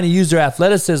they're trying to use their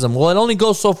athleticism. Well, it only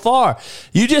goes so far.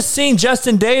 You just seen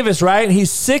Justin Davis, right?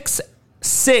 He's 6'6",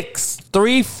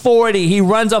 340. He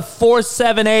runs a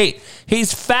 4.78.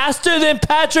 He's faster than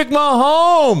Patrick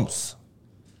Mahomes.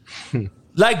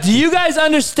 Like, do you guys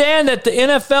understand that the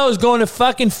NFL is going to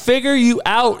fucking figure you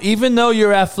out even though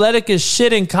you're athletic as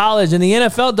shit in college? In the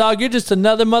NFL, dog, you're just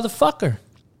another motherfucker.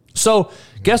 So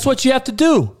guess what you have to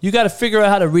do? You got to figure out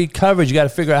how to read coverage. You got to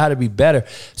figure out how to be better.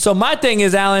 So my thing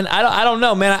is, Alan, I don't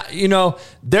know, man.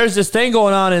 There's this thing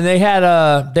going on, and they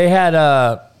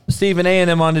had Stephen A. and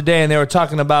them on today, and they were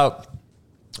talking about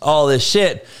all this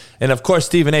shit. And of course,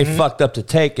 Stephen A. fucked up the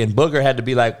take, and Booger had to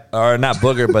be like, or not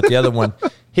Booger, but the other one.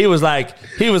 He was like,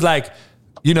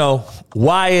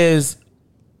 why is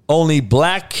only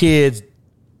black kids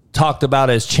talked about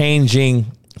as changing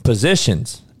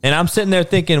positions? And I'm sitting there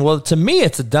thinking, well, to me,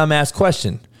 it's a dumbass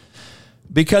question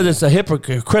because it's a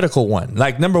hypocritical one.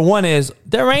 Like, number one is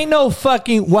there ain't no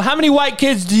fucking, well, how many white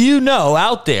kids do you know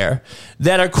out there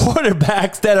that are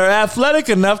quarterbacks that are athletic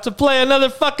enough to play another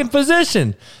fucking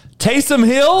position?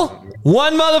 Hill?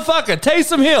 One motherfucker.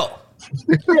 Taysom Hill.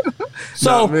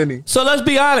 So let's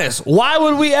be honest. Why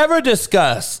would we ever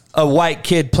discuss a white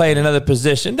kid playing another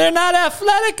position? They're not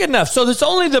athletic enough. So it's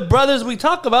only the brothers we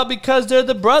talk about because they're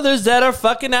the brothers that are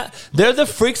fucking they're the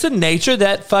freaks of nature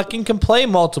that fucking can play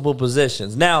multiple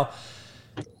positions. Now,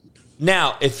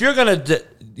 if you're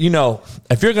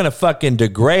gonna fucking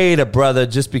degrade a brother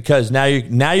just because now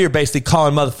you're basically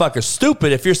calling motherfuckers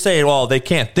stupid if you're saying, well, they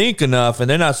can't think enough and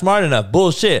they're not smart enough.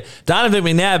 Bullshit. Donovan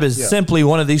McNabb is simply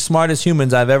one of the smartest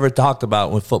humans I've ever talked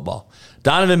about with football.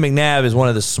 Donovan McNabb is one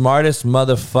of the smartest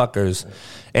motherfuckers.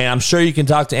 And I'm sure you can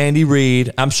talk to Andy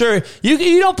Reid. I'm sure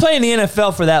you don't play in the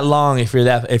NFL for that long if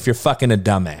you're fucking a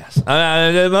dumbass.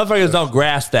 Motherfuckers don't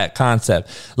grasp that concept.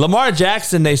 Lamar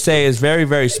Jackson, they say, is very,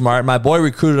 very smart. My boy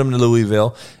recruited him to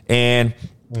Louisville, and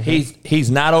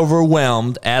he's not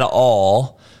overwhelmed at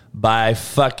all by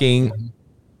fucking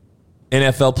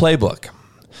NFL playbook.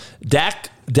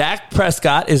 Dak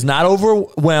Prescott is not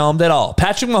overwhelmed at all.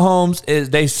 Patrick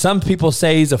Mahomes some people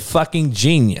say he's a fucking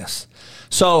genius.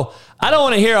 So I don't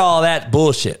want to hear all that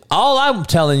bullshit. All I'm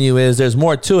telling you is there's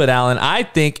more to it, Alan. I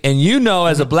think, and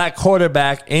as a black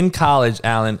quarterback in college,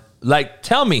 Alan, like,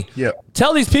 tell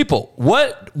these people,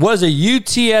 what was a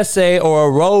UTSA or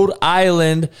a Rhode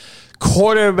Island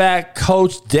quarterback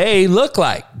coach day look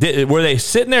like? Were they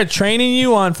sitting there training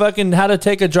you on fucking how to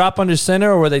take a drop under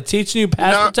center, or were they teaching you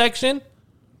pass protection?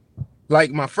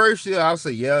 Like, my first year, I'll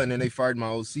say yeah, and then they fired my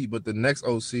OC. But the next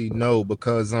OC, no,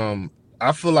 because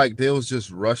I feel like they was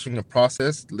just rushing the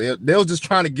process. They was just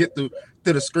trying to get through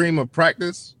the scream of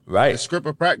practice, right? The script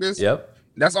of practice. Yep.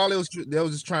 That's all they was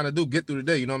just trying to do, get through the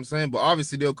day. You know what I'm saying? But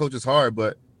obviously they'll coach us hard,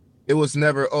 but it was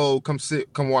never, come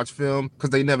sit, come watch film, because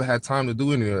they never had time to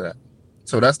do any of that.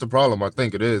 So that's the problem. I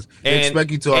think it is. They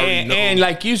expect you to already know. And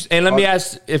let me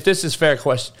ask if this is a fair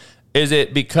question. Is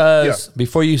it because,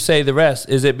 before you say the rest,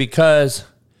 is it because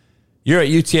you're at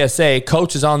UTSA,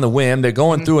 coach is on the whim, they're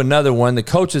going through another one, the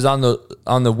coach is on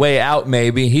the way out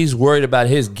maybe, he's worried about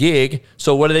his gig,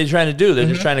 so what are they trying to do? They're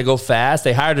just trying to go fast.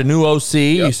 They hired a new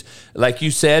OC, like you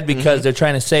said, because they're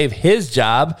trying to save his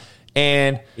job,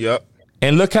 and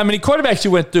look how many quarterbacks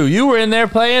you went through. You were in there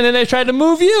playing, and they tried to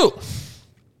move you.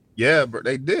 Yeah, but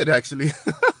they did, actually.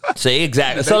 See,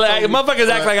 exactly. So, motherfuckers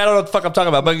act like I don't know what the fuck I'm talking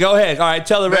about, but go ahead. All right,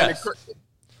 tell the rest.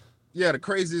 The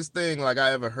craziest thing like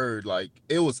I ever heard, like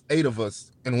it was 8 of us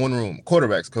in one room,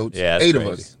 quarterbacks, coach. Yeah, 8 of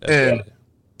us, and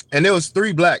there was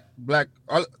 3 black.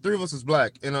 3 of us was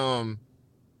black, and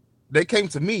they came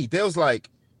to me. They was like,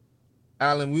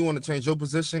 "Allen, we want to change your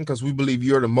position because we believe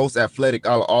you're the most athletic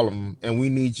out of all of them, and we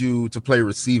need you to play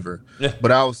receiver." Yeah.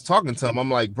 But I was talking to him.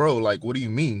 I'm like, "Bro, like, what do you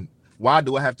mean? Why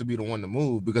do I have to be the one to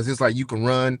move? Because it's like you can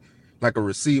run like a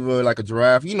receiver, like a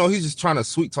giraffe." You know, he's just trying to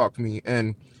sweet talk me.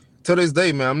 And to this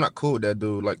day, man, I'm not cool with that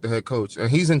dude, like the head coach. And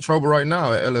he's in trouble right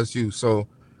now at LSU. So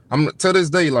to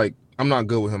this day, like, I'm not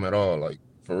good with him at all, like,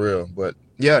 for real. But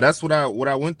yeah, that's what I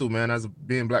went through, man, as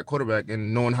being black quarterback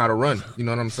and knowing how to run. You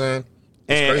know what I'm saying?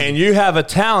 And you have a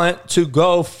talent to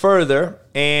go further,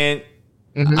 and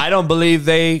I don't believe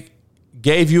they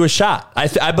gave you a shot.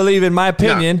 I believe, in my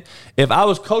opinion, if I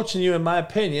was coaching you, in my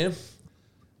opinion,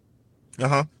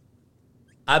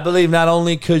 I believe not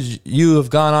only could you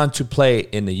have gone on to play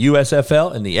in the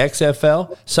USFL, in the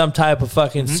XFL, some type of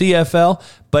fucking CFL,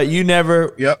 but you never,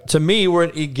 to me,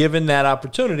 weren't given that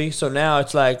opportunity. So now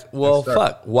it's like, well,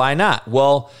 fuck, why not?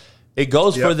 Well, it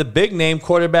goes for the big name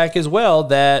quarterback as well.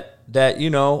 That you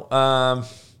know,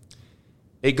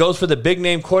 it goes for the big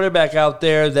name quarterback out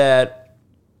there that.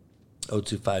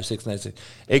 025-696.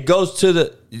 It goes to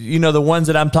the, you know, the ones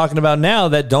that I'm talking about now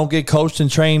that don't get coached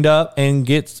and trained up and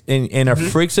are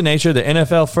freaks of nature, the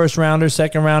NFL first rounders,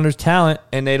 second rounders talent,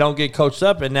 and they don't get coached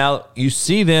up, and now you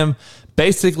see them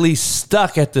basically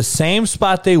stuck at the same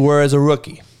spot they were as a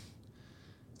rookie.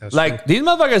 That's like, these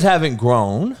motherfuckers haven't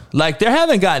grown. Like, they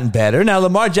haven't gotten better. Now,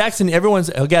 Lamar Jackson, everyone's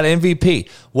got an MVP.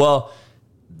 Well,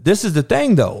 this is the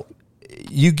thing, though.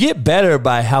 You get better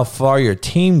by how far your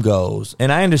team goes.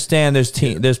 And I understand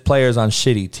there's players on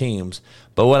shitty teams.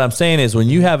 But what I'm saying is, when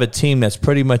you have a team that's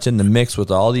pretty much in the mix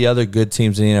with all the other good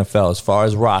teams in the NFL as far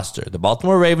as roster, the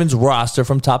Baltimore Ravens roster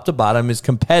from top to bottom is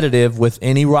competitive with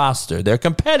any roster. They're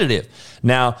competitive.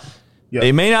 Now,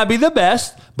 they may not be the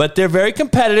best, but they're very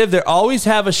competitive. They always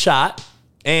have a shot.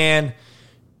 And,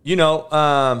 you know,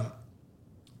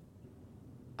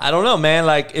 I don't know, man.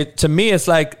 Like, to me, it's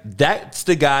like that's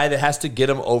the guy that has to get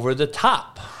him over the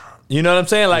top. You know what I'm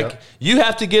saying? Like, you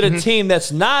have to get a team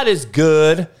that's not as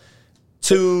good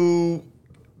to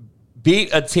beat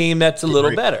a team that's a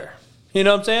little better. You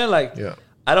know what I'm saying? Like,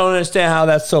 I don't understand how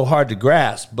that's so hard to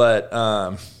grasp, but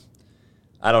I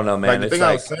don't know, man. Like, the thing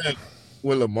I was saying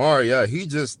with Lamar, he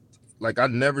just, like, I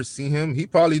never see him. He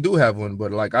probably do have one,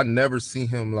 but, like, I never see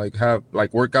him, like, have,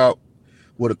 like, work out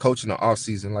with a coach in the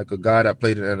offseason, like a guy that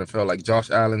played in the NFL, like Josh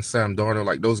Allen, Sam Darnold,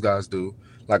 like those guys do.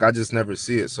 Like, I just never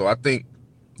see it. So I think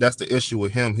that's the issue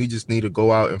with him. He just need to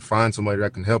go out and find somebody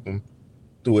that can help him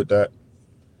do it that.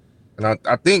 And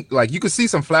I think, like, you can see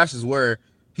some flashes where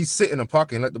he's sitting in the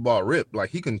pocket and let the ball rip. Like,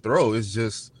 he can throw. It's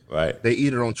just they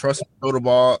either don't trust him to throw the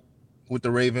ball with the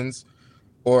Ravens,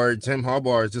 or Jim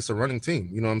Harbaugh is just a running team.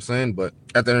 You know what I'm saying? But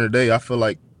at the end of the day, I feel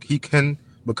like he can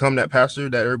become that passer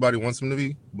that everybody wants him to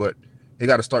be. But they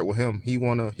got to start with him. He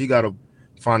got to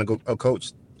find a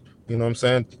coach, you know what I'm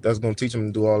saying, that's going to teach him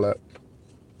to do all that.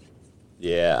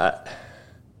 Yeah.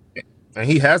 And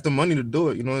he has the money to do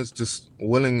it. You know, it's just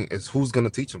it's who's going to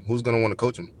teach him, who's going to want to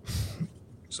coach him.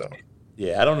 So.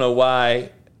 Yeah, I don't know why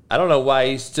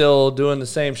he's still doing the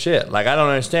same shit. Like, I don't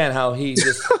understand how he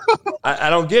just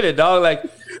I don't get it, dog. Like,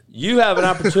 you have an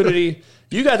opportunity.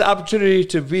 You got the opportunity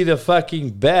to be the fucking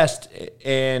best,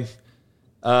 and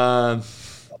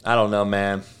I don't know,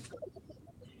 man.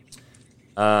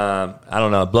 I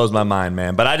don't know. It blows my mind,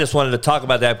 man. But I just wanted to talk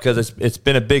about that because it's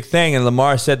been a big thing. And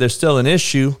Lamar said there's still an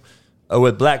issue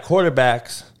with black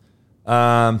quarterbacks.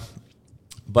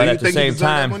 But at the same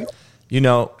time, you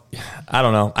know, I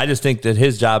don't know. I just think that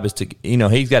his job is to, you know,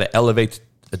 he's got to elevate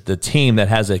the team that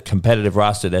has a competitive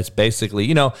roster that's basically,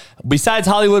 you know, besides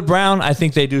Hollywood Brown, I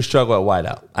think they do struggle at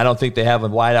wideout. I don't think they have a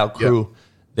wideout crew. Yep.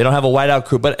 They don't have a wideout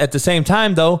crew. But at the same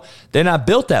time, though, they're not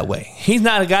built that way. He's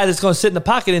not a guy that's going to sit in the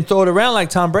pocket and throw it around like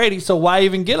Tom Brady, so why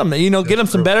even get him? You know, get him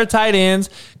some better tight ends,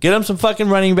 get him some fucking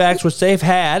running backs, which they've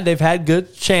had. They've had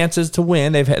good chances to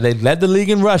win. They've led the league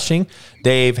in rushing.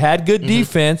 They've had good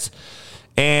defense.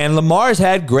 And Lamar's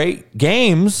had great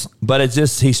games, but it's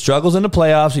just he struggles in the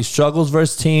playoffs. He struggles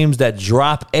versus teams that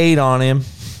drop 8 on him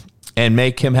and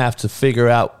make him have to figure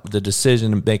out the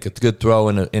decision and make a good throw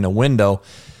in a window.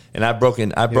 And I've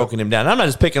broken him down. I'm not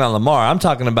just picking on Lamar. I'm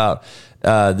talking about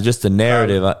just the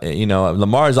narrative.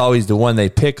 Lamar is always the one they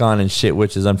pick on and shit,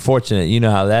 which is unfortunate. You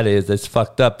know how that is. It's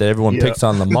fucked up that everyone picks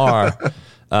on Lamar.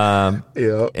 And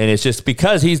it's just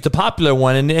because he's the popular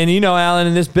one. And Alan,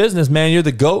 in this business, man, you're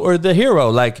the GOAT or the hero.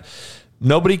 Like,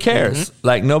 nobody cares. Mm-hmm.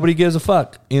 Like, nobody gives a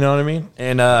fuck. You know what I mean?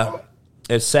 And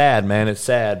it's sad, man. It's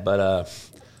sad. But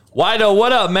Wido,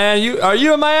 what up, man? Are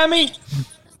you in Miami?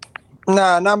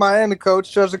 Nah, not Miami,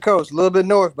 Coach. Treasure Coast. A little bit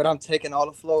north, but I'm taking all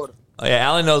of Florida. Oh, yeah,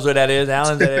 Alan knows where that is.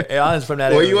 Alan's from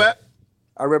that area. Where you at?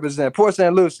 I represent Port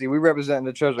St. Lucie. We represent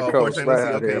the Treasure Coast.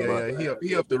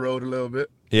 He up the road a little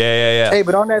bit. Yeah. Hey,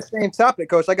 but on that same topic,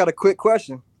 Coach, I got a quick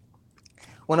question.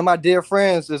 One of my dear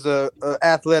friends is a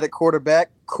athletic quarterback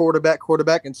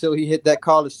until he hit that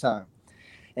college time.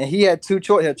 And he had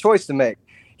a choice to make.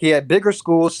 He had bigger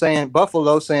schools saying,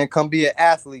 Buffalo saying, come be an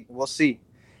athlete. We'll see.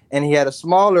 And he had a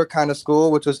smaller kind of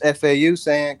school, which was FAU,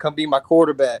 saying, come be my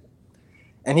quarterback.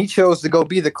 And he chose to go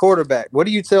be the quarterback. What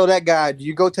do you tell that guy? Do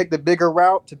you go take the bigger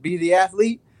route to be the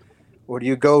athlete? Or do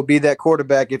you go be that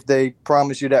quarterback if they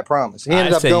promise you that promise? He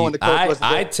ended up going to coach.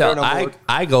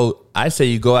 I say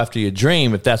you go after your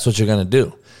dream if that's what you're going to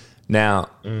do. Now,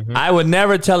 I would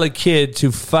never tell a kid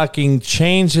to fucking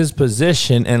change his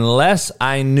position unless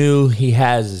I knew he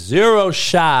has zero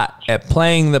shot at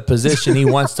playing the position he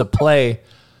wants to play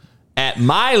at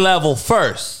my level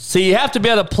first. See, you have to be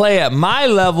able to play at my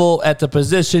level at the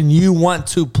position you want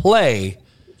to play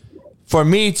for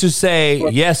me to say,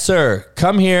 yes, sir,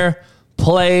 come here,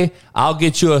 play, I'll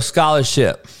get you a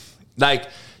scholarship. Like,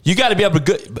 you got to be able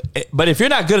to but if you're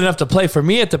not good enough to play for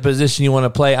me at the position you want to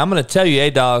play, I'm going to tell you,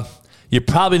 hey, dog, you're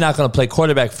probably not going to play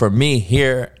quarterback for me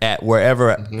here at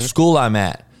wherever school I'm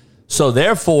at. So,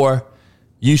 therefore,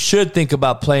 you should think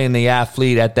about playing the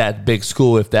athlete at that big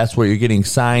school if that's where you're getting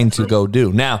signed to go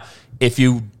do. Now, if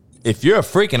you're a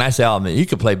freak and I say, oh, man, you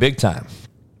can play big time.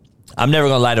 I'm never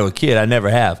going to lie to a kid. I never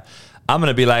have. I'm going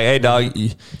to be like, hey, dog,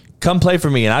 come play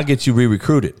for me and I'll get you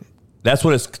re-recruited. That's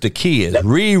what the key is,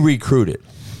 re-recruited.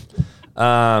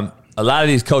 A lot of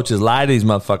these coaches lie to these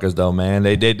motherfuckers, though, man.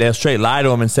 They'll straight lie to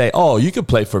them and say, oh, you can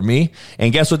play for me.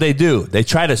 And guess what they do? They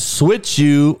try to switch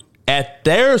you at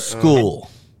their school.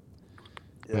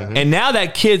 And now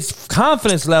that kid's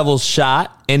confidence level's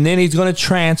shot, and then he's going to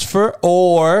transfer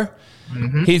or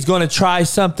he's going to try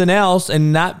something else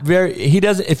and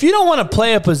if you don't want to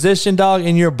play a position, dog,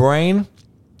 in your brain,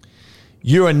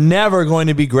 you are never going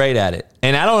to be great at it.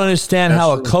 And I don't understand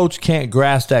how a coach can't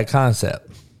grasp that concept.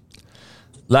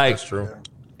 Like, that's true.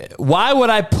 Why would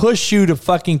I push you to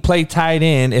fucking play tight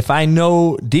end if I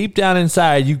know deep down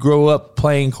inside you grow up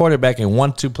playing quarterback and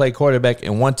want to play quarterback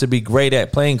and want to be great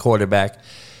at playing quarterback?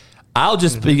 I'll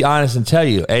just be honest and tell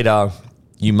you, hey, dog,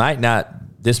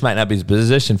 this might not be the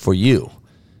position for you.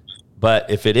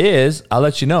 But if it is, I'll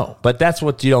let you know. But that's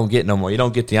what you don't get no more. You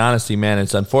don't get the honesty, man.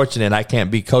 It's unfortunate I can't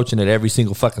be coaching at every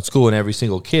single fucking school and every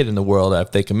single kid in the world.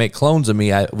 If they can make clones of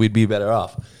me, we'd be better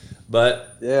off.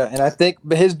 But yeah, and I think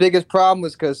his biggest problem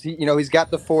was because he's got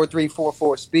the 4.3,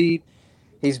 4.4 speed.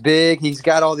 He's big. He's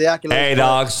got all the accolades. Hey,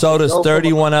 dog, so does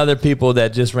 31 other people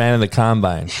that just ran in the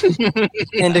combine.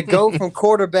 And to go from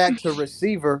quarterback to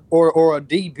receiver or a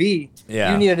DB,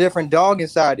 you need a different dog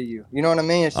inside of you. You know what I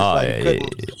mean? It's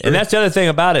just And that's the other thing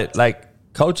about it. Like,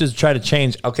 coaches try to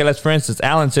change. Okay, let's, for instance,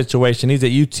 Allen's situation. He's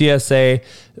at UTSA,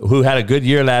 who had a good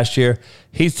year last year.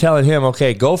 He's telling him,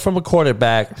 okay, go from a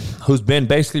quarterback who's been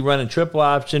basically running triple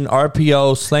option,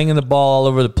 RPO, slinging the ball all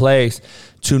over the place,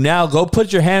 to now go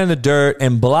put your hand in the dirt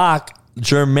and block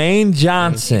Jermaine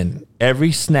Johnson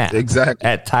every snap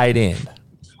at tight end.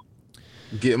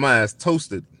 Get my ass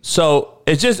toasted. So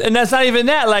it's just, and that's not even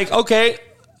that. Like, okay,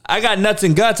 I got nuts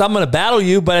and guts. I'm going to battle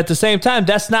you. But at the same time,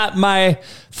 that's not my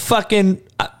fucking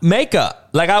makeup.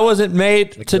 Like, I wasn't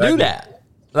made to do that.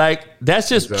 Like, that's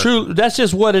just true. That's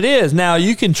just what it is. Now,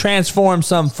 you can transform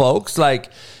some folks. Like,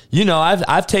 you know,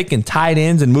 I've taken tight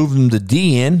ends and moved them to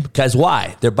DN because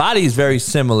why? Their body is very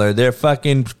similar. They're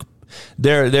fucking,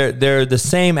 they're the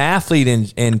same athlete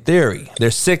in theory. They're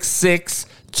 6'6",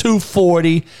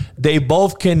 240. They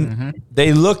both can,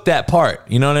 they look that part.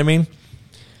 You know what I mean?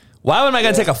 Why am I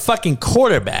going to take a fucking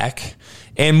quarterback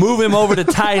and move him over to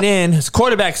tight end? His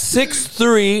quarterback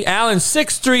 6'3", Allen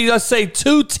 6'3", let's say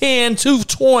 210,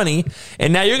 220,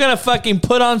 and now you're going to fucking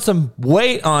put on some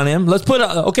weight on him. Let's put,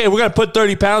 okay, we're going to put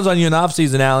 30 pounds on you in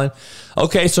offseason, Allen.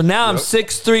 Okay, so now I'm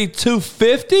 6'3",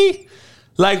 250?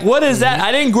 Like, what is that?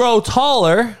 I didn't grow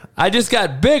taller. I just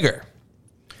got bigger.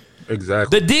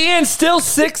 Exactly. The DN's still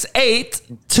 6'8",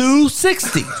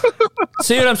 260.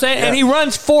 See what I'm saying? Yeah. And he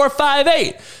runs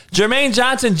 4.58. Jermaine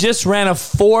Johnson just ran a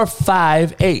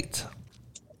 4.58.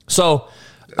 So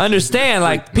understand,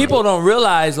 like, people don't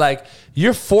realize, like,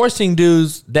 you're forcing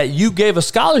dudes that you gave a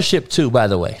scholarship to, by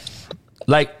the way.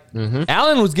 Like,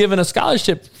 Allen was given a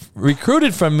scholarship,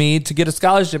 recruited from me to get a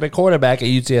scholarship at quarterback at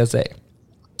UTSA.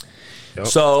 Yep.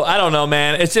 So I don't know,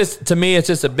 man. It's just, to me, it's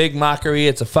just a big mockery.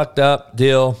 It's a fucked up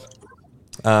deal.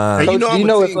 Do you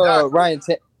know if Ryan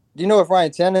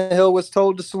Tannehill was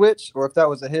told to switch, or if that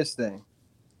was a his thing?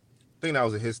 I think that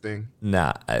was a his thing.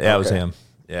 Nah, that was him.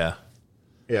 Yeah.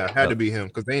 Yeah, it had to be him,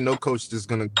 because there ain't no coach just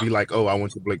gonna be like, "Oh, I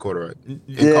want you to play quarterback."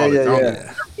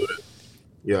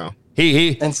 Yeah.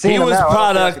 He was a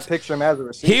product. Picture him as a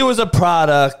receiver. He was a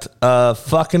product of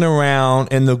fucking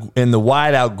around in the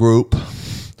wideout group,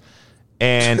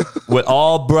 and with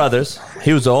all brothers.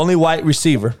 He was the only white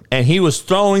receiver, and he was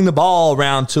throwing the ball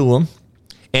around to him,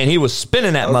 and he was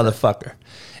spinning that motherfucker.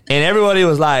 And everybody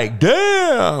was like,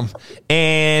 damn.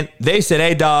 And they said,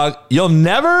 hey, dog, you'll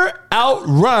never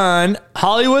outrun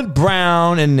Hollywood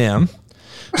Brown and them.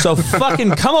 So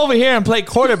fucking come over here and play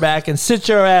quarterback and sit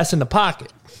your ass in the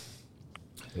pocket.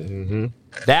 Mm-hmm.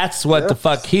 That's what the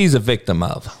fuck he's a victim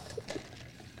of.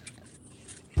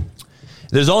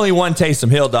 There's only one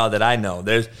Taysom Hill, dog, that I know.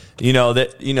 There's,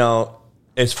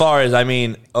 as far as,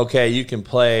 okay, you can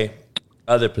play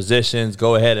other positions,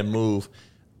 go ahead and move.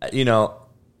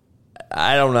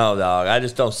 I don't know, dog. I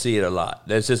just don't see it a lot.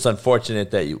 It's just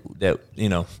unfortunate that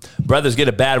brothers get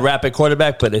a bad rap at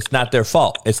quarterback, but it's not their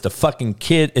fault. It's the fucking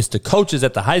kid. It's the coaches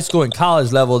at the high school and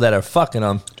college level that are fucking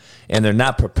them, and they're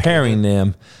not preparing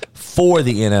them for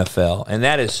the NFL. And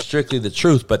that is strictly the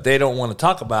truth, but they don't want to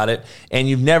talk about it, and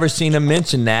you've never seen them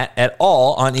mention that at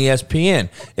all on ESPN.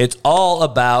 It's all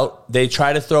about they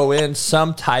try to throw in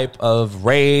some type of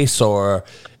race or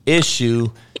issue.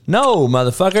 No,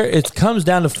 motherfucker. It comes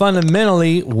down to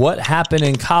fundamentally what happened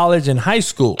in college and high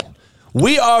school.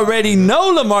 We already know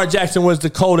Lamar Jackson was the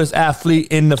coldest athlete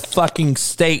in the fucking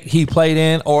state he played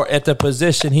in or at the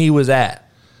position he was at.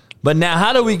 But now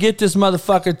how do we get this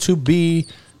motherfucker to be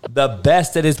the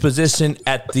best at his position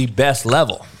at the best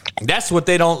level? That's what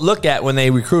they don't look at when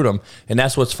they recruit him, and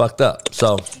that's what's fucked up.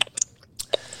 So,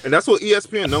 and that's what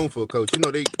ESPN known for, Coach.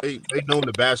 They known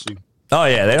to bash you. Oh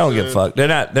yeah, they don't give a fuck. They're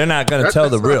not going to tell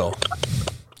the real.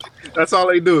 That's all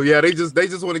they do. Yeah, they just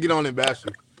want to get on and bash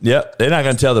you. Yep, they're not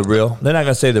going to tell the real. They're not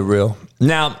going to say the real.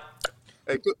 Now,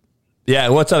 yeah,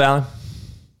 what's up, Alan?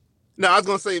 No, I was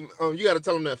going to say, you got to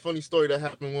tell them that funny story that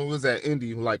happened when we was at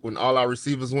Indy, like when all our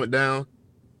receivers went down,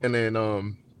 and then all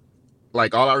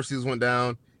our receivers went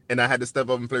down, and I had to step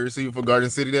up and play receiver for Garden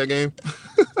City that game.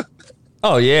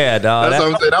 Oh, yeah, dog. That's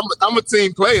what I'm saying. I'm a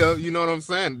team player. You know what I'm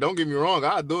saying? Don't get me wrong.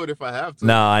 I'll do it if I have to.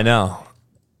 No, I know.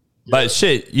 Yeah. But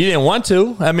shit, you didn't want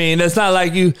to. I mean, it's not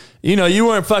like you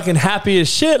weren't fucking happy as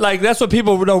shit. Like, that's what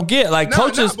people don't get. Like,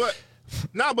 coaches. But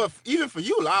even for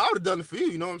you, like, I would have done it for you.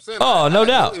 You know what I'm saying? Oh, no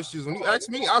doubt. Issues. When you asked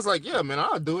me, I was like, yeah, man,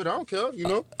 I'll do it. I don't care,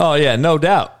 Oh, yeah, no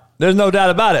doubt. There's no doubt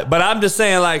about it. But I'm just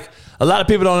saying, like, a lot of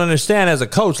people don't understand as a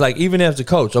coach, like, even as a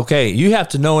coach, okay, you have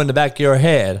to know in the back of your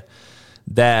head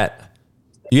that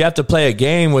you have to play a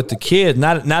game with the kid,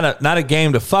 not a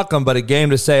game to fuck them, but a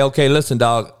game to say, okay, listen,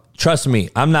 dog, trust me,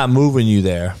 I'm not moving you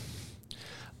there.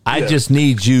 I just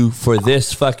need you for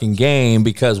this fucking game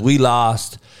because we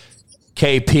lost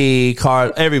KP,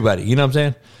 Carl, everybody. You know what I'm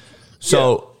saying?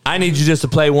 So I need you just to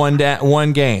play one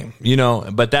game,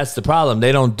 but that's the problem.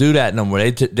 They don't do that no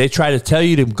more. They try to tell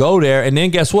you to go there, and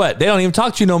then guess what? They don't even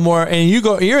talk to you no more, and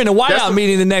you're in a whiteout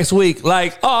meeting the next week.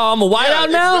 Like, oh, I'm a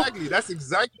whiteout now? Exactly. That's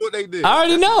exactly what they did. I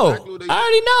already know,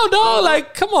 dog.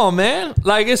 Like, come on, man.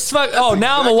 Like, it's fuck. Oh,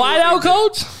 now I'm a whiteout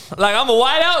coach? Like, I'm a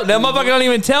whiteout? That motherfucker don't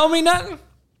even tell me nothing?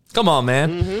 Come on,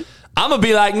 man. Mm-hmm. I'm going to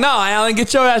be like, no, Alan,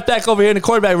 get your ass back over here in the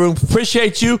quarterback room.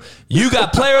 Appreciate you. You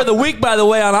got player of the week, by the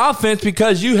way, on offense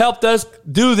because you helped us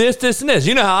do this, and this.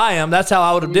 You know how I am. That's how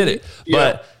I would have did it. Yeah.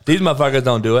 But these motherfuckers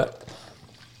don't do it.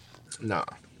 Nah.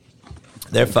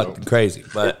 They're fucking crazy.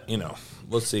 But,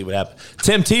 we'll see what happens.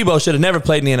 Tim Tebow should have never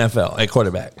played in the NFL at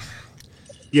quarterback.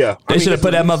 Yeah. They should have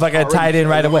put that motherfucker at tight end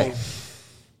right away.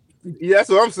 Yeah, that's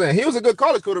what I'm saying. He was a good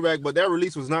college quarterback, but that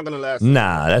release was not going to last.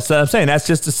 Nah, that's what I'm saying. That's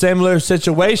just a similar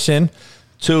situation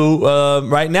to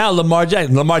right now Lamar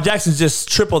Jackson. Lamar Jackson's just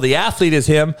triple the athlete as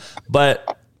him,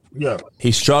 but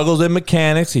he struggles in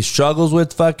mechanics. He struggles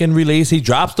with fucking release. He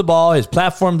drops the ball. His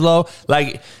platform's low.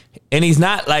 Like, and he's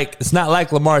not like, it's not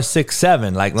like Lamar's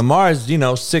 6'7". Like Lamar's,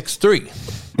 6'3".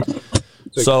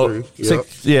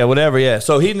 6'3", whatever. Yeah.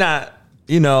 So he's not.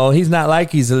 He's not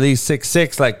like he's at least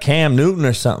 6'6", like Cam Newton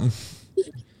or something.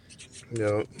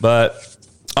 Yeah. But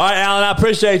all right, Alan, I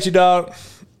appreciate you, dog.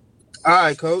 All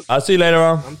right, Coach. I'll see you later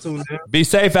on. I'm tuned in. Be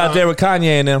safe out there with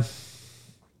Kanye and them.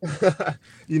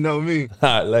 You know me. All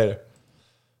right, later.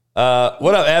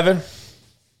 What up, Evan?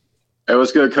 Hey,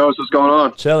 what's good, Coach? What's going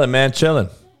on? Chilling, man, chilling.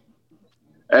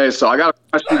 Hey, so I got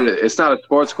a question. It's not a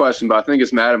sports question, but I think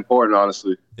it's mad important,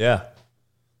 honestly. Yeah.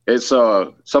 It's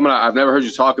something I've never heard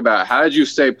you talk about. How did you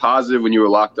stay positive when you were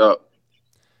locked up?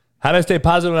 How did I stay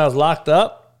positive when I was locked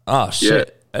up? Oh, shit.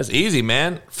 Yeah. That's easy,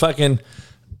 man.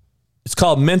 It's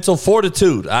called mental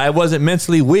fortitude. I wasn't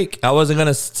mentally weak. I wasn't going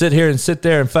to sit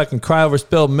there and fucking cry over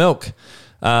spilled milk.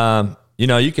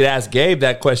 You could ask Gabe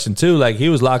that question too. Like, he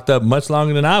was locked up much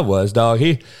longer than I was, dog.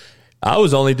 I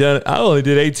only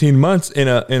did 18 months in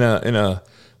a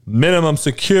minimum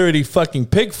security fucking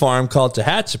pig farm called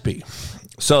Tehachapi.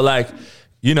 So, like,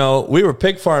 we were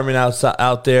pig farming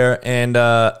out there, and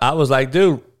I was like,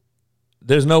 dude,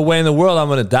 there's no way in the world I'm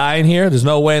going to die in here. There's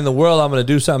no way in the world I'm going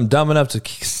to do something dumb enough to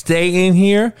stay in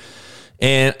here.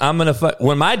 And I'm going to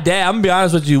when my dad, I'm going to be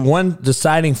honest with you, one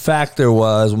deciding factor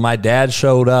was when my dad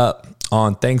showed up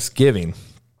on Thanksgiving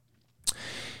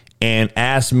and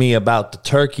asked me about the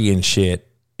turkey and shit,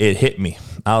 it hit me.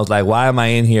 I was like, why am I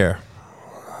in here?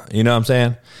 You know what I'm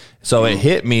saying? So it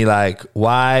hit me like,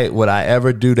 why would I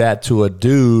ever do that to a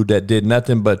dude that did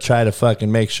nothing but try to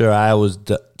fucking make sure I was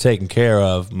taking care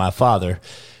of my father?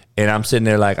 And I'm sitting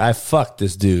there like, I fucked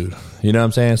this dude. You know what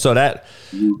I'm saying? So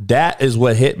that is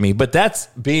what hit me. But that's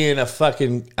being a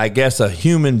fucking, I guess, a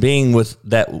human being with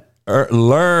that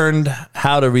learned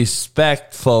how to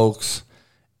respect folks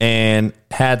and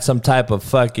had some type of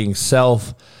fucking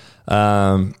self,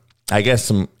 I guess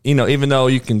some, even though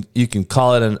you can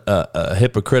call it a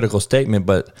hypocritical statement,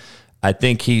 but I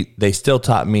think they still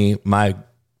taught me, my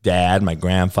dad, my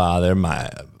grandfather, my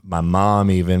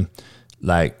mom, even,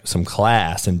 like, some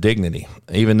class and dignity.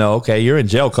 Even though, okay, you're in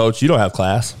jail, Coach, you don't have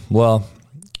class. Well,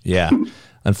 yeah.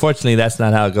 Unfortunately, that's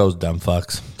not how it goes, dumb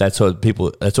fucks. That's what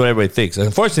everybody thinks.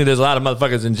 Unfortunately, there's a lot of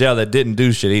motherfuckers in jail that didn't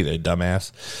do shit either,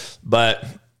 dumbass. But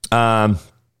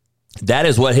that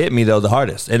is what hit me, though, the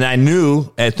hardest. And I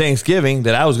knew at Thanksgiving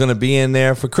that I was going to be in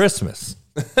there for Christmas.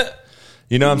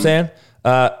 You know what I'm saying?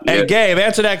 Hey, Gabe,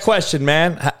 answer that question,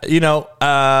 man.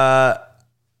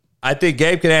 I think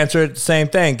Gabe could answer it the same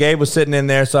thing. Gabe was sitting in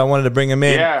there, so I wanted to bring him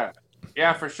in.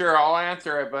 Yeah, for sure. I'll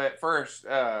answer it. But first,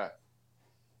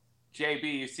 JB,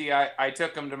 you see, I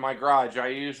took him to my garage. I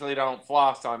usually don't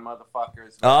floss on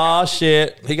motherfuckers. Oh,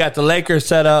 shit. He got the Lakers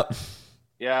set up.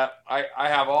 Yeah, I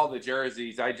have all the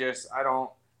jerseys.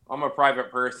 I'm a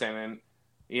private person, and,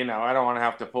 I don't want to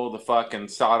have to pull the fucking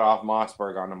sawed-off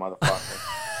Mossberg on the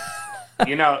motherfucker.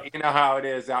 You know how it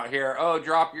is out here. Oh,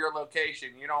 drop your location.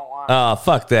 You don't want. Oh,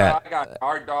 fuck that. I got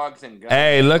hard dogs and guns.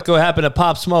 Hey, look what happened to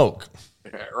Pop Smoke.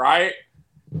 Right?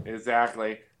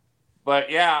 Exactly. But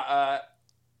yeah,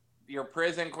 your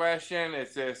prison question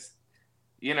is just,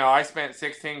 I spent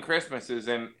 16 Christmases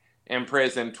in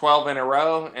prison, 12 in a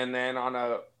row, and then on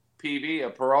a PV,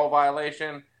 a parole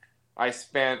violation, I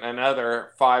spent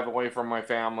another 5 away from my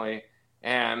family.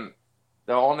 And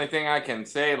the only thing I can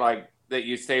say, like, that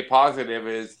you stay positive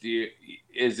is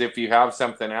if you have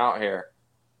something out here.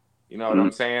 You know what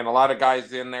I'm saying? A lot of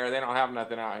guys in there, they don't have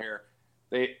nothing out here.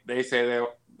 They say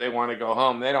they want to go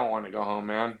home. They don't want to go home,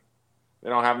 man. They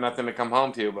don't have nothing to come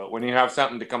home to. But when you have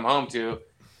something to come home to,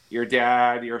 your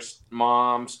dad, your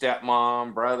mom,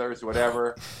 stepmom, brothers,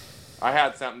 whatever, I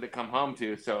had something to come home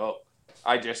to, so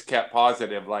I just kept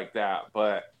positive like that.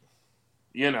 But,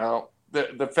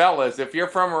 the fellas, if you're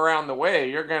from around the way,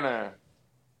 you're gonna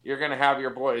have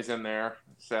your boys in there.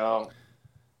 So,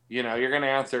 you're going to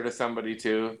answer to somebody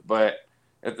too. But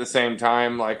at the same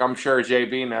time, like, I'm sure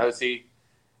JB knows,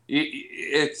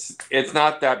 it's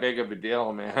not that big of a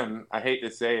deal, man. I hate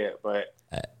to say it, but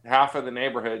half of the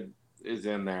neighborhood is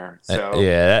in there. So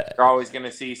you're always going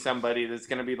to see somebody that's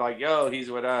going to be like, yo, he's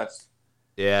with us.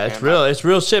 Yeah, it's real. It's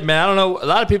real shit, man. I don't know. A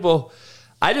lot of people,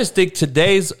 I just think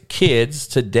today's kids,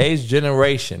 today's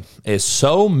generation is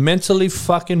so mentally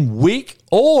fucking weak,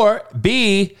 or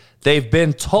B, they've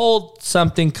been told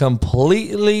something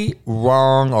completely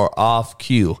wrong or off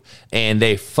cue, and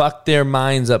they fuck their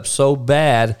minds up so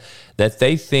bad that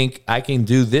they think I can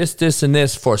do this, this, and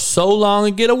this for so long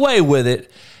and get away with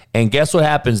it. And guess what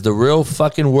happens? The real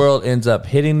fucking world ends up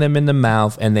hitting them in the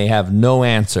mouth, and they have no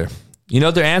answer. You know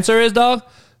what their answer is, dog?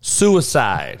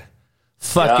 Suicide.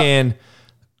 Fucking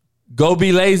go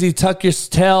be lazy, tuck your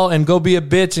tail, and go be a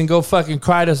bitch and go fucking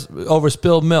cry over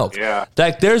spilled milk. Yeah.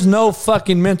 Like, there's no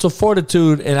fucking mental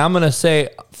fortitude, and I'm going to say,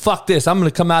 fuck this. I'm going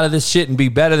to come out of this shit and be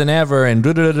better than ever, and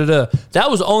da-da-da-da-da. That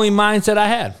was the only mindset I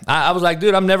had. I was like,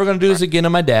 dude, I'm never going to do this again to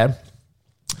my dad.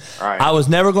 I was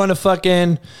never going to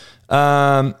fucking, be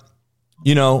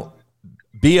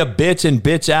a bitch and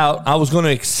bitch out. I was going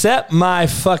to accept my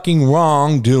fucking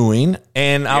wrongdoing,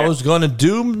 and I was going to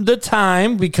do the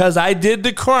time because I did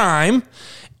the crime,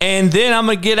 and then I'm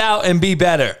going to get out and be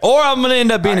better. Or I'm going to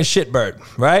end up being a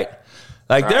shitbird, right?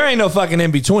 Like, there ain't no fucking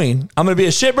in between. I'm going to be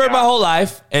a shitbird my whole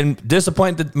life and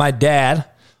disappoint my dad,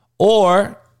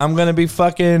 or I'm going to be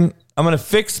fucking... I'm going to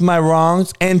fix my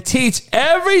wrongs and teach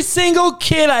every single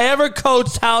kid I ever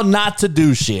coached how not to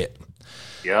do shit.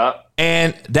 Yeah.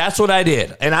 And that's what I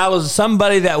did. And I was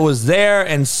somebody that was there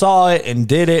and saw it and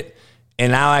did it.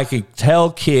 And now I can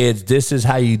tell kids, this is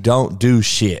how you don't do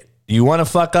shit. You want to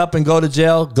fuck up and go to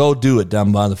jail? Go do it,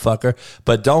 dumb motherfucker.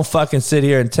 But don't fucking sit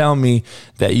here and tell me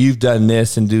that you've done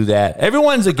this and do that.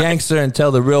 Everyone's a gangster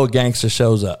until the real gangster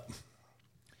shows up.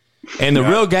 And the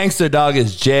real gangster, dog,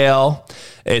 is jail.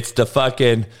 It's the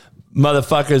fucking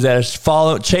motherfuckers that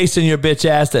are chasing your bitch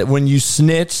ass that when you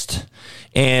snitched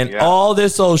and all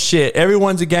this old shit.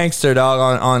 Everyone's a gangster,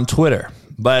 dog, on Twitter.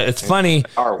 But it's funny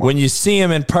when you see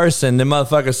him in person, the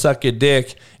motherfuckers suck your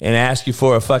dick and ask you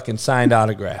for a fucking signed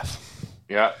autograph.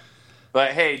 Yeah.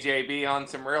 But hey, JB, on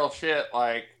some real shit,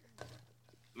 like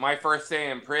my first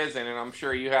day in prison, and I'm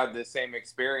sure you had the same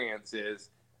experiences,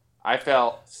 I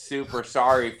felt super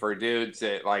sorry for dudes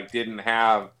that like didn't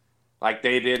have, like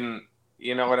they didn't,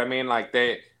 you know what I mean? Like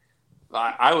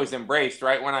I was embraced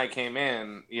right when I came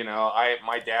in,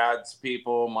 my dad's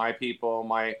people,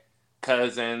 my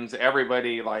cousins,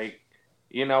 everybody, like,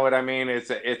 you know what I mean? It's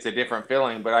a different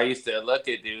feeling, but I used to look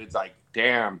at dudes like,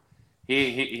 damn,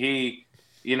 he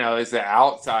is the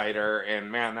outsider,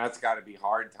 and man, that's gotta be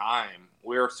hard time.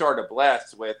 We're sort of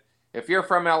blessed with, if you're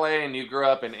from LA and you grew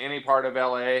up in any part of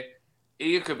LA,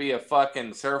 you could be a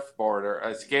fucking surfboarder,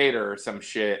 a skater or some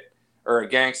shit, or a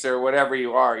gangster, whatever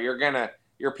you are.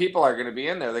 Your people are gonna be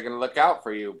in there. They're gonna look out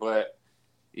for you. But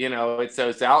it's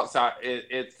those outside.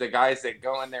 It's the guys that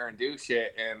go in there and do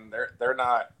shit, and they're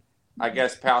not, I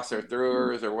guess,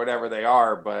 passer-throughers or whatever they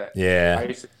are. But I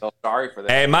used to feel sorry for them.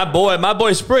 Hey, my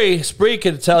boy Spree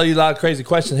could tell you a lot of crazy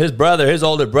questions. His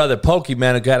older brother, Pokey,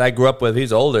 man, a guy I grew up with,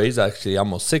 he's older. He's actually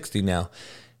almost 60 now.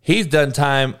 He's done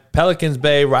time, Pelicans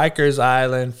Bay, Rikers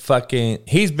Island,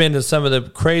 he's been to some of the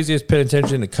craziest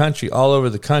penitentiaries in the country, all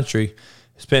over the country.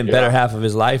 Spent better half of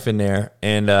his life in there.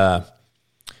 And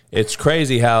it's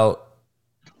crazy how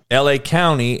L.A.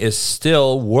 County is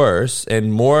still worse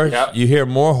and more. You hear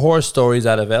more horror stories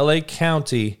out of L.A.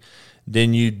 County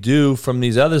than you do from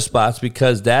these other spots,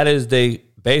 because that is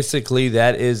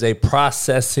a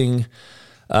processing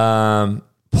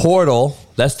portal.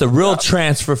 That's the real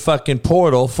transfer fucking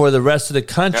portal for the rest of the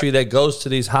country that goes to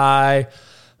these high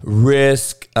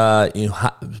risk,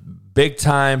 big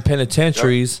time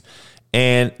penitentiaries.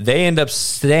 And they end up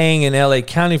staying in L.A.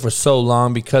 County for so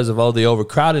long because of all the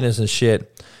overcrowdedness and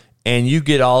shit. And you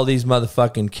get all these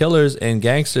motherfucking killers and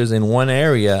gangsters in one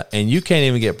area, and you can't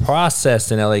even get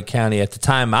processed in L.A. County. At the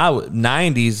time,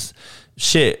 90s,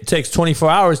 shit, it takes 24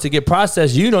 hours to get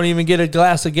processed. You don't even get a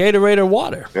glass of Gatorade or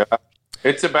water. Yeah.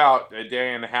 It's about a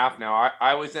day and a half now.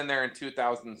 I was in there in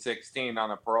 2016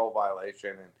 on a parole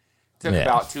violation, and it took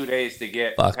about 2 days to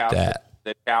get past the towers.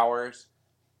 The towers.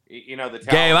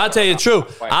 Gabe, I'll tell you the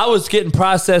truth. I was getting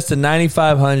processed in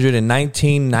 9,500 in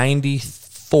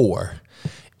 1994.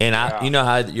 And you know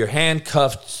how you're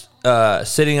handcuffed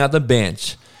sitting on the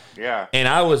bench. Yeah. And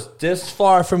I was this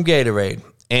far from Gatorade.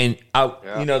 And,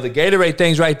 the Gatorade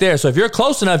thing's right there. So if you're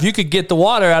close enough, you could get the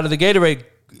water out of the Gatorade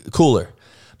cooler.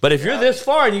 But if you're this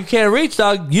far and you can't reach,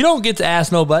 dog, you don't get to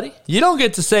ask nobody. You don't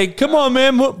get to say, come on,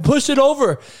 man, push it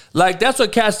over. Like, that's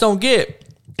what cats don't get.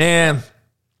 And,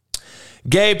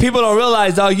 Gabe, people don't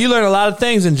realize, dog, you learn a lot of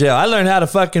things in jail. I learned how to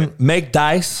fucking make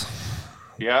dice.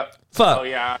 Yep. Fuck. Oh,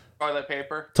 yeah. Toilet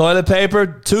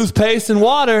paper, toothpaste, and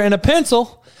water, and a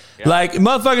pencil. Yeah. Like,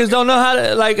 motherfuckers don't know how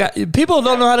to, people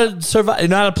don't know how to survive. You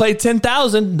know how to play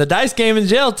 10,000. The dice game in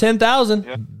jail, 10,000.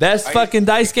 Yeah. Best fucking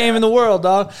dice game in the world,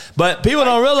 dog. But people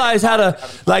don't realize how to,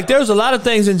 there's a lot of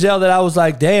things in jail that I was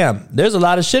like, damn, there's a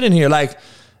lot of shit in here. Like,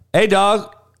 hey,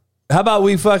 dog, how about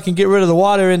we fucking get rid of the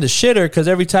water in the shitter, because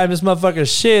every time this motherfucker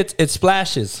shits, it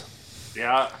splashes.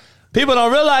 Yeah. People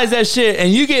don't realize that shit,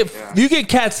 and you get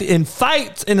cats in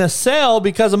fights in a cell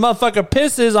because a motherfucker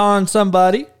pisses on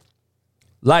somebody,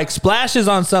 like splashes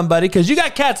on somebody, because you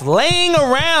got cats laying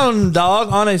around, dog,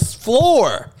 on a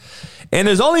floor, and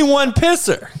there's only one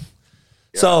pisser.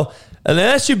 Yeah. So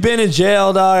Unless you've been in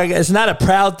jail, dog, it's not a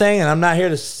proud thing, and I'm not here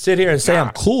to sit here and say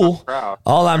I'm cool.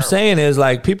 All I'm saying is,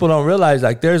 like, people don't realize,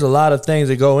 like, there's a lot of things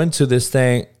that go into this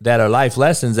thing that are life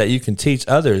lessons that you can teach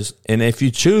others. And if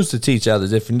you choose to teach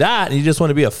others, if not, and you just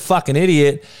want to be a fucking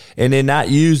idiot and then not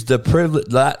use the privilege,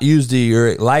 not use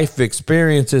your life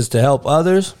experiences to help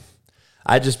others,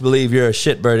 I just believe you're a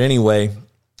shitbird anyway.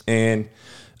 And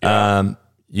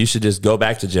you should just go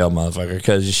back to jail, motherfucker,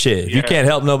 because shit, if you can't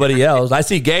help nobody else. I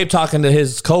see Gabe talking to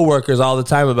his coworkers all the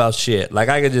time about shit. Like,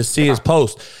 I could just see his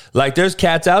post. Like, there's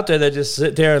cats out there that just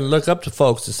sit there and look up to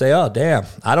folks to say, oh, damn,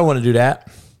 I don't want to do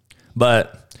that.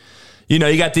 But, you know,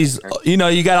 you got these, you know,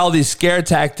 you got all these scare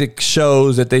tactic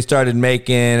shows that they started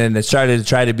making, and they started to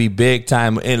try to be big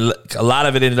time. And a lot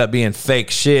of it ended up being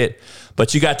fake shit.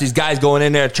 But you got these guys going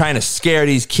in there trying to scare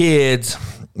these kids.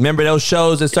 Remember those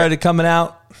shows that started coming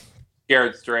out?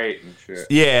 Scared straight and shit.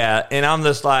 Yeah, and I'm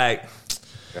just like,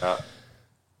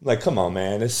 like, come on,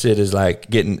 man, this shit is like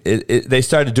getting. They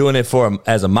started doing it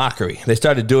as a mockery. They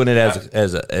started doing it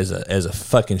as a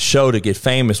fucking show to get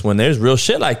famous. When there's real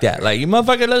shit like that, like, you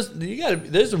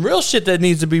motherfucker, there's some real shit that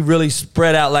needs to be really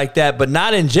spread out like that, but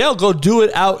not in jail. Go do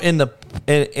it out in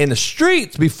the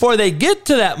streets before they get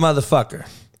to that motherfucker.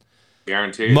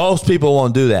 Guaranteed. Most people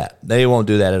won't do that. They won't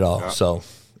do that at all. So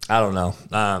I don't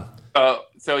know.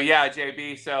 So yeah,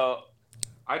 JB. So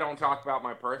I don't talk about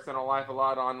my personal life a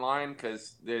lot online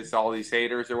because there's all these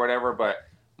haters or whatever. But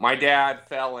my dad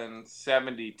fell in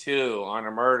 '72 on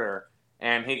a murder,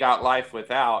 and he got life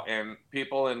without. And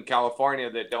people in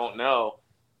California that don't know,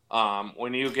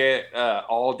 when you get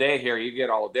all day here, you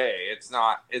get all day. It's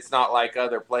not like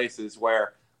other places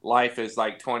where life is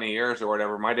like 20 years or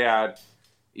whatever. My dad,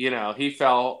 you know, he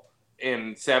fell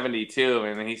in '72,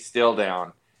 and he's still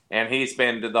down. And he's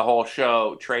been to the whole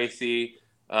show, Tracy,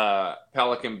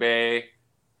 Pelican Bay,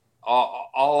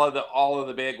 all of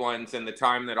the big ones, and the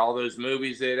time that all those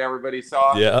movies that everybody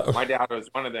saw. Yeah. My dad was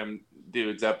one of them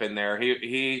dudes up in there.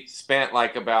 He spent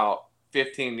like about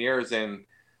 15 years in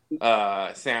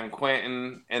San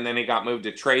Quentin, and then he got moved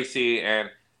to Tracy. And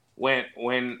when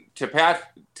to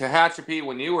Tehachapi,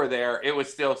 when you were there, it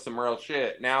was still some real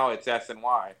shit. Now it's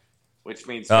SNY, which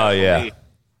means needs.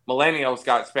 Millennials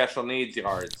got special needs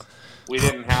yards. We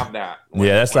didn't have that.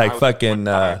 That's like fucking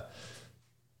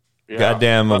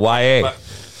goddamn YA.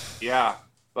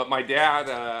 But my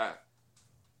dad,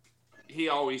 he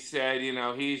always said, you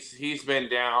know, he's been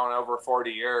down over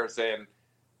 40 years, and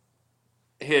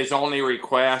his only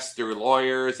request through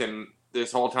lawyers and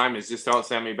this whole time is just don't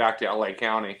send me back to LA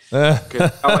County.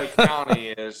 Because LA County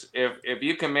is, if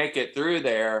you can make it through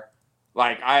there,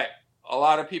 like a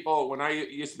lot of people, when I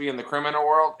used to be in the criminal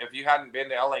world, if you hadn't been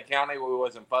to LA County, we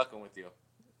wasn't fucking with you.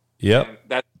 Yep. And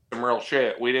that's some real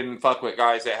shit. We didn't fuck with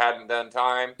guys that hadn't done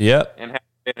time. Yep. And hadn't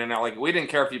been in LA. We didn't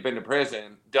care if you've been to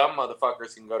prison. Dumb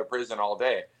motherfuckers can go to prison all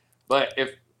day. But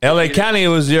if LA County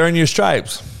was earn your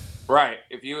stripes. Right.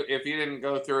 If you didn't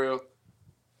go through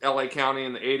LA County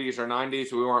in the 80s or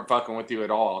 90s, we weren't fucking with you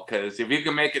at all. Because if you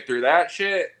can make it through that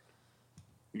shit,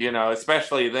 you know,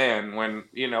 especially then when,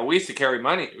 you know, we used to carry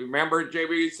money. Remember,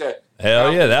 JB used to...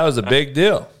 Hell yeah, that was a big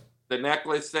deal. The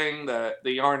necklace thing, the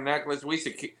yarn necklace,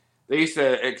 they used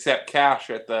to accept cash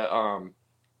at the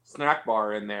snack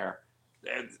bar in there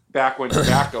back when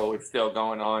tobacco was still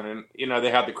going on. And, you know,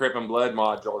 they had the Crip and Blood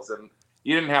modules, and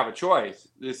you didn't have a choice.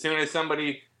 As soon as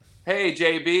somebody, hey,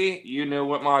 JB, you knew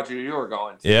what module you were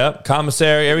going to. Yep,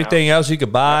 commissary, everything else you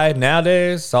could buy.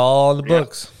 Nowadays, it's all in the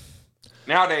books.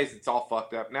 Nowadays, it's all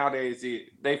fucked up. Nowadays,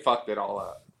 they fucked it all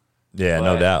up. Yeah,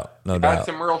 no doubt. No doubt. That's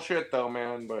some real shit, though,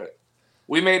 man. But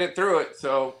we made it through it,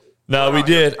 so. No, we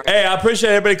did. Hey, I appreciate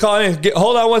everybody calling in.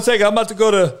 Hold on one second. I'm about to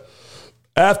go to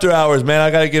after hours, man. I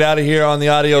got to get out of here on the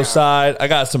audio side. I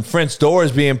got some French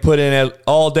doors being put in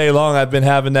all day long. I've been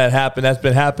having that happen. That's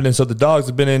been happening. So the dogs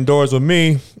have been indoors with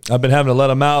me. I've been having to let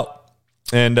them out.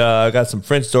 And I got some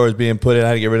French doors being put in. I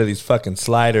had to get rid of these fucking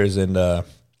sliders. And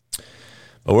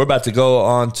but we're about to go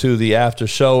on to the after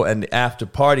show and the after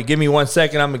party. Give me 1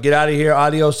 second. I'm going to get out of here.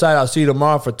 Audio side. I'll see you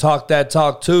tomorrow for Talk That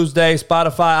Talk Tuesday.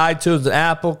 Spotify, iTunes, and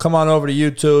Apple. Come on over to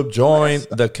YouTube. Join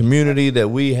the community that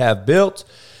we have built.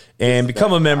 And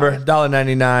become a member.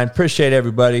 $1.99. Appreciate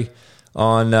everybody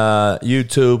on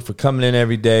YouTube for coming in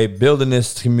every day, building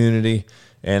this community.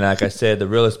 And like I said, the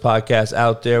realest podcast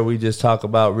out there. We just talk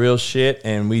about real shit,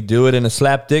 and we do it in a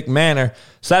slapdick manner.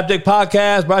 SlapDick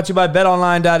Podcast brought to you by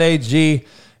Betonline.ag.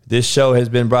 This show has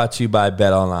been brought to you by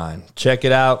BetOnline. Check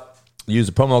it out. Use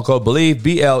the promo code BELIEVE,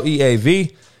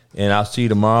 BLEAV. And I'll see you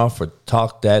tomorrow for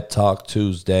Talk That Talk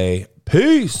Tuesday.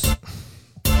 Peace.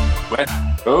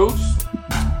 West Coast.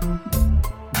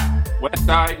 West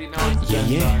side, you know.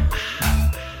 Yeah.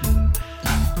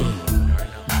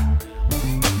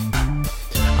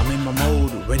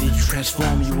 Ready to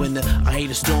transform you into I hate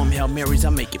a storm, Hail Marys, I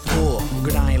make it pour.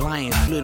 Good, I ain't lying.